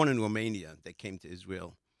 they're born in Romania. They came to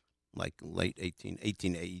Israel like late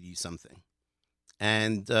 1880 something.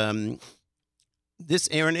 And this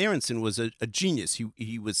Aaron Aronson was a genius.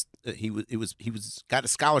 He got a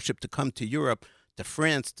scholarship to come to Europe, to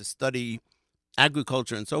France, to study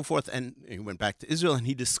agriculture and so forth. And he went back to Israel, and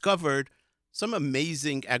he discovered some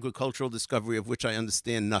amazing agricultural discovery of which I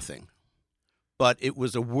understand nothing. But it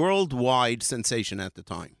was a worldwide sensation at the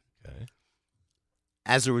time. Okay.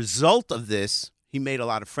 As a result of this, he made a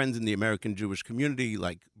lot of friends in the American Jewish community,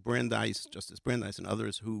 like Justice Brandeis and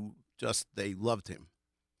others, who they loved him.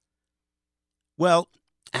 Well,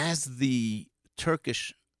 as the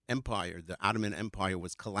Turkish Empire, the Ottoman Empire,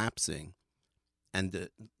 was collapsing, and the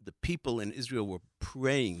people in Israel were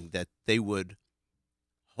praying that they would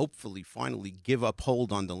hopefully finally give up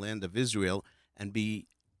hold on the land of Israel and be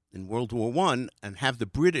in World War I and have the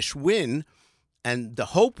British win. And the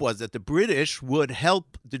hope was that the British would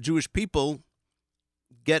help the Jewish people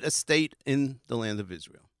get a state in the land of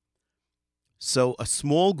Israel. So a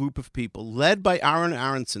small group of people, led by Aaron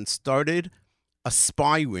Aronson, started a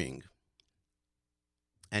spy ring.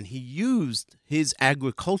 And he used his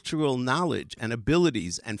agricultural knowledge and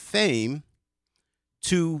abilities and fame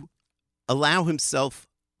to allow himself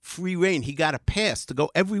free reign. He got a pass to go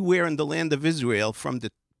everywhere in the land of Israel from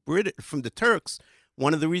the Turks.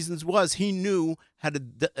 One of the reasons was he knew how to,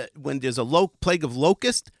 when there's a plague of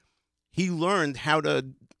locust, he learned how to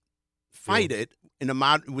fight it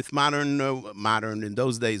with modern in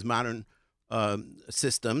those days, modern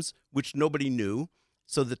systems, which nobody knew.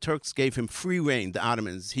 So the Turks gave him free reign, the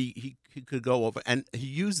Ottomans. He could go over, and he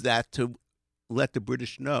used that to let the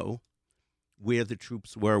British know where the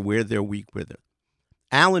troops were, where they're weak,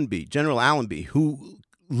 General Allenby, who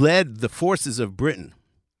led the forces of Britain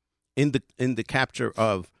in the capture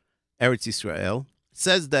of Eretz Yisrael,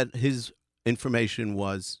 says that his information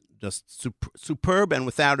was just superb, and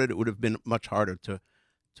without it would have been much harder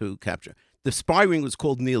to capture. The spy ring was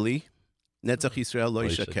called Nili, Netzach Yisrael Lo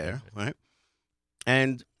Yishaker, right?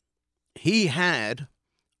 And he had,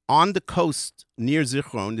 on the coast near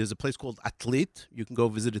Zichron, there's a place called Atlit. You can go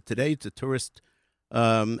visit it today. It's a tourist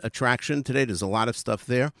attraction today. There's a lot of stuff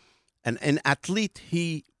there. And in Atlit,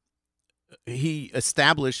 he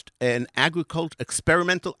established an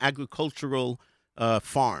experimental agricultural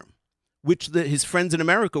farm, which his friends in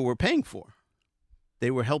America were paying for.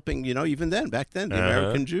 They were helping, even then, back then, the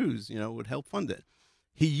American Jews, would help fund it.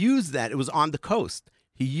 He used that. It was on the coast.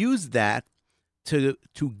 He used that to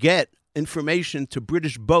get information to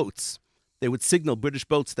British boats. They would signal British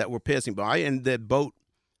boats that were passing by, and the boat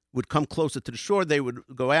would come closer to the shore. They would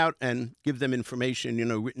go out and give them information,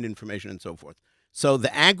 written information and so forth. So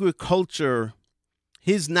the agriculture,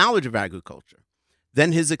 his knowledge of agriculture,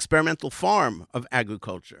 then his experimental farm of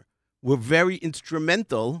agriculture were very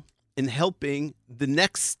instrumental in helping the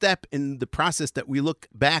next step in the process that we look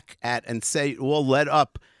back at and say it all led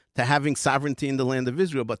up to having sovereignty in the land of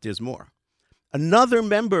Israel, but there's more. Another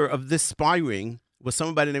member of this spy ring was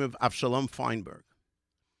someone by the name of Avshalom Feinberg.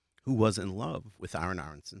 who was in love with Aaron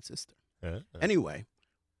Aronson's sister. Yeah. Anyway,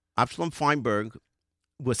 Avshalom Feinberg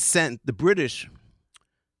was sent. The British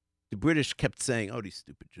kept saying, "Oh, these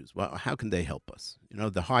stupid Jews! Well, how can they help us?" You know,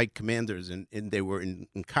 the high commanders, and they were in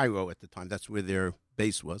Cairo at the time. That's where their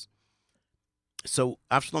base was. So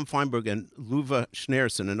Avshalom Feinberg and Luva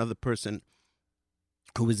Schneerson, another person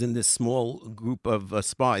who was in this small group of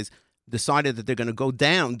spies, decided that they're going to go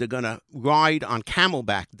down. They're going to ride on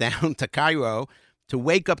camelback down to Cairo to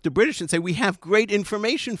wake up the British and say, "We have great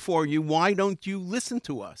information for you. Why don't you listen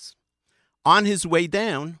to us?" On his way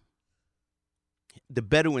down, the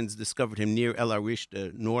Bedouins discovered him near El Arish,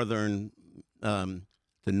 the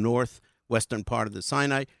northwestern part of the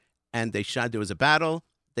Sinai, and they shot. There was a battle.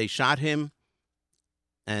 They shot him,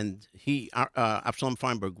 and Avshalom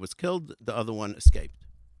Feinberg was killed. The other one escaped.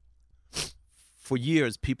 For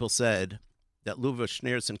years, people said that Luva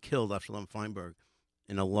Schneerson killed Avshalom Feinberg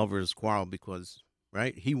in a lover's quarrel because,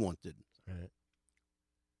 right, he wanted. Right.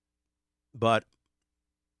 But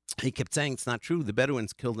he kept saying it's not true. The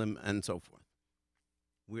Bedouins killed him and so forth.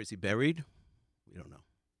 Where is he buried? We don't know.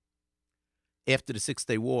 After the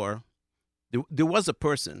 6-Day War, there was a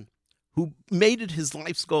person who made it his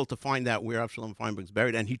life's goal to find out where Avshalom Feinberg's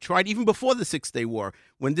buried. And he tried even before the 6-Day War,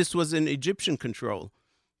 when this was in Egyptian control,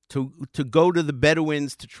 to go to the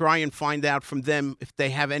Bedouins to try and find out from them if they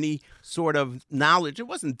have any sort of knowledge. It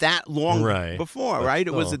wasn't that long before, but right?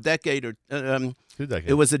 still. It was a decade or 2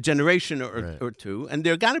 decades. It was a generation or two. And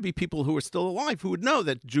there got to be people who are still alive who would know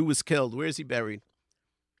that Jew was killed. Where is he buried?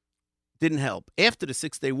 Didn't help. After the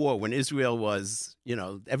 6-Day War, when Israel was,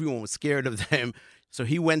 everyone was scared of them. So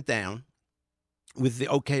he went down with the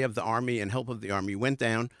okay of the army and help of the army. He went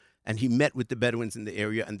down and he met with the Bedouins in the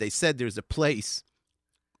area. And they said there's a place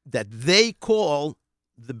that they call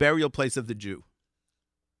the burial place of the Jew.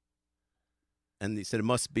 And they said it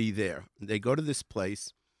must be there. And they go to this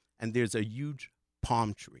place, and there's a huge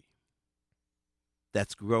palm tree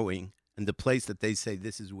that's growing in the place that they say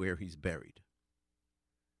this is where he's buried.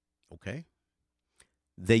 Okay?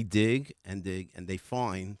 They dig, and they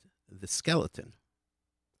find the skeleton.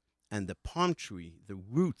 And the palm tree, the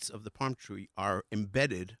roots of the palm tree are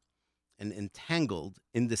embedded and entangled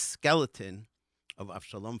in the skeleton of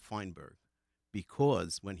Avshalom Feinberg,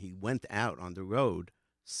 because when he went out on the road,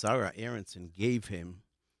 Sarah Aronson gave him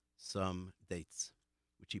some dates,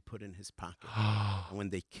 which he put in his pocket. And when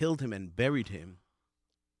they killed him and buried him,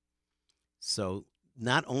 so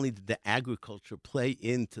not only did the agriculture play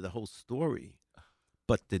into the whole story,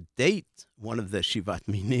 but the date, one of the Shivat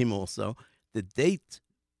Minim also, the date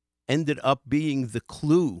ended up being the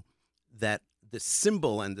clue, that the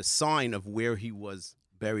symbol and the sign of where he was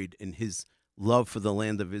buried in his love for the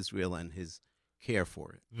land of Israel and his care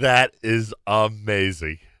for it. That is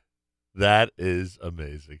amazing. That is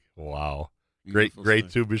amazing. Wow. Beautiful Great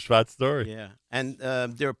Tu B'Shvat story. Yeah. And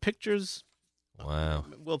there are pictures. Wow.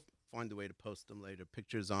 We'll find a way to post them later.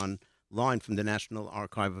 Pictures online from the National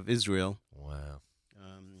Archive of Israel. Wow.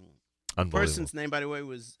 The person's name, by the way,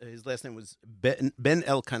 his last name was Ben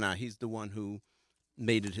Elkanah. He's the one who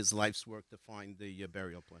made it his life's work to find the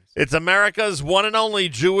burial place. It's America's one and only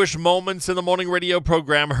Jewish Moments in the Morning radio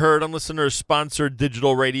program, heard on listeners-sponsored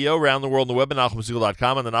digital radio around the world on the web at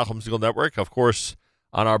NachumSegal.com and the Nachum Segal Network, of course,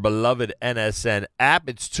 on our beloved NSN app.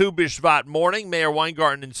 It's Tu B'Shvat morning. Mayor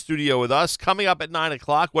Weingarten in studio with us. Coming up at 9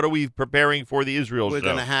 o'clock, what are we preparing for the Israel show? We're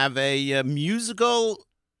going to have a musical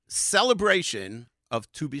celebration of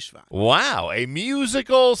Tu B'Shvat. Wow, a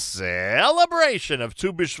musical celebration of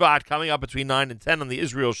Tu B'Shvat coming up between 9 and 10 on the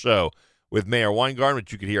Israel show with Mayor Weingarten,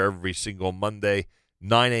 which you can hear every single Monday,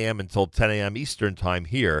 9 a.m. until 10 a.m. Eastern time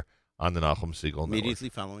here on the Nachum Segal Network. Immediately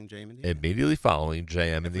following JM in the AM. Immediately following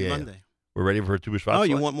JM in Every the AM. Monday. We're ready for Tu B'Shvat. Oh,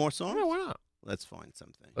 you want more songs? Yeah, why not? Let's find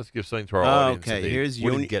something. Let's give something to our audience. Okay, here's Yoni.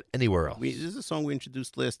 Yoni. Wouldn't get anywhere else. This is a song we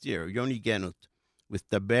introduced last year, Yoni Genut, with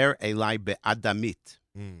Daber Elai Be'adamit.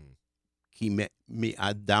 Ki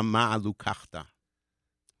me'adama alukachta.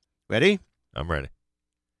 Ready? I'm ready.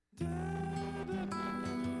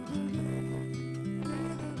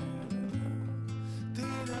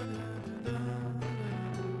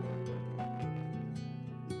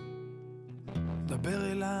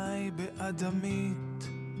 דבר אליי באדמית,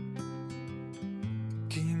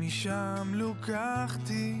 כי משם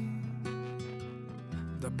לוקחתי.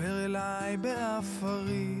 דבר אליי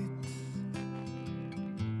באפרית,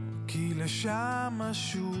 כי לשם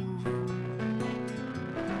אשוב.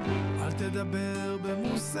 אל תדבר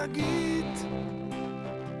במושגית,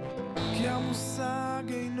 כי המושג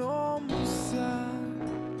אינו מושג.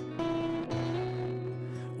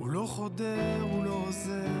 הוא לא חודר, הוא לא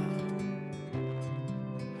עוזר,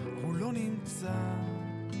 הוא לא נמצא.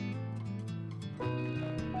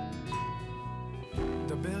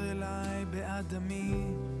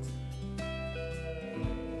 באדמית,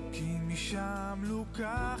 כי משם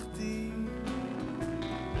לוקחתי,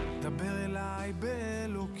 דבר אליי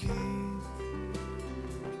באלוקית,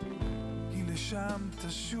 כי לשם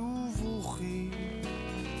תשוב רוחי,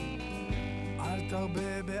 אל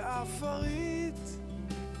תרבה באפרית,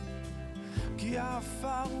 כי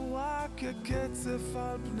האפר הוא רק כקצף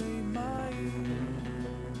על פני מים,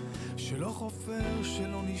 שלא חופר,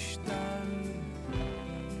 שלא נשתל,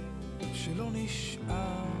 שלא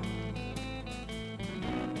נשאר.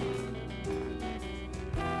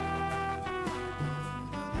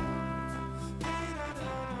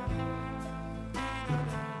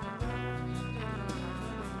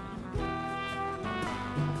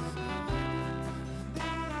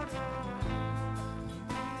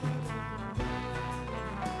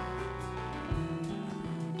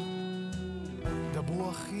 דברו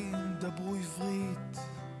אחים, דברו עברית,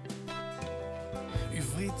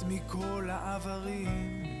 עברית מכל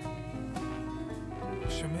העברים,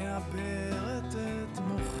 שמעברת את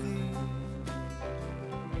מוחי,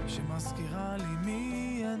 שמזכירה לי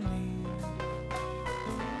מי אני.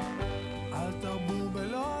 אל תרבו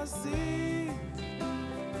בלועזית,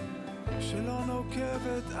 שלא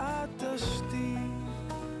נוקבת עד תשתית,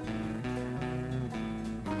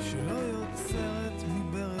 שלא יוצרת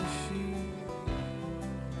מבראשית,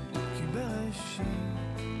 כי בראשית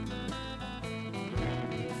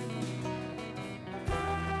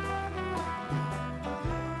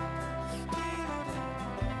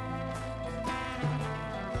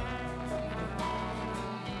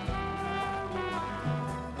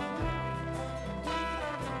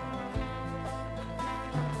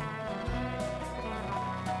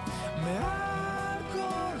מעל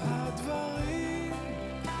כל הדברים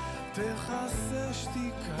תכסה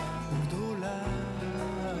שתיקה גדולה,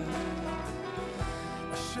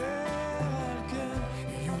 אשר על כן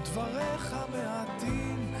יהיו דבריך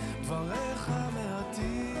מעטים, דבריך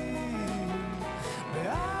מעטים.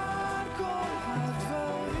 מעל כל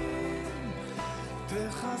הדברים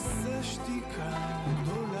תכסה שתיקה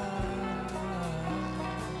גדולה,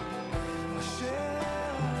 אשר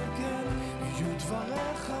על כן יהיו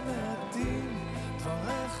דבריך מעטים,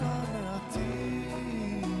 דבריך מעטים.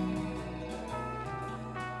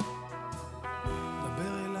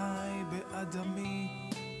 דבר אליי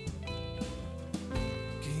באדמית,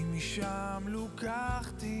 כי משם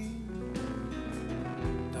לוקחתי,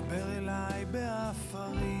 דבר אליי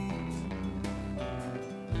באפרית,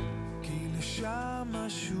 כי לשם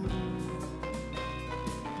אשוב.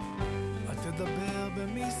 אל תדבר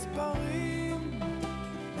במספרים,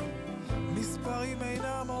 מספרים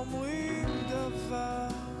אינם אומרים דבר,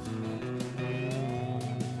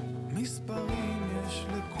 מספרים יש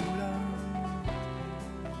לכולם.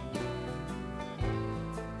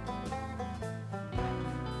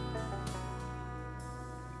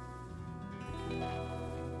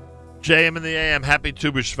 JM in the AM, happy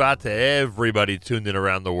Tu B'Shvat to everybody tuned in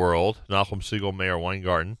around the world. Nachum, Segal, Meir,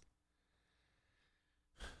 Weingarten.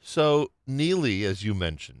 So, Neely, as you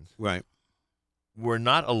mentioned, right, were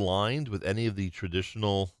not aligned with any of the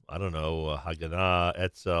traditional, I don't know, Haganah,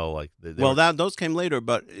 Etzel, like well, those came later,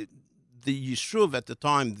 but the Yishuv at the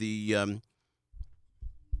time, the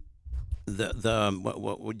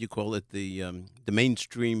what would you call it? The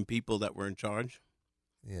mainstream people that were in charge,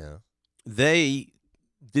 yeah, they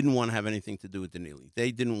didn't want to have anything to do with the Neely.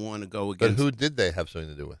 They didn't want to go against. But who did they have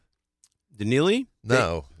something to do with? The Neely?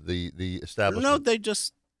 No, the establishment. No,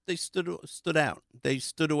 they stood out. They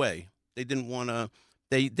stood away. They didn't want to.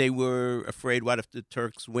 They were afraid. What if the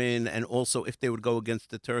Turks win? And also, if they would go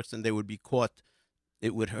against the Turks and they would be caught,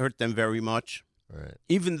 it would hurt them very much. Right.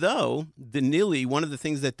 Even though the Neely, one of the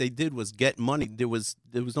things that they did was get money. There was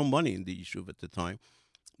no money in the Yishuv at the time.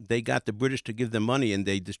 They got the British to give them money, and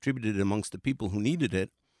they distributed it amongst the people who needed it.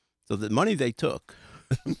 So the money they took,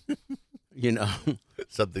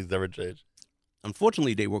 something's never changed.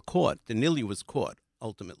 Unfortunately, they were caught. The Neely was caught,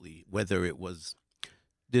 ultimately, whether it was...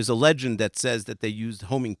 There's a legend that says that they used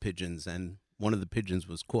homing pigeons, and one of the pigeons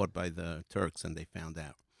was caught by the Turks, and they found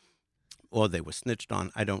out. Or they were snitched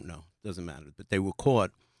on. I don't know. Doesn't matter. But they were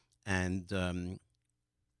caught, and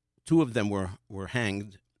two of them were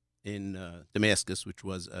hanged in Damascus, which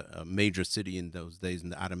was a major city in those days in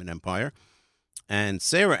the Ottoman Empire. And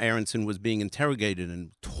Sarah Aronson was being interrogated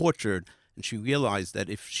and tortured, and she realized that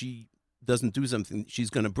if she doesn't do something,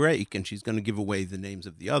 she's going to break, and she's going to give away the names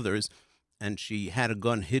of the others. And she had a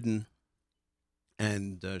gun hidden,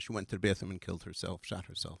 and she went to the bathroom and killed herself, shot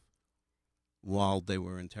herself, while they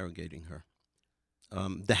were interrogating her.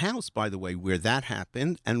 The house, by the way, where that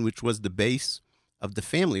happened, and which was the base of the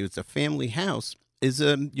family, it's a family house, is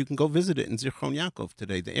you can go visit it in Zichron Yaakov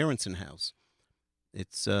today, the Aronson house,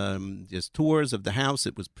 It's there's tours of the house.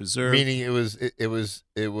 It was preserved. Meaning it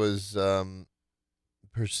was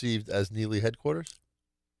perceived as Neely headquarters?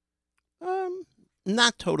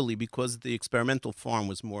 Not totally, because the experimental farm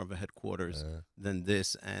was more of a headquarters than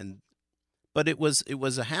this, but it was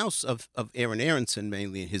a house of Aaron Aronson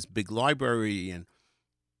mainly, his big library, and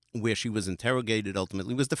where she was interrogated.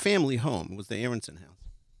 Ultimately, it was the family home. It was the Aronson house.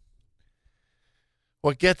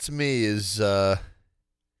 What gets me is sometimes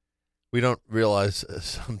we don't realize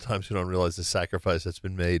the sacrifice that's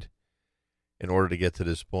been made in order to get to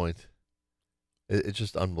this point. It's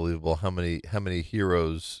just unbelievable how many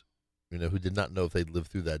heroes, who did not know if they'd live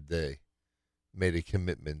through that day, made a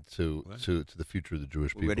commitment to the future of the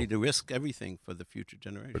Jewish people. Ready to risk everything for the future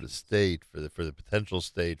generation, for the state, for the potential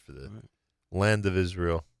state, for the land of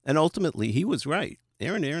Israel. And ultimately, he was right.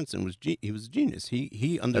 Aaron Aronson was he was a genius.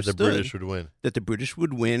 He understood that the British would win. That the British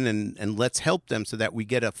would win, and let's help them so that we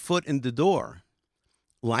get a foot in the door,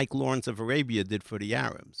 like Lawrence of Arabia did for the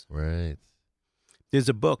Arabs. Right. There's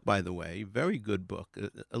a book, by the way, very good book,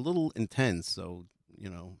 a little intense, so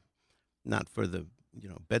not for the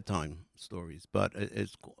bedtime stories, but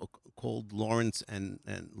it's called Lawrence and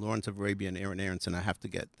Lawrence of Arabia and Aaron Aronson. I have to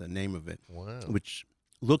get the name of it. Wow. Which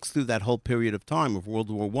looks through that whole period of time of World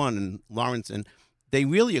War I, and Lawrence, and they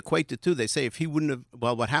really equate the two. They say if he wouldn't have,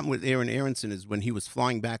 what happened with Aaron Aronson is when he was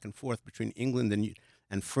flying back and forth between England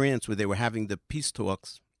and France, where they were having the peace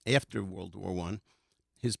talks after World War I,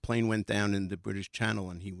 his plane went down in the British Channel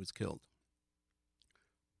and he was killed.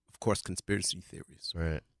 Of course, conspiracy theories.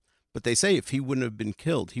 Right. But they say if he wouldn't have been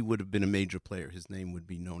killed, he would have been a major player. His name would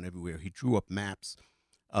be known everywhere. He drew up maps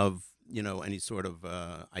of, any sort of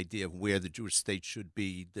idea of where the Jewish state should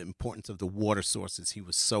be, the importance of the water sources. He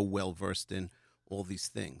was so well versed in all these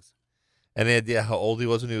things. Any idea how old he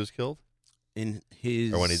was when he was killed? Or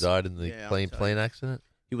when he died in the plane accident?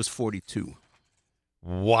 He was 42.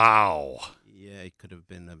 Wow. Yeah, he could have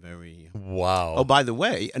been a very... Wow. Oh, by the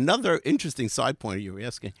way, another interesting side point you were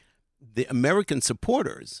asking, the American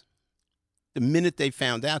supporters, the minute they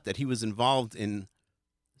found out that he was involved in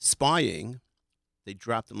spying, they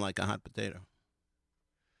dropped him like a hot potato.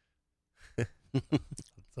 I'll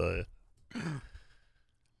tell you.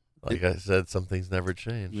 Like I said, some things never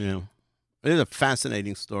change. Yeah. It is a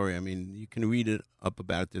fascinating story. I mean, you can read it up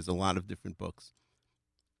about it. There's a lot of different books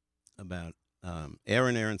about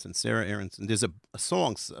Aaron Aronson, Sarah Aronson. There's a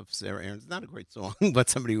song of Sarah Aronson. Not a great song, but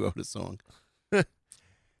somebody wrote a song.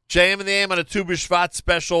 JM and the AM on a Tu B'Shvat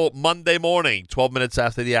special Monday morning, 12 minutes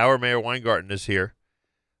after the hour. Meir Weingarten is here,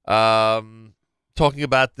 talking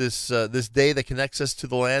about this day that connects us to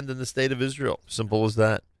the land and the state of Israel. Simple as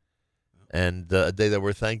that. And a day that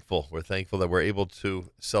we're thankful. We're thankful that we're able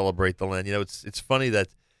to celebrate the land. It's funny that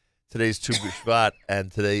today's Tu B'Shvat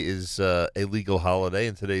and today is a legal holiday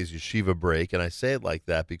and today's yeshiva break. And I say it like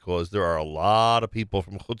that because there are a lot of people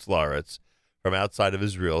from Chutz La'aretz, from outside of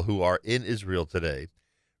Israel, who are in Israel today,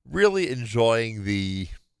 really enjoying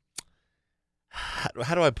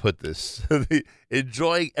how do I put this?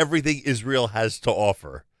 Enjoying everything Israel has to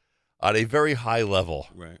offer on a very high level.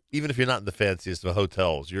 Right. Even if you're not in the fanciest of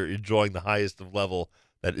hotels, you're enjoying the highest of level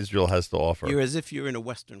that Israel has to offer. You're as if you're in a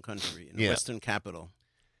Western country, in a Western capital.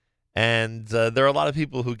 And there are a lot of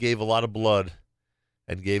people who gave a lot of blood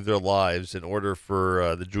and gave their lives in order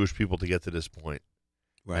for the Jewish people to get to this point.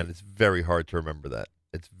 Right. And it's very hard to remember that.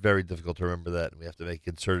 It's very difficult to remember that, and we have to make a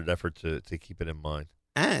concerted effort to keep it in mind.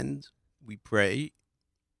 And we pray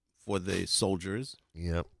for the soldiers.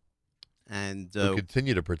 Yep. And who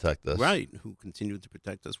continue to protect us. Right, who continue to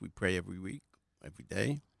protect us. We pray every week, every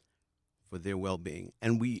day, for their well-being.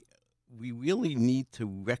 And we really need to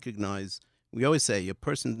recognize, we always say, a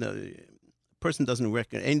person doesn't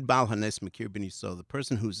recognize, Ein Bal Hanes Mekir B'Niso, the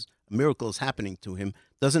person whose miracle is happening to him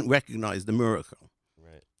doesn't recognize the miracle.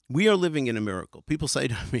 Right. We are living in a miracle. People say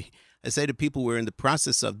to me, I say to people, we're in the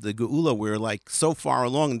process of the Geula, we're like so far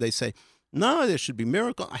along, and they say, no, there should be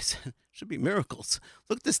miracles. I said, should be miracles.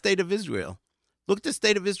 Look at the state of Israel. Look at the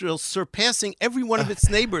state of Israel surpassing every one of its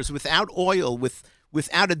neighbors without oil,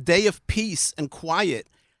 without a day of peace and quiet.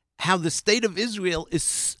 How the state of Israel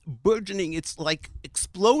is burgeoning. It's like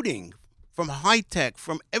exploding from high tech,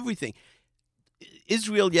 from everything.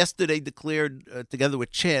 Israel yesterday declared, together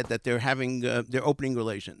with Chad, that they're having they're opening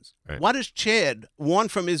relations. Right. What does Chad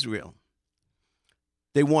want from Israel?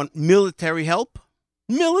 They want military help.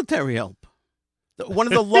 Military help. One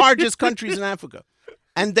of the largest countries in Africa.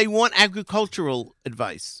 And they want agricultural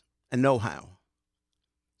advice and know-how.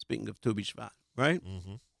 Speaking of Tu B'Shvat, right?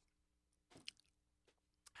 Mm-hmm.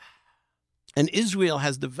 And Israel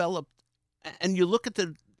has developed, and you look at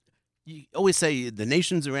the you always say the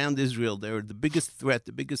nations around Israel, they're the biggest threat,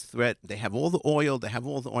 They have all the oil,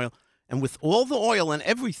 And with all the oil and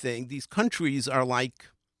everything, these countries are like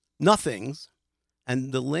nothings.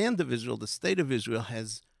 And the land of Israel, the state of Israel,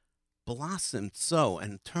 has blossomed so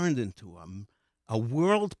and turned into a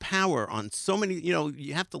world power on so many,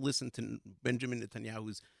 you have to listen to Benjamin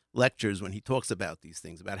Netanyahu's lectures when he talks about these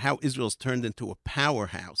things, about how Israel's turned into a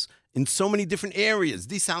powerhouse in so many different areas,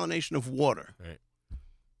 desalination of water, right.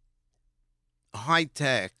 High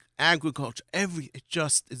tech, agriculture, it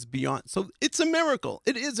just is beyond. So it's a miracle.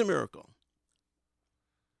 It is a miracle.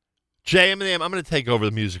 JM and the AM, I'm going to take over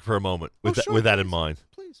the music for a moment with that in mind.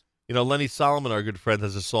 Please. Lenny Solomon, our good friend,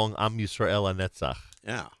 has a song, Am Yisrael HaNetzach.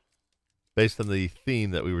 Yeah. Based on the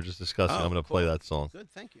theme that we were just discussing. I'm going to play that song. Good,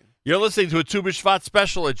 thank you. You're listening to a Tu B'Shvat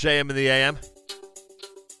special at JM and the AM.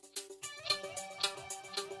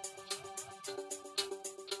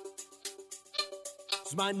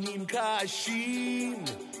 זמנים קשים,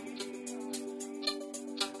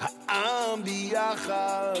 העם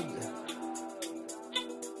ביחד,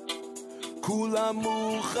 כולם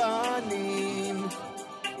מוכנים,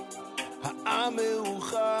 העם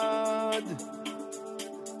מאוחד,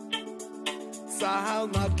 צהל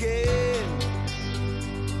מגן,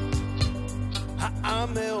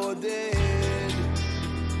 העם מעודד,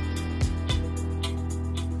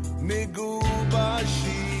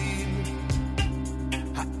 מגובשים,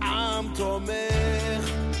 העם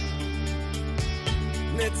תומך,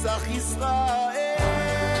 נצח ישראל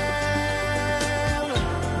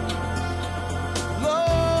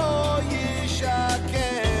לא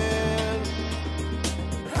ישקר,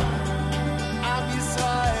 עם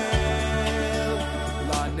ישראל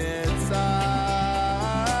לנצח,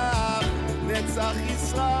 נצח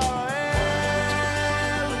ישראל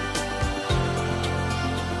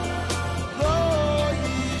לא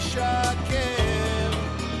ישקר,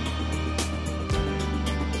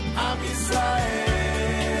 עם ישראל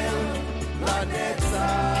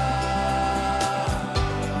לנצח,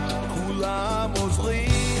 כולם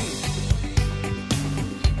עוזרים,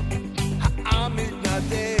 העם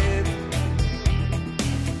מתנדב,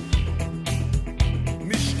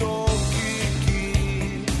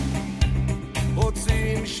 משתוקקים,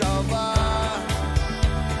 רוצים שלווה,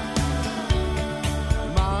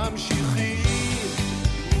 ממשיכים,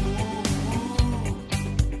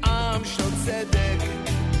 עם של צדק,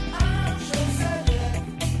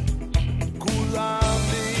 כולם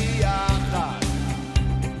ביחד,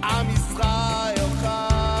 עם ישראל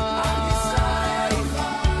חי,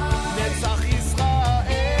 נצח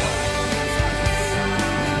ישראל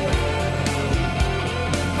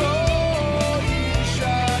לא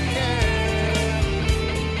ישקר,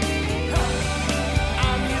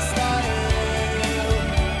 עם ישראל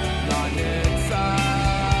לנצח, נצח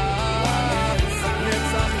ישראל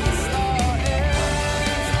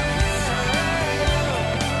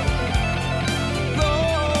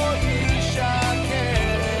לא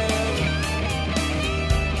ישקר, עם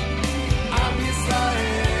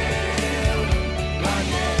ישראל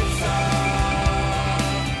לנצח,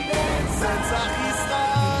 נצח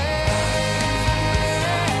ישראל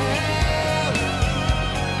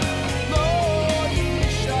לא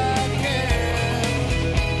ישקר,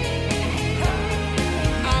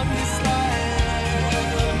 עם ישראל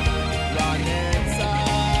לנצח,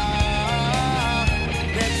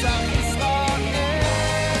 נצח ישראל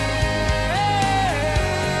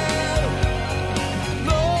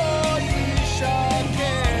לא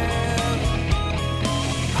ישקר,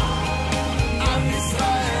 עם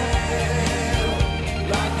ישראל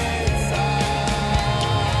לנצח.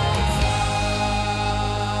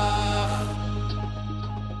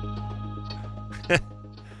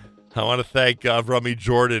 I want to thank Avrami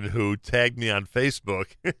Jordan, who tagged me on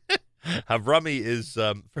Facebook. Avrami is,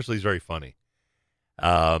 firstly, he's very funny.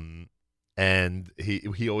 And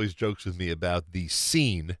he always jokes with me about the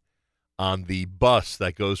scene on the bus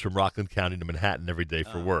that goes from Rockland County to Manhattan every day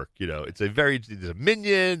for work. It's there's a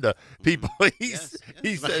minion, the people,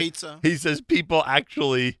 he says people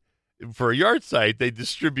actually, for a yard site, they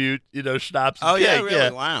distribute, schnapps and Oh, yeah, cake. really?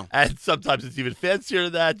 Wow. And sometimes it's even fancier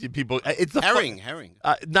than that. It's a Herring.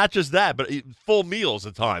 not just that, but full meals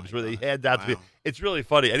at times where they hand out to people. It's really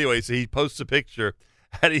funny. Anyway, so he posts a picture,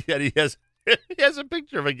 and he has he has a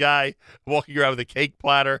picture of a guy walking around with a cake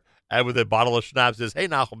platter and with a bottle of schnapps. Says, "Hey,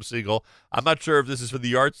 Nachum Segal, I'm not sure if this is for the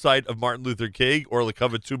yard site of Martin Luther King or the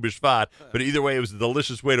cover Tu B'Shvat, but either way, it was a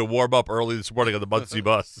delicious way to warm up early this morning on the Muncie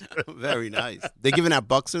bus." Very nice. They're giving out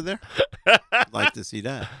Buxer there? I'd like to see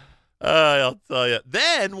that. I'll tell you.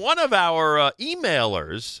 Then one of our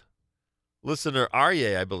emailers, listener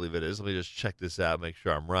Aryeh, I believe it is. Let me just check this out, make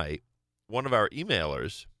sure I'm right. One of our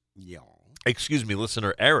emailers Yeah. Excuse me,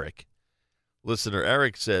 listener Eric. Listener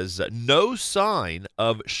Eric says, no sign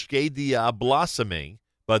of Shkedia blossoming,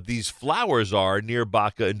 but these flowers are near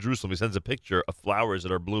Baka in Jerusalem. He sends a picture of flowers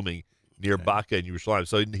that are blooming near Baka in Jerusalem.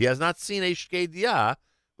 So he has not seen a Shkedia,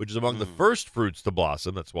 which is among the first fruits to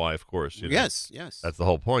blossom. That's why, of course, Yes. that's the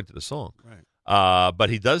whole point of the song. Right. But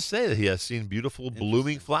he does say that he has seen beautiful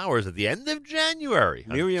blooming flowers at the end of January.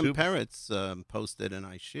 Miriam Peretz posted, and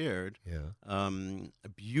I shared, a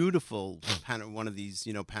beautiful one of these,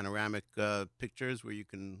 panoramic pictures where you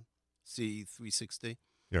can see 360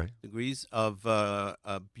 degrees of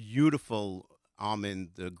a beautiful almond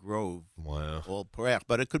grove. Wow. All Perech.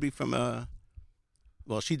 But it could be from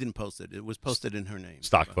well, she didn't post it. It was posted in her name.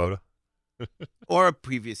 Stock photo? Or a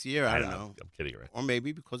previous year. I don't know. know. I'm kidding, right? Or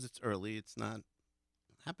maybe because it's early, it's not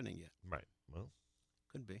happening yet. Right. Well,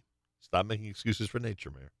 could be. Stop making excuses for nature,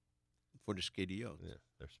 Mayor. For the Shkediot. Yeah,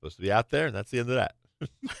 they're supposed to be out there, and that's the end of that.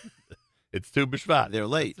 It's Tu B'Shvat. They're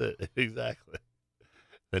late. Exactly.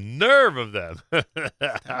 The nerve of them.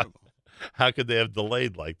 Terrible. How could they have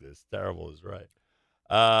delayed like this? Terrible is right.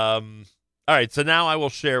 All right, so now I will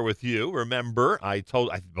share with you. Remember, I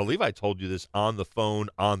believe I told you this on the phone,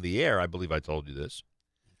 on the air. I believe I told you this.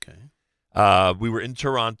 Okay. We were in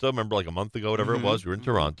Toronto, remember, like a month ago, whatever it was. We were in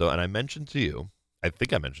Toronto, and I mentioned to you,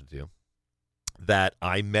 that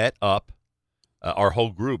I met up, our whole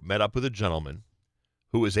group met up with a gentleman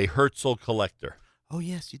who is a Herzl collector. Oh,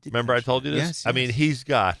 yes, you did. Remember I told you this? Yes, I mean, he's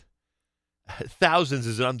got thousands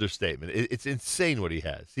is an understatement. It's insane what he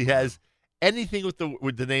has. He has anything with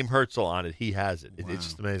the name Herzl on it, he has it. It's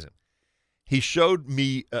just amazing. He showed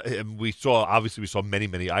me, and we saw many,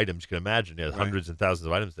 many items. You can imagine. He had hundreds and thousands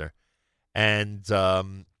of items there. And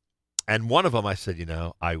one of them, I said,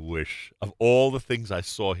 I wish, of all the things I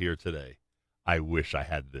saw here today, I wish I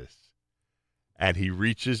had this. And he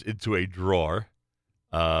reaches into a drawer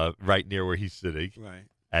right near where he's sitting. Right.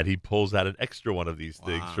 And he pulls out an extra one of these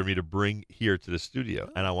things for me to bring here to the studio.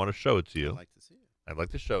 And I want to show it to you. I'd like to see it. I'd like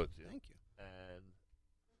to show it to you. Thank you.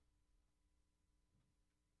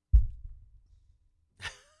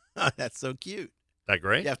 And that's so cute. That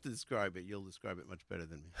great? You have to describe it. You'll describe it much better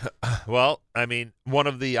than me. Well, I mean, one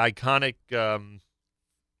of the iconic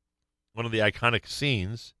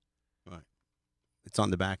scenes. Right. It's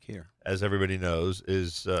on the back here. As everybody knows,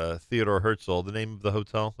 is Theodore Herzl. The name of the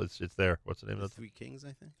hotel? It's there. What's the name of the Three Kings,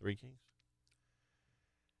 I think. Three Kings.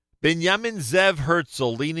 Benjamin Zev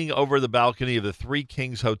Herzl leaning over the balcony of the Three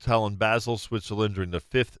Kings Hotel in Basel, Switzerland during the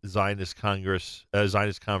Fifth Zionist Conference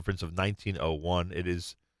of 1901. It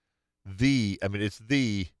is it's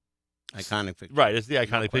the iconic picture. Right, it's the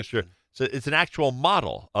iconic picture. So it's an actual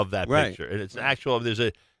model of that picture. And it's an actual there's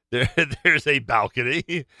a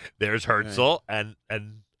balcony, there's Herzl, and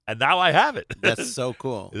now I have it. That's so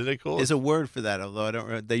cool. Isn't it cool? There's a word for that, although I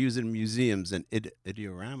don't. They use it in museums and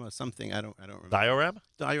ideorama, something I don't remember. Diorama?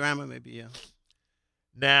 Diorama, maybe, yeah.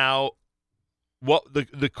 Now, what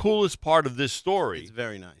the coolest part of this story? It's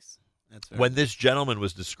very nice. That's when this gentleman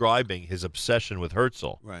was describing his obsession with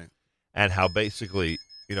Herzl, right, and how basically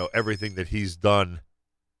everything that he's done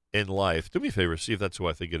in life. Do me a favor, see if that's who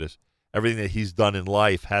I think it is. Everything that he's done in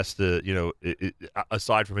life has to,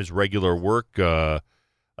 aside from his regular work.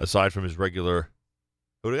 Aside from his regular,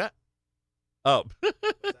 who do we got? Oh,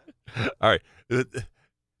 all right.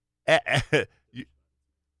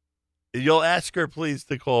 You'll ask her, please,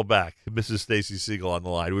 to call back. Mrs. Stacy Segal on the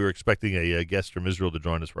line. We were expecting a guest from Israel to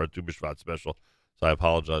join us for our Tu B'Shvat special, so I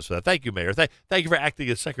apologize for that. Thank you, Meir. Thank you for acting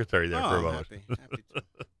as secretary there for a moment. Happy to.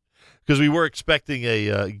 Because we were expecting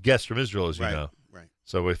a guest from Israel, as you know. Right.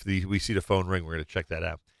 So if we see the phone ring, we're going to check that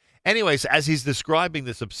out. Anyways, as he's describing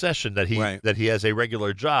this obsession that he has a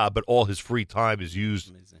regular job, but all his free time is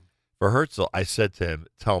used for Herzl, I said to him,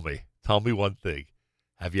 tell me one thing.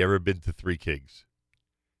 Have you ever been to Three Kings?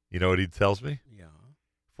 You know what he tells me? Yeah.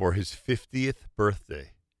 For his 50th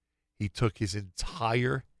birthday, he took his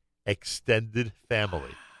entire extended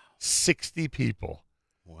family, 60 people,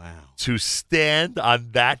 to stand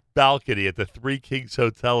on that balcony at the Three Kings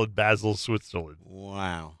Hotel in Basel, Switzerland.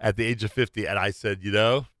 Wow. At the age of 50. And I said,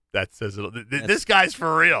 that says it all. This guy's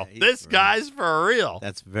for real. This guy's for real.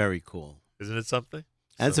 That's very cool. Isn't it something?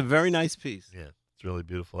 That's a very nice piece. Yeah, it's really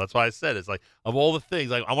beautiful. That's why I said it's like, of all the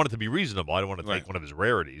things, I want it to be reasonable. I don't want to take one of his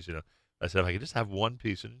rarities, I said, if I could just have one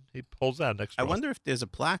piece, and he pulls out next I wonder if there's a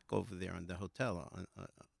plaque over there on the hotel,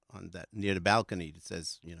 on that, near the balcony that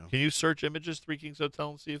says, Can you search images, Three Kings Hotel,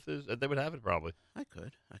 and see if they would have it probably? I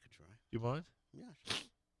could try. Do you mind? Yeah, sure.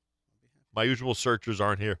 My usual searchers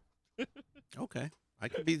aren't here. Okay. I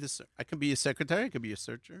could be a secretary. I could be a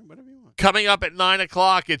searcher. Whatever you want. Coming up at 9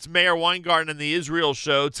 o'clock, it's Meir Weingarten and the Israel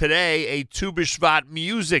Show. Today, a Tu B'Shvat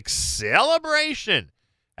music celebration.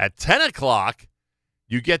 At 10 o'clock,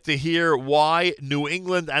 you get to hear why New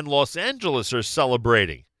England and Los Angeles are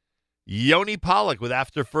celebrating. Yoni Pollack with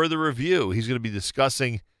After Further Review. He's going to be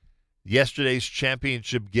discussing yesterday's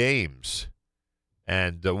championship games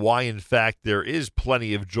and why, in fact, there is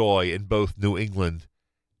plenty of joy in both New England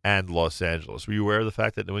and Los Angeles. Were you aware of the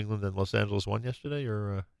fact that New England and Los Angeles won yesterday,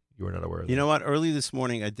 or you were not aware of that? You know what? Early this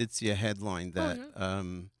morning, I did see a headline that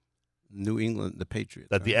New England, the Patriots.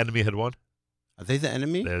 That the enemy had won? Are they the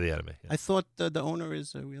enemy? They're the enemy. Yeah. I thought the owner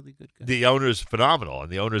is a really good guy. The owner is phenomenal,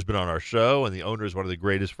 and the owner's been on our show, and the owner is one of the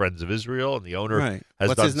greatest friends of Israel, and the owner has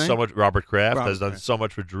What's done his name? so much. Robert Kraft Robert has done Kraft. so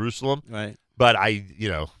much for Jerusalem. Right. But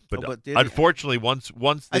unfortunately, once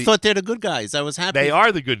I thought they're the good guys. I was happy. they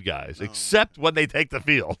are the good guys, except when they take the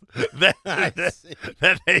field, then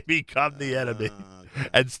they become the enemy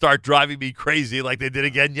and start driving me crazy like they did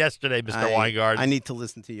again yesterday, Mr. Weingarten. I need to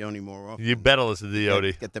listen to Yoni more often. You better listen to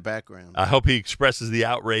Yoni. Get the background. I hope he expresses the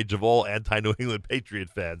outrage of all anti-New England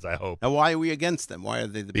Patriot fans, I hope. Now, why are we against them? Why are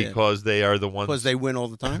they the bad? Because they are the ones. Because they win all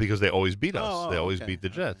the time? Because they always beat us. Oh, they always okay. beat the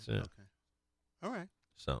Jets. Yeah. All right.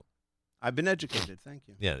 So I've been educated. Thank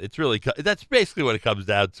you. yeah, it's really that's basically what it comes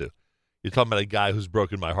down to. You're talking about a guy who's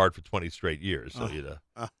broken my heart for 20 straight years. So I just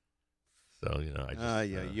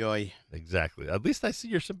exactly. At least I see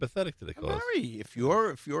you're sympathetic to the cause. Very. If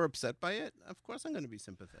you're upset by it, of course I'm going to be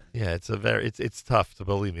sympathetic. Yeah, it's tough to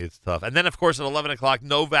believe me. It's tough. And then of course at 11 o'clock,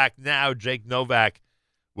 Novak Now. Jake Novak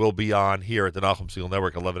will be on here at the Nachum Segal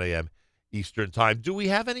Network, 11 a.m. Eastern time. Do we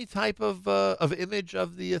have any type of image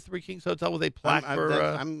of the Three Kings Hotel with a plaque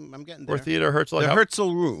I'm getting there. for Theodore Herzl? The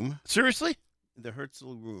Herzl Room. Seriously? The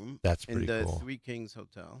Herzl Room. That's pretty in the cool. Three Kings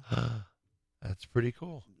Hotel. That's pretty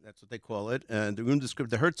cool. That's what they call it. The room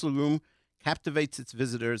described. The Herzl Room captivates its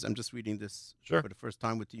visitors. I'm just reading this for the first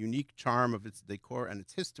time with the unique charm of its decor and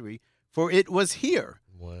its history. For it was here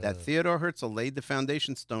that Theodore Herzl laid the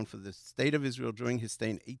foundation stone for the state of Israel during his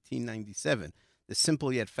stay in 1897. The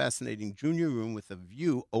simple yet fascinating junior room with a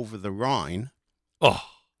view over the Rhine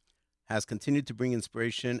has continued to bring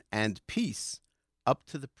inspiration and peace up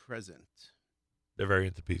to the present. They're very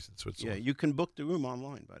into peace in Switzerland. Yeah, you can book the room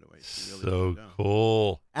online, by the way. If you really So want to go.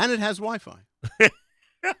 cool. And it has Wi-Fi.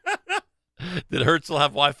 Did Herzl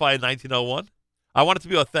have Wi-Fi in 1901? I want it to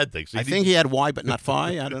be authentic. So I think he had Wi, but not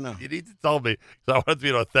Fi. I don't know. You need to tell me, because I want it to be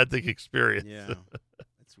an authentic experience. Yeah,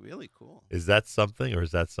 it's really cool. Is that something, or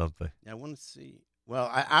is that something? I want to see.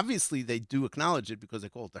 Well, obviously they do acknowledge it because they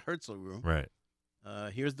call it the Herzl Room. Right.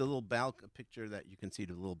 Here's the little picture that you can see,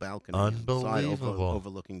 the little balcony Unbelievable.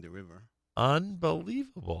 overlooking the river.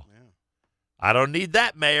 Unbelievable. Yeah. I don't need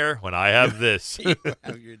that, Meir, when I have this. You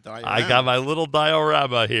have your diorama. I got my little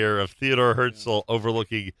diorama here of Theodore Herzl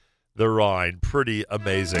overlooking the Rhine. Pretty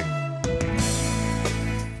amazing.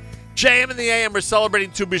 JM in the AM, we're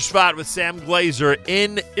celebrating Tu B'Shvat with Sam Glazer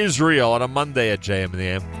in Israel on a Monday at JM in the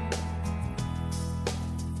AM.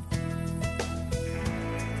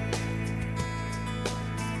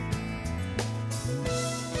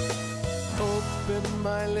 Open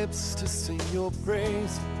my lips to sing your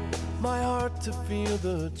praise, my heart to feel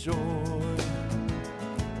the joy.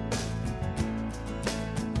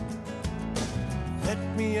 Let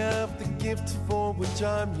me have the gift for which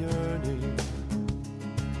I'm yearning.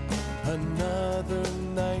 Another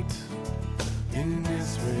night in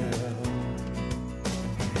Israel.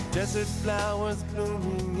 Desert flowers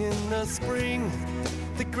blooming in the spring,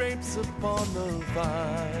 the grapes upon the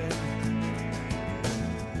vine.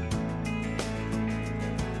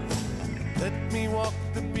 Let me walk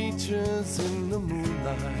the beaches in the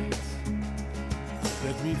moonlight.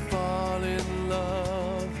 Let me fall in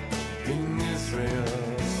love in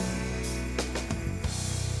Israel.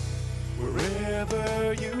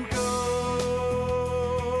 Wherever you go,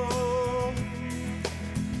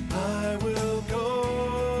 I will go.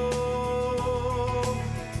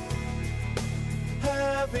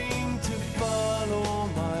 Having to follow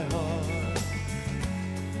my heart,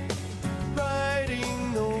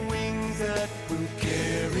 riding the wings that will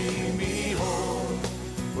carry me home.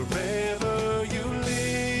 Wherever you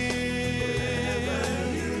live,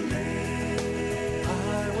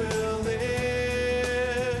 I will live.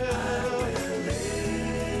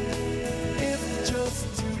 If just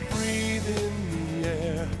to breathe in the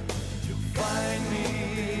air, you'll find me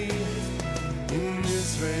in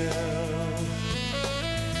Israel.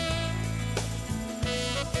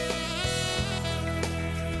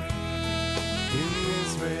 In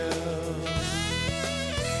Israel.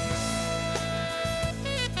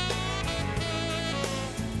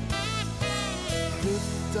 The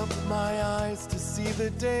my eyes to see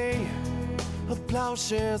the day of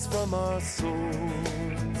plowshares from our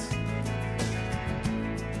swords.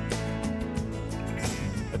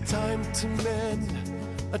 A time to mend,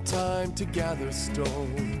 a time to gather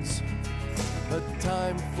stones, a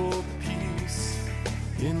time for peace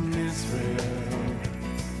in Israel.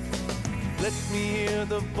 Let me hear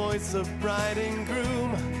the voice of bride and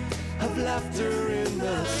groom, of laughter in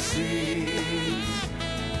the streets.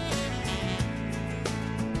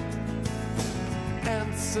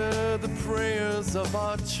 Answer the prayers of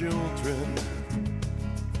our children,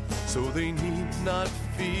 so they need not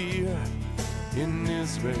fear in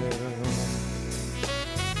Israel.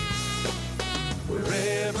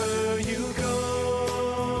 Wherever you go,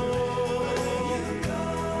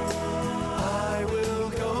 I will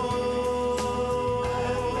go,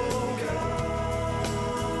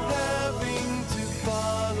 having to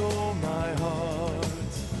follow my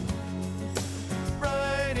heart,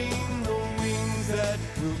 riding the wings that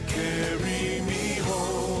will carry me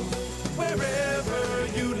home. Wherever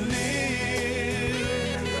you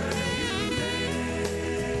live,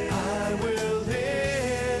 I will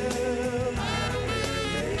live.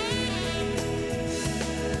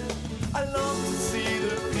 I long to see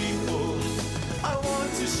the people, I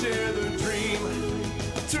want to share the dream,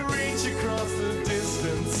 to reach across the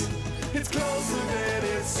distance. It's closer than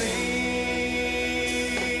it seems.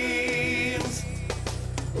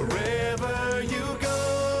 Wherever you go,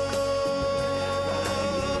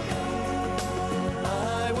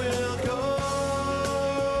 I will go,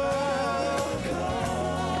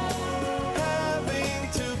 having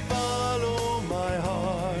to follow my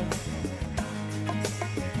heart,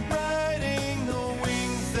 riding the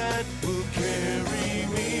wings that will carry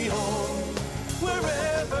me home.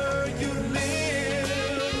 Wherever you live,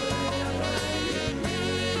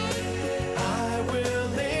 I will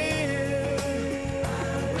live.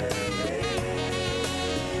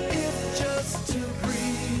 If just to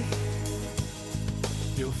breathe,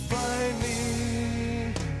 you'll find me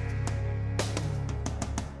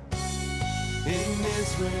in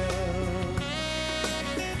Israel.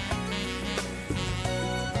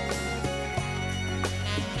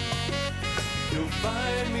 You'll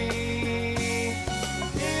find me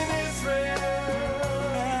in Israel.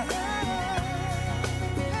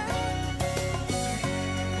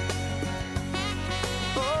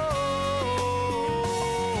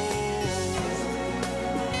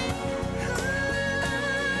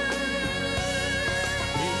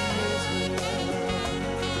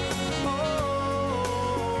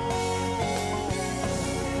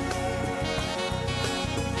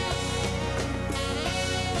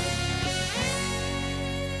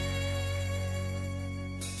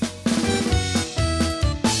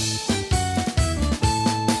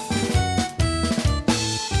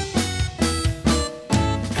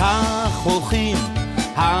 כך הולכים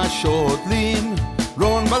השודלים,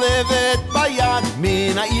 רון בלבת ביד,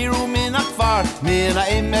 מן העיר ומן הכפר, מן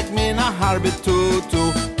העמק מן ההר,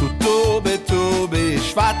 בטוטו, טוטו בט"ו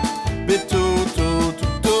בשבט, בטוטו,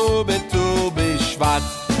 טוטו בט"ו בשבט.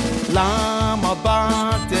 למה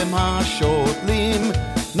באתם השודלים?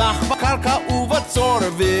 נח בקרקע ובצור,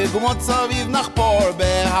 וגומות סביב נחפור,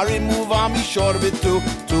 בהרים ובמישור,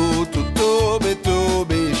 בטוטו, טוטו בט"ו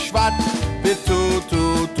בשבט,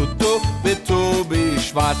 בטוטו, טוטו בט"ו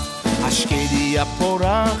בשבט. השקדיה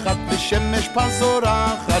פורחת ושמש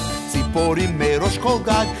פזורחת, ציפורים מראש כל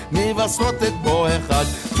גג מבשרות את בו אחד.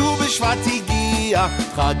 ט"ו בשבט הגיע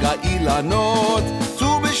חג האילנות,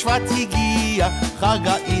 ט"ו בשבט הגיע חג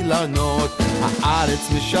האילנות. הארץ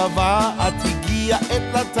משוועת, הגיע עת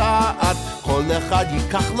לטעת, כל אחד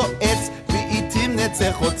ייקח לו עץ ועיתים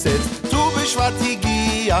נצא חוצץ. ט"ו בשבט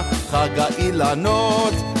הגיע חג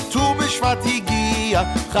האילנות, ט"ו בשבט הגיע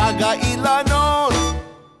חג האילנות.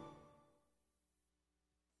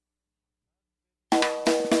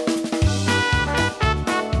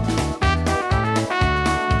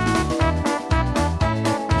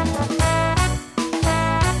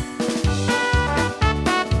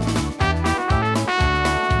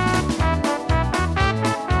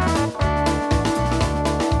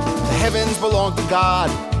 Belong to God,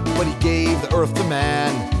 but he gave the earth to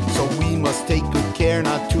man, so we must take good care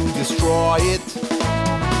not to destroy it.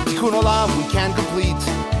 Tikkun olam we can complete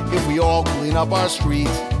if we all clean up our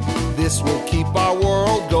street. This will keep our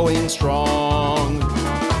world going strong.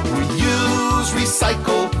 Reuse,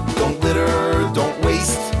 recycle, don't litter, don't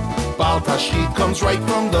waste. Bal Tashrit comes right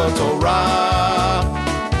from the Torah.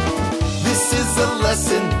 This is a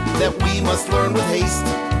lesson that we must learn with haste.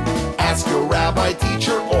 Ask your rabbi,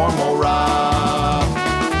 teacher, or morah.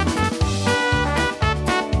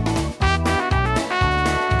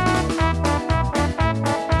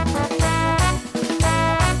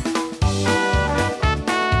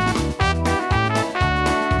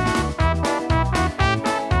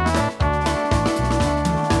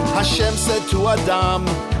 Adam.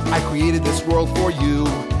 I created this world for you.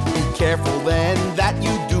 Be careful then that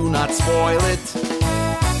you do not spoil it.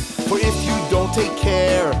 For if you don't take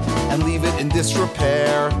care and leave it in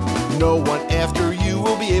disrepair, no one after you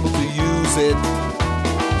will be able to use it.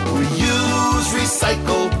 Reuse,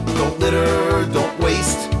 recycle, don't litter, don't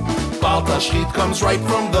waste. Bal Tashchit comes right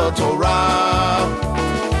from the Torah.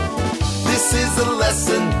 This is a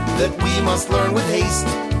lesson that we must learn with haste.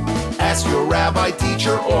 Ask your rabbi,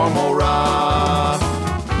 teacher, or morah.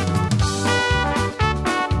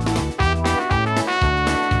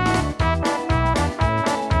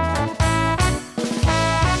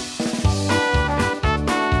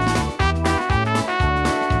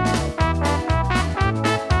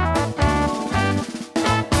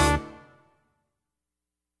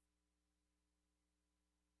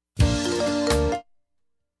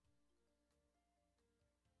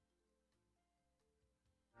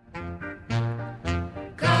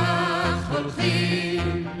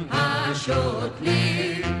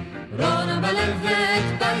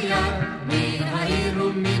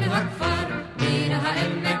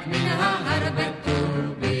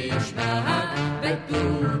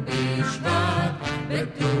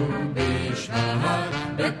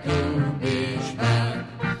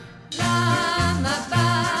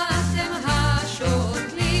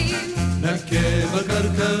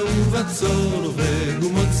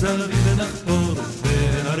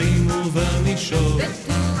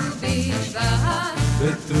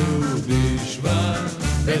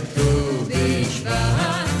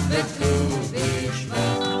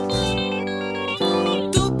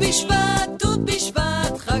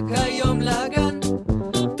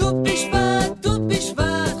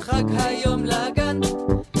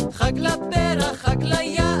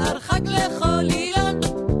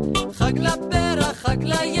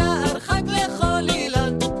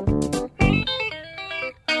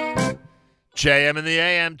 JM in the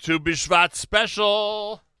AM, Tu B'Shvat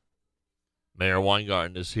special. Meir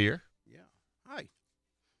Weingarten is here. Yeah. Hi.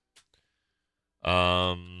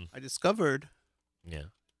 I discovered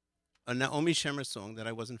a Naomi Shemer song that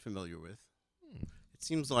I wasn't familiar with. It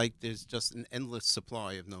seems like there's just an endless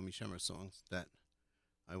supply of Naomi Shemer songs that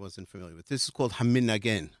I wasn't familiar with. This is called Hamin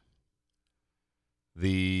Again.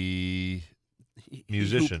 The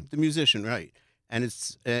musician. The musician, right. And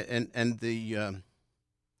it's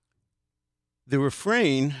the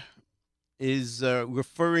refrain is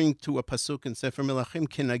referring to a pasuk in Sefer Melachim,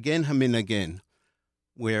 Kenagen Hamin Again,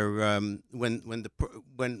 where when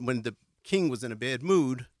the king was in a bad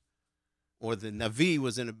mood, or the Navi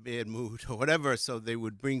was in a bad mood, or whatever, so they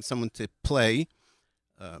would bring someone to play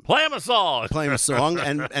him a song,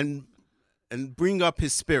 and bring up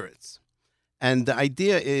his spirits. And the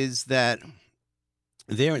idea is that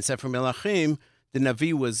there in Sefer Melachim, the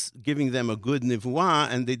Navi was giving them a good nivuah,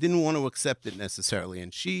 and they didn't want to accept it necessarily.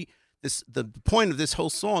 And the point of this whole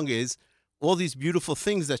song is all these beautiful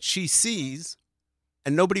things that she sees,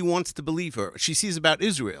 and nobody wants to believe her. She sees about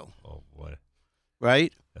Israel. Oh, boy.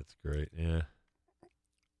 Right? That's great, yeah.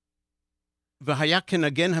 V'hayaken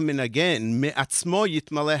again hamin again, me'atzmo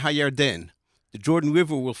yitmaleh hayarden. The Jordan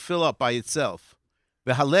River will fill up by itself.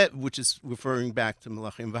 V'halev, which is referring back to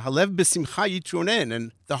Melachim. V'halev b'simcha yitronen,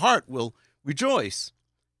 and the heart will rejoice.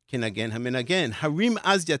 Ken again hamin again. Harim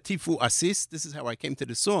az yatifu asis. This is how I came to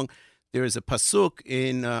the song. There is a pasuk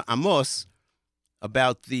in Amos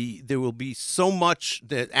about there will be so much,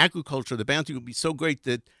 the agriculture, the bounty will be so great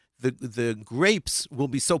that the grapes will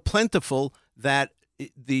be so plentiful that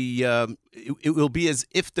it will be as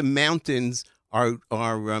if the mountains are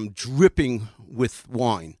dripping with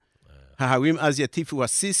wine. Haharim az yatifu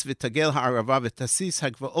asis v'tagel ha'arava v'tasis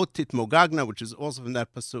hagvaot titmogagna, which is also from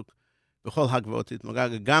that pasuk. V'chol hagvaot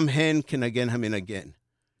titmogagna gam hen kenagen hamin again.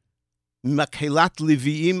 Makhelat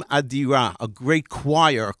Leviim adira, a great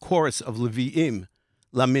choir, a chorus of Leviim.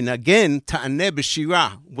 Laminagen ta'aneh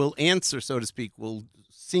b'shira, will answer, so to speak, will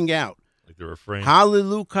sing out. Like the refrain.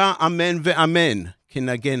 Hallelujah, amen ve'amen,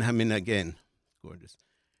 kenagen hamin again. Gorgeous.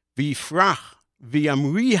 V'yifrach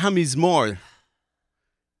v'yamri hamizmor,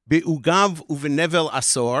 be'ugav uvenevel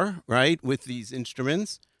asor, right, with these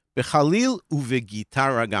instruments. Bechalil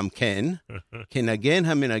uvegitara gam ken, kenagen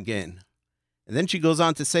hamin again. And then she goes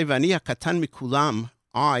on to say, V'ani hakatan mikulam,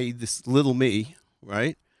 I, this little me,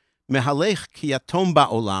 right? Mehalech ki yatom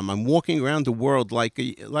ba'olam, I'm walking around the world like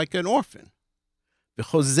an orphan.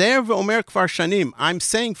 V'chozer v'omer kvar shanim, I'm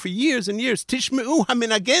saying for years and years, Tishme'u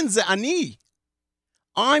hamin again ze ani.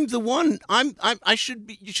 I'm the one,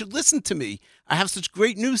 you should listen to me. I have such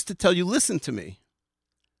great news to tell you, listen to me.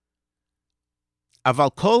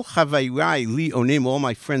 Aval kol chavayrai li onim, all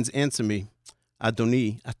my friends answer me.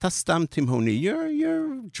 Adoni, ata stam timhoni. You're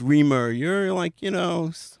a dreamer. You're like, we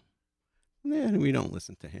don't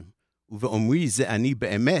listen to him. Uve'omri ze ani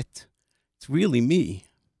be'emet. It's really me.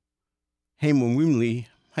 Hem omrim li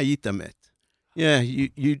hayita met. Yeah,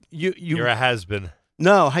 you're a has-been.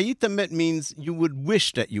 No, hayita met means you would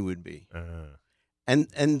wish that you would be.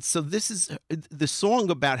 And so this is the song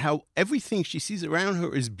about how everything she sees around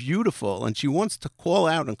her is beautiful, and she wants to call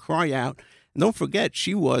out and cry out. And don't forget,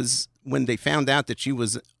 she was, when they found out that she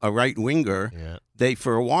was a right-winger, they,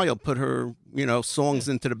 for a while, put her, songs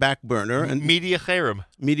into the back burner. And Media Cherem.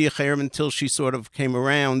 Until she sort of came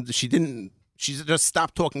around. She just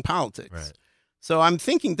stopped talking politics. Right. So I'm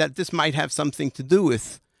thinking that this might have something to do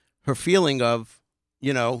with her feeling of,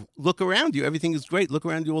 look around you. Everything is great. Look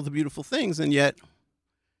around you, all the beautiful things. And yet,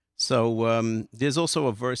 so there's also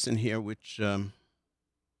a verse in here which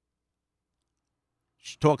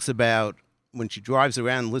she talks about when she drives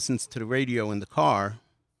around and listens to the radio in the car,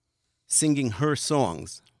 singing her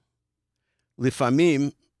songs.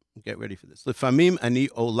 Lifamim, get ready for this. Lifamim ani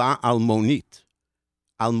ola almonit.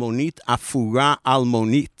 Almonit afura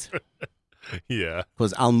almonit. Yeah.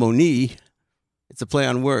 Because almoni, it's a play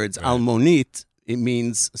on words. Right. Almonit, it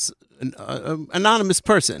means anonymous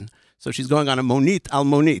person. So she's going on a monit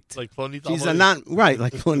almonit. Like Plonit She's almonit. Right,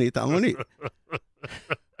 like Plonit almonit.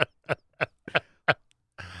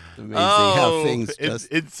 Amazing how things it's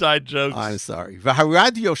just inside jokes. I'm sorry.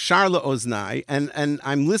 V'haradio sharla oznai, and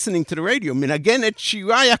I'm listening to the radio. Min again at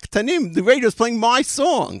shirai aktanim. The radio's playing my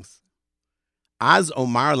songs. Az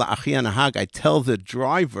omar la'achi anahag, I tell the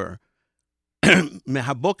driver,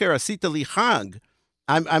 mehaboker asita li chag.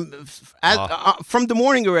 From the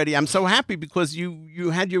morning already. I'm so happy because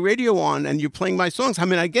you had your radio on and you're playing my songs.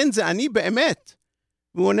 Hamin again ze ani be'emet.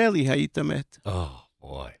 V'oneli hayita met. Oh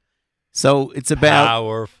boy. So it's about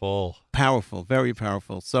powerful, very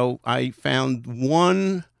powerful. So I found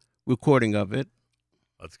one recording of it.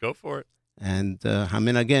 Let's go for it. And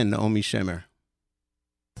Hamin again, Naomi Shemer.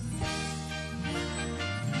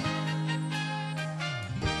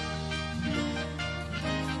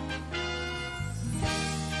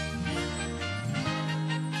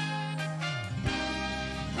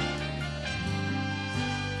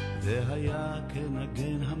 והיה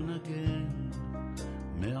כנגן המנגן,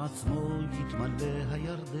 מעצמו יתמלא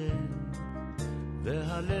הירדן,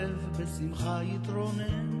 והלב בשמחה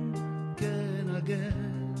יתרונן,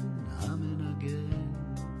 כנגן המנגן.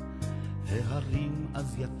 ההרים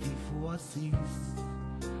אז יטיפו עסיס,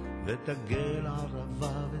 ותגל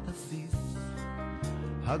ערבה ותסיס,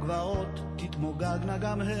 הגבעות תתמוגגנה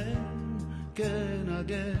גם הן,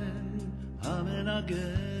 כנגן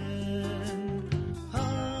המנגן.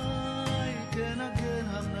 כנגן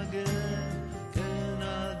המנגן, כנגן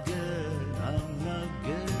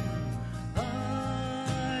המנגן,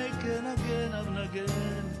 כנגן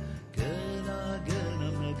המנגן, כנגן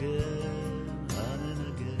המנגן,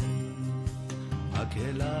 המנגן.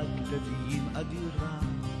 מקהלת לוויים אדירה,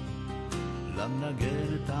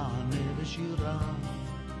 למנגן תענה בשירה,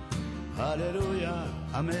 הללויה,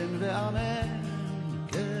 אמן ואמן,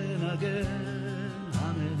 כנגן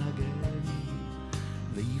המנגן.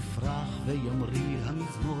 ויפרח וימריא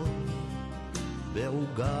המזמור,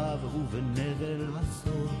 בעוגב ובנבל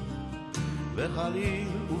הסור, בחליל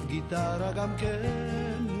ובגיטרה גם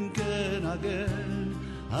כן, כנגן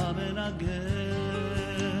המנגן.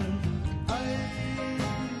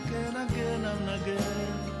 כנגן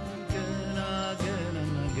המנגן, כנגן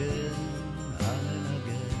המנגן,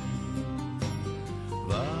 המנגן.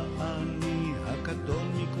 ואני הקטון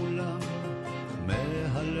מכולם,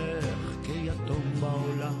 מהלך כיתום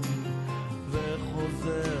בעולם,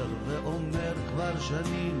 וחוזר ואומר כבר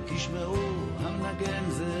שנים, תשמעו, המנגן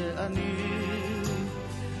זה אני.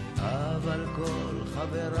 אבל כל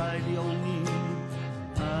חבריי לי עונים,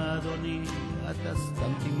 אדוני, אתה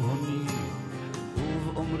סתם תמהוני,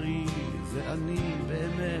 ובאומרי זה אני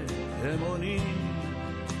באמת, הם עונים,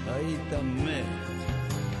 היית מת.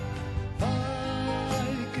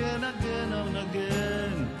 כנגן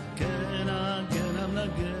המנגן, כנגן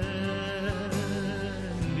המנגן.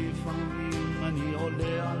 לפעמים אני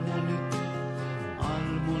עולה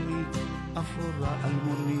על מונית אפורה על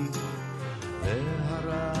מונית,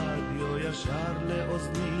 והרדיו ישר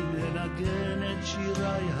לאוזני מנגן את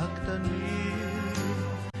שיריי הקטנים.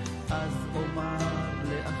 אז אומר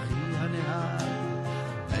לאחי הנהג,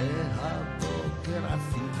 מהבוקר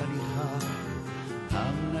עשית לי חג,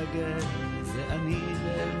 המנגן זה אני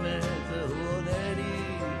באמת, והוא עונה לי,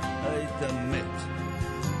 היית מת.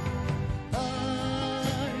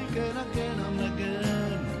 כנגן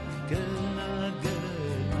המנגן, כנגן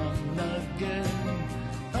המנגן,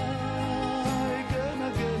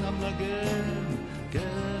 כנגן המנגן,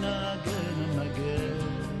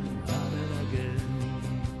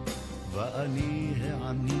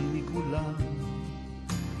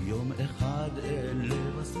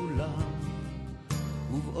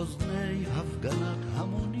 באוזני הפגנת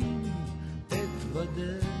המונים,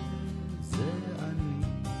 אתוודה זה אני,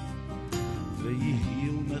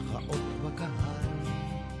 ויהיו מחאות בקהל,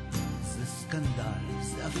 זה סקנדל,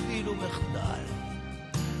 זה אפילו מחדל,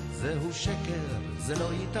 זהו שקר, זה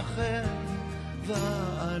לא ייתכן,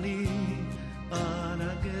 ואני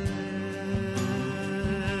אנגן.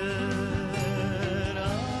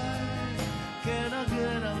 כן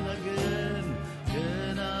אגן המנגן,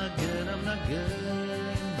 כן אגן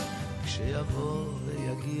המנגן, כשיבוא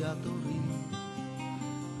ויגיע תורי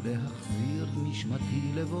להחזיר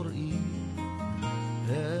נשמתי לבוראי,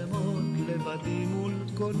 אעמוד לבדי מול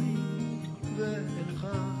קולי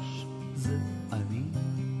ואלחש זה אני,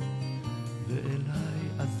 ואליי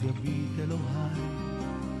אז יביט אלוהי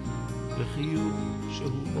בחיוך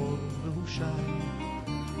שהוא אור והוא שי,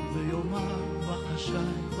 ויאמר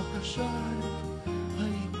בחשאי בחשאי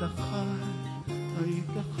היית חי,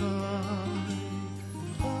 היית חי,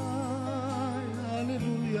 חי,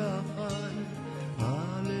 הללויה חי,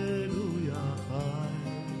 הללויה חי,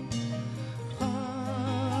 חי,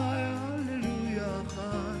 הללויה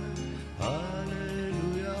חי,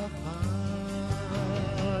 הללויה חי,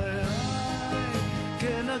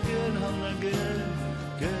 כן אגן המנגן,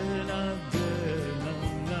 כן אגן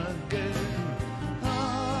המנגן,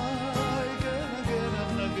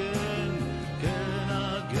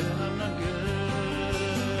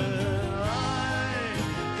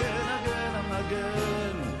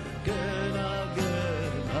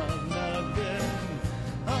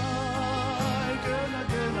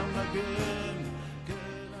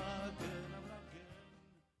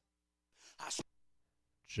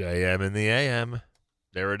 JM in the AM.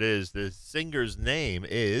 There it is. The singer's name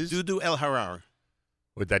is Dudu El Harar.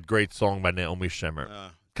 With that great song by Naomi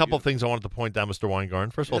Shemer. Couple things I wanted to point out, Mr. Weingarten.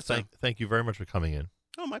 First of all, thank you very much for coming in.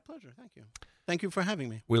 Oh, my pleasure. Thank you. Thank you for having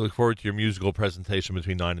me. We look forward to your musical presentation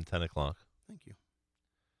between 9 and 10 o'clock. Thank you.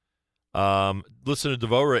 Listener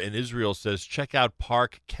Devora in Israel says, check out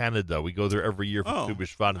Park Canada. We go there every year for Tu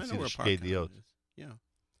B'Shvat and see the Shkei. Yeah.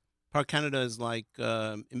 Park Canada is like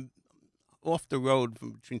off the road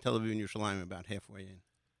between Tel Aviv and Yerushalayim, about halfway in.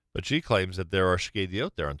 But she claims that there are Shkei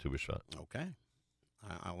there on Tu B'Shvat. Okay.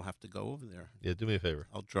 I'll have to go over there. Yeah, do me a favor.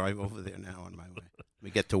 I'll drive over there now on my way. We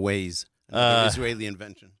get to Waze, another Israeli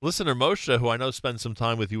invention. Listener Moshe, who I know spends some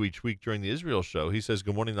time with you each week during the Israel show, he says,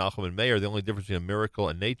 good morning, Nachum and Meir. The only difference between a miracle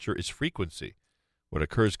and nature is frequency. What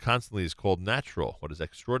occurs constantly is called natural. What is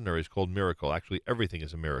extraordinary is called miracle. Actually, everything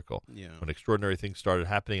is a miracle. Yeah. When extraordinary things started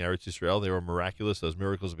happening in Eretz Yisrael, they were miraculous. Those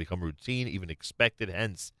miracles have become routine, even expected.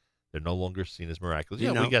 Hence, they're no longer seen as miraculous.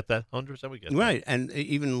 We get that. 100% we get that. Right. And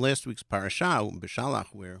even last week's parasha,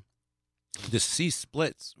 B'Shalach, where the sea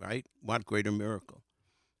splits, right? What greater miracle.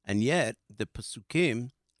 And yet, the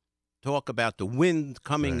Pesukim talk about the wind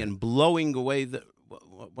coming and blowing away the...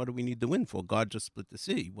 What do we need the wind for? God just split the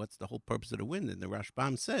sea. What's the whole purpose of the wind? And the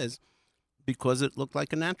Rashbam says, because it looked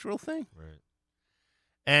like a natural thing. Right.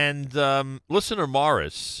 And listener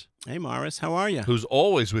Morris. Hey, Morris, how are you? Who's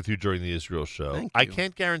always with you during the Israel show. Thank you. I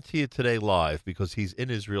can't guarantee it today live because he's in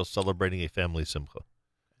Israel celebrating a family simcha.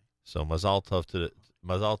 So Mazal Tov to the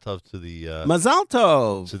Mazal Tov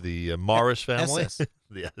to the Morris family. SS.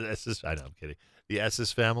 The SS. I know, I'm kidding. The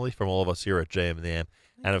SS family from all of us here at JM and the AM.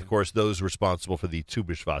 And, of course, those responsible for the Tu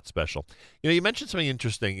B'Shvat special. You know, you mentioned something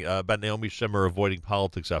interesting about Naomi Shemer avoiding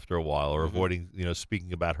politics after a while or avoiding,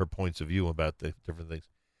 speaking about her points of view about the different things.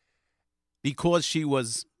 Because she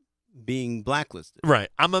was being blacklisted. Right.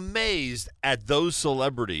 I'm amazed at those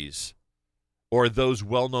celebrities or those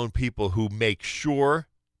well-known people who make sure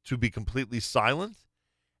to be completely silent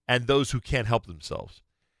and those who can't help themselves.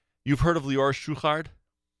 You've heard of Lior Shuchard?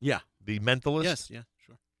 Yeah. The mentalist? Yes, yeah,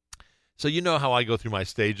 sure. So you know how I go through my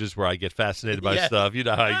stages where I get fascinated by stuff. You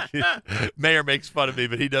know how Meir makes fun of me,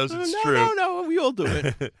 but he knows it's true. No, we all do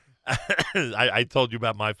it. I told you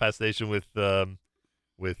about my fascination with now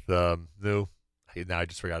I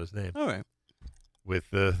just forgot his name. All right. With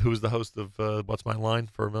who was the host of What's My Line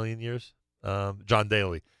for a million years? John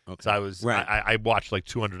Daly. Okay. So I was I watched like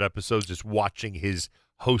 200 episodes just watching his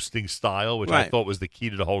hosting style, which I thought was the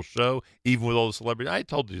key to the whole show, even with all the celebrities. I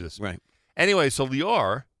told you this. Right. Anyway, so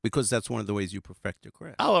Lior... Because that's one of the ways you perfect your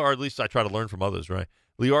craft. Or at least I try to learn from others, right?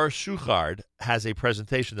 Lior Shuchard has a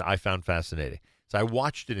presentation that I found fascinating. So I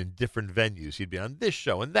watched it in different venues. He'd be on this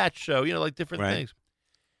show and that show, like different things.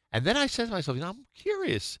 And then I said to myself, I'm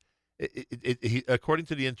curious. He, according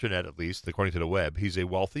to the internet, at least, according to the web, he's a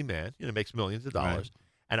wealthy man, makes millions of dollars.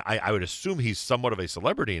 Right. And I would assume he's somewhat of a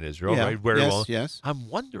celebrity in Israel, right? Yes. I'm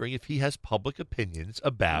wondering if he has public opinions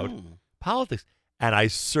about politics. And I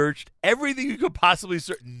searched everything you could possibly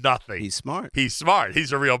search. Nothing. He's smart. He's smart.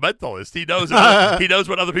 He's a real mentalist. He knows. He knows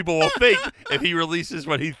what other people will think if he releases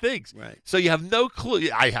what he thinks. Right. So you have no clue.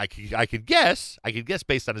 I could guess. I could guess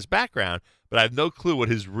based on his background, but I have no clue what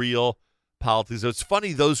his real politics. So it's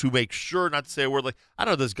funny those who make sure not to say a word like, I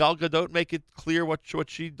don't know. Does Gal Gadot make it clear what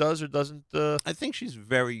she does or doesn't? I think she's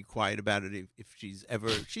very quiet about it. If she's ever,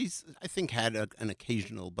 I think had an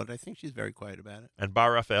occasional, but I think she's very quiet about it. And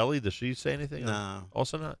Bar Raffaelli, does she say anything? No.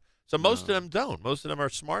 Also not. So most of them don't. Most of them are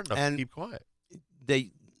smart enough to keep quiet.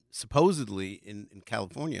 They supposedly in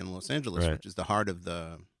California, in Los Angeles, Right. which is the heart of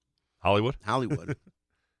the Hollywood.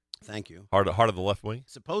 Thank you. Heart of the left wing.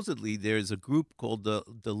 Supposedly, there's a group called the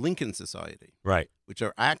Lincoln Society, Right. which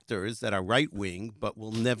are actors that are right wing but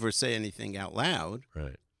will never say anything out loud.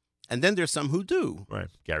 Right. And then there's some who do. Right.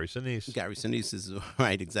 Gary Sinise. Gary Sinise is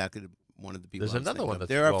right, exactly one of the people. There's I was another thinking one of. that's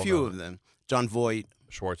There are a well few known. of them. John Voight.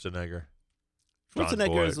 Schwarzenegger.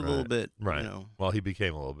 Schwarzenegger is a John little Boyd, bit, right. You know. Well, he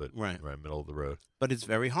became a little bit Right. middle of the road. But it's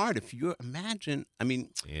very hard. If you imagine, I mean,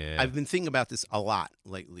 Yeah. I've been thinking about this a lot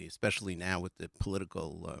lately, especially now with the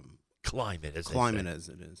political climate, as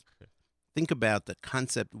it is. Think about the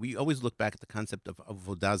concept. We always look back at the concept of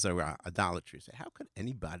avodah zarah, idolatry. Say, how could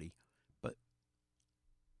anybody? But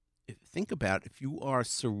think about if you are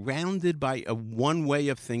surrounded by a one way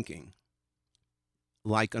of thinking,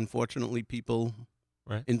 like unfortunately people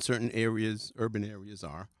Right. in certain areas, urban areas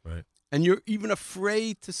are, Right. and you're even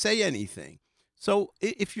afraid to say anything. So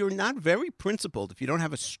if you're not very principled, if you don't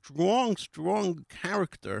have a strong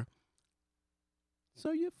character,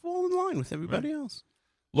 so you fall in line with everybody else.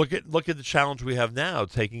 Look at the challenge we have now,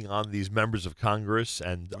 taking on these members of Congress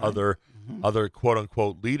and other quote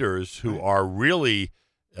unquote leaders who are really,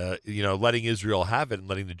 letting Israel have it and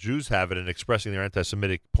letting the Jews have it and expressing their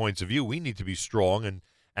anti-Semitic points of view. We need to be strong and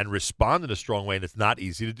respond in a strong way, and it's not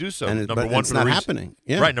easy to do so. And it's not happening.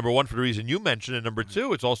 Yeah. Right. Number one, for the reason you mentioned, and number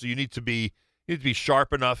two, it's also you need to be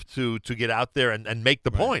sharp enough to get out there and make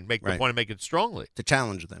the point, the point, and make it strongly to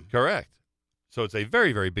challenge them. Correct. So it's a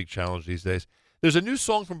very, very big challenge these days. There's a new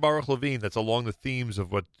song from Baruch Levine that's along the themes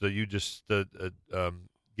of what you just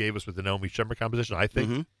gave us with the Naomi Shemer composition. I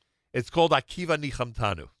think it's called Akiva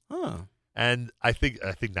Nichamtanu. Oh. And I think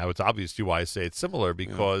now it's obvious to you why I say it's similar,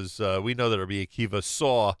 because we know that Rabbi Akiva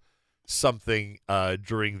saw something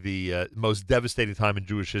during the most devastating time in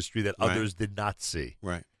Jewish history that others did not see.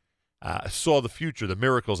 Right. Saw the future, the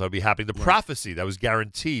miracles that would be happening, the prophecy that was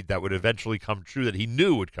guaranteed that would eventually come true, that he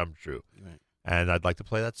knew would come true. Right. And I'd like to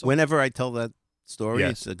play that song. Whenever I tell that story,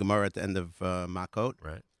 Yes. it's a Gemara at the end of Makot,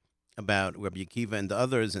 right, about Rabbi Akiva and the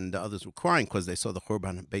others were crying because they saw the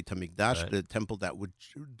Churban Beit HaMikdash, Right. the temple that would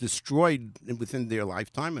destroyed within their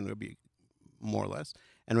lifetime, and Rabbi, more or less,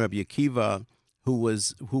 and Rabbi Akiva, who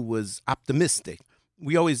was optimistic.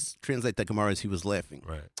 We always translate that Gemara as he was laughing.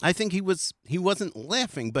 Right. I think he wasn't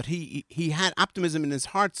laughing, but he had optimism in his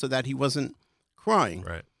heart so that he wasn't crying.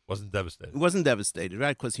 Right. Wasn't devastated. He wasn't devastated,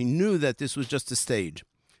 right? Because he knew that this was just a stage.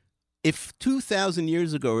 If 2,000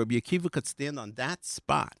 years ago Rabbi Akiva could stand on that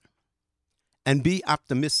spot and be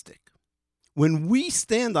optimistic, when we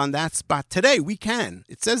stand on that spot today, we can.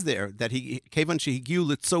 It says there that he Kevan shehigiu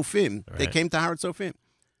litzofim. They Right. came to Har Tzofim.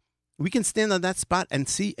 We can stand on that spot and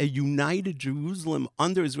see a united Jerusalem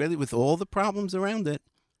under Israeli with all the problems around it.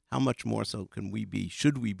 How much more so can we be?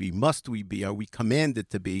 Should we be? Must we be? Are we commanded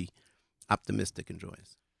to be optimistic and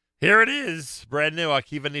joyous? Here it is, brand new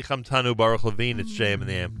Akiva Nichamtanu, Baruch Levine. It's JM and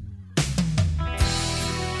the AM.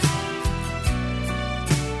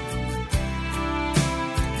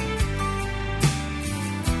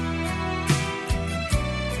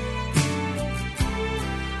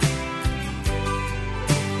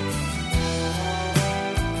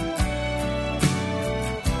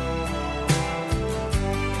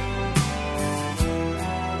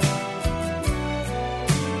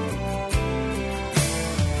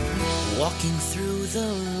 Walking through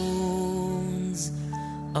the ruins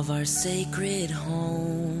of our sacred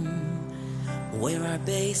home, where our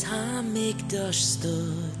Beis HaMikdash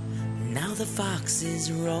stood, now the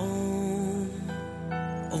foxes roam,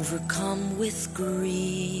 overcome with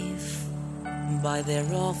grief by their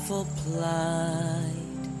awful plight.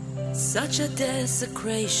 Such a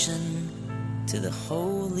desecration to the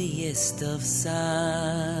holiest of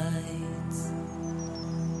sights.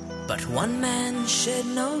 But one man shed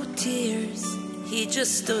no tears. He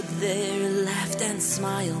just stood there, laughed and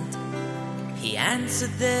smiled. He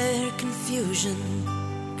answered their confusion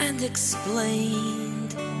and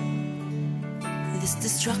explained, this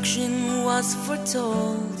destruction was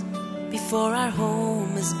foretold before our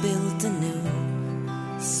home is built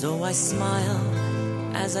anew. So I smile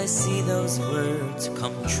as I see those words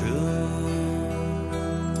come true.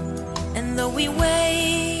 though we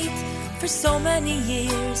wait for so many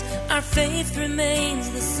years, our faith remains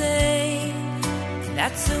the same.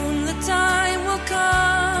 That soon the time will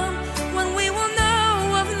come when we will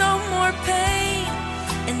know of no more pain.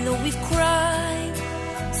 And though we've cried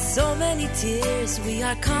so many tears, we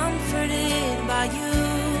are comforted by you.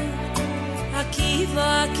 Akiva,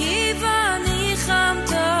 Akiva,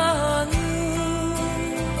 nichamtanu.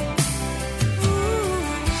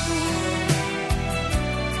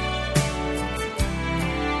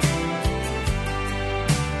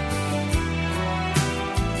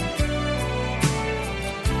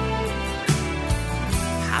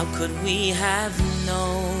 How could we have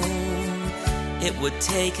known it would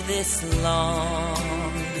take this long?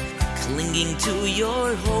 Clinging to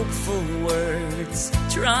your hopeful words,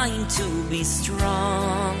 trying to be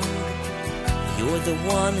strong. You're the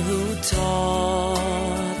one who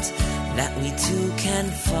taught that we too can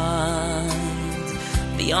find.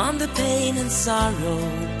 Beyond the pain and sorrow,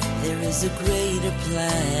 there is a greater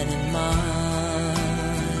plan in mind.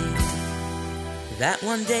 That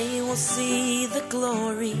one day we'll see the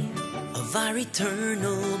glory of our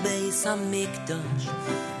eternal Beis Hamikdash,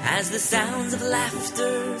 as the sounds of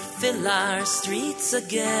laughter fill our streets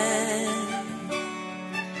again.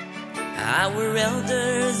 Our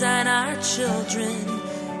elders and our children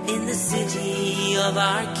in the city of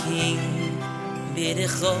our King,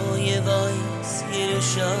 B'recho Yevois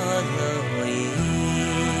Yerushalayim.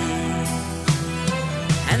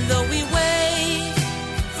 And though we wait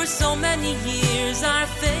for so many years, our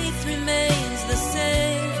faith remains the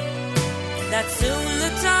same. That soon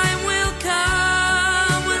the time will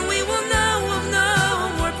come when we will know of no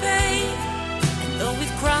more pain. And though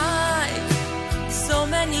we've cried so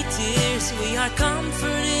many tears, we are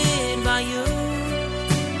comforted by you.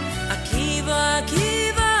 Akiva,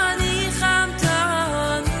 Akiva,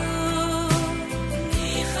 nichamtanu,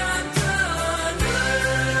 nichamtanu.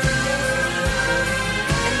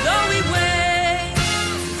 And though we wait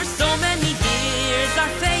for so many years,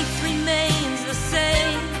 our faith remains the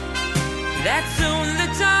same. That soon the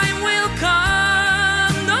time will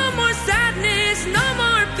come, no more sadness, no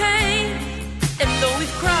more pain. And though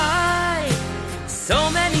we've cried so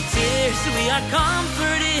many tears, we are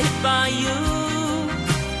comforted by you.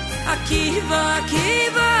 Akiva,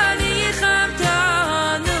 Akiva,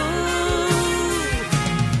 nichamtanu.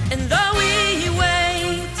 And though we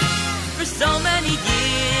wait for so many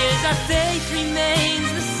years, our faith remains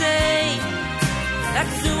the same. That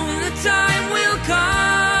soon the time will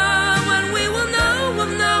come when we will know of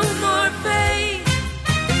no more pain.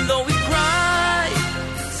 And though we cry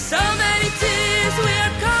so many tears, we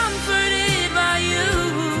are comforted by you.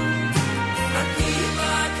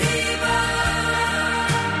 Akiva, Akiva,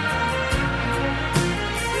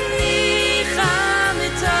 nichamtanu.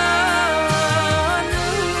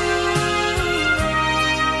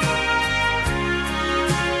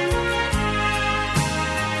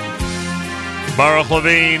 Baruch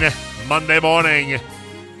Levine, Monday morning.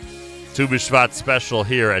 Tu B'Shvat special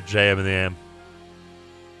here at JM in the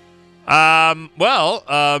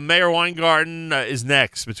AM. Meir Weingarten is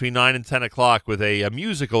next between 9 and 10 o'clock with a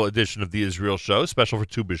musical edition of the Israel show, special for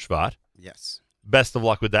Tu B'Shvat. Yes. Best of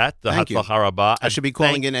luck with that. Thank you. Hatzlacha rabah. I should be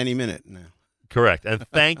calling in any minute now. Correct. And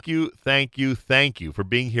thank you for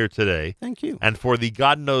being here today. Thank you. And for the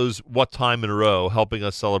God knows what time in a row helping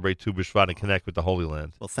us celebrate Tu B'Shvat and connect with the Holy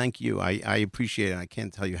Land. Well, thank you. I appreciate it. I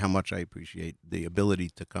can't tell you how much I appreciate the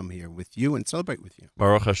ability to come here with you and celebrate with you.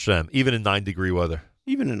 Baruch Hashem. Even in 9-degree weather.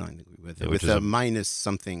 Even in 9-degree weather. Which With is a minus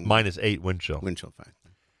something. -8 wind chill. Wind chill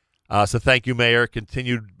factor. So thank you, Meir.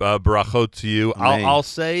 Continued barachot to you. Amen. I'll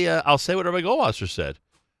say what Rabbi Goldwasser said,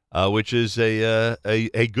 which is a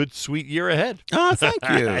good, sweet year ahead. Oh, thank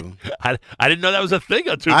you. I didn't know that was a thing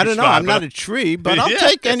on Tu I don't know. B'Shvat, I'm not a tree, but I'll Yeah.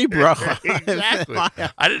 take any bracha. Exactly.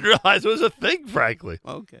 I didn't realize it was a thing, frankly.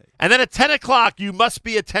 Okay. And then at 10 o'clock, you must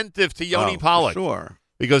be attentive to Yoni Pollack. Sure.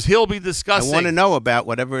 Because he'll be discussing. I want to know about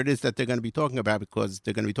whatever it is that they're going to be talking about, because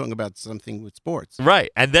they're going to be talking about something with sports.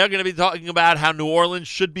 Right, and they're going to be talking about how New Orleans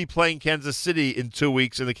should be playing Kansas City in 2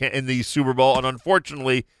 weeks in the Super Bowl, and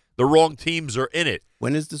unfortunately, the wrong teams are in it.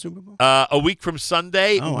 When is the Super Bowl? A week from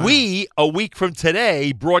Sunday. Oh, wow. We, a week from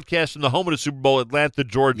today, broadcast from the home of the Super Bowl, Atlanta,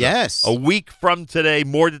 Georgia. Yes. A week from today.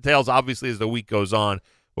 More details, obviously, as the week goes on,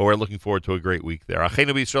 but we're looking forward to a great week there.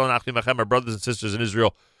 Achenu b'Yisrael and Achim Achem, our brothers and sisters in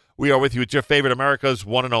Israel. We are with you. It's your favorite America's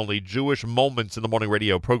one and only Jewish Moments in the Morning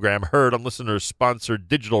radio program, heard on listeners-sponsored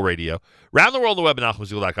digital radio. Around the world on the web at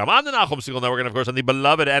NachumSegal.com, on the Nachum Segal Network, and, of course, on the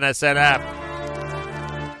beloved NSN app.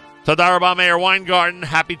 Todah Rabah, Meir Weingarten.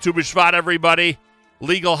 Happy Tu B'Shvat, everybody.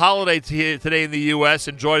 Legal holiday today in the U.S.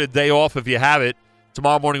 Enjoy the day off if you have it.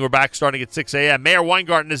 Tomorrow morning, we're back starting at 6 a.m. Meir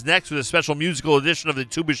Weingarten is next with a special musical edition of the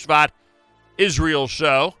Tu B'Shvat Israel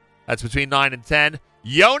show. That's between 9 and 10.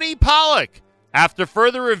 Yoni Pollock, after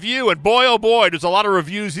further review, and boy, oh boy, there's a lot of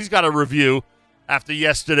reviews he's got to review after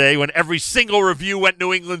yesterday when every single review went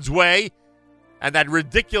New England's way and that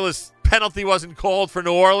ridiculous penalty wasn't called for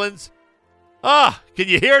New Orleans. Can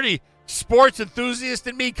you hear the sports enthusiast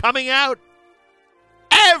in me coming out?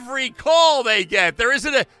 Every call they get, there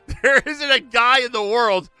isn't a guy in the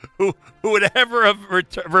world who would ever have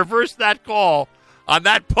reversed that call on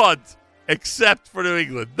that punt except for New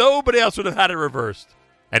England. Nobody else would have had it reversed.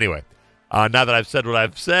 Anyway, now that I've said what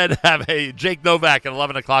I've said, have a Jake Novak at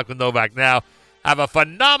 11 o'clock with Novak Now. Have a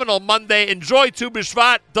phenomenal Monday. Enjoy Tu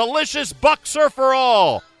B'Shvat. Delicious buck surf for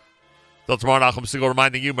all. Till tomorrow, Nachum Segal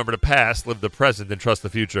reminding you, remember the past, live the present, and trust the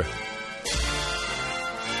future.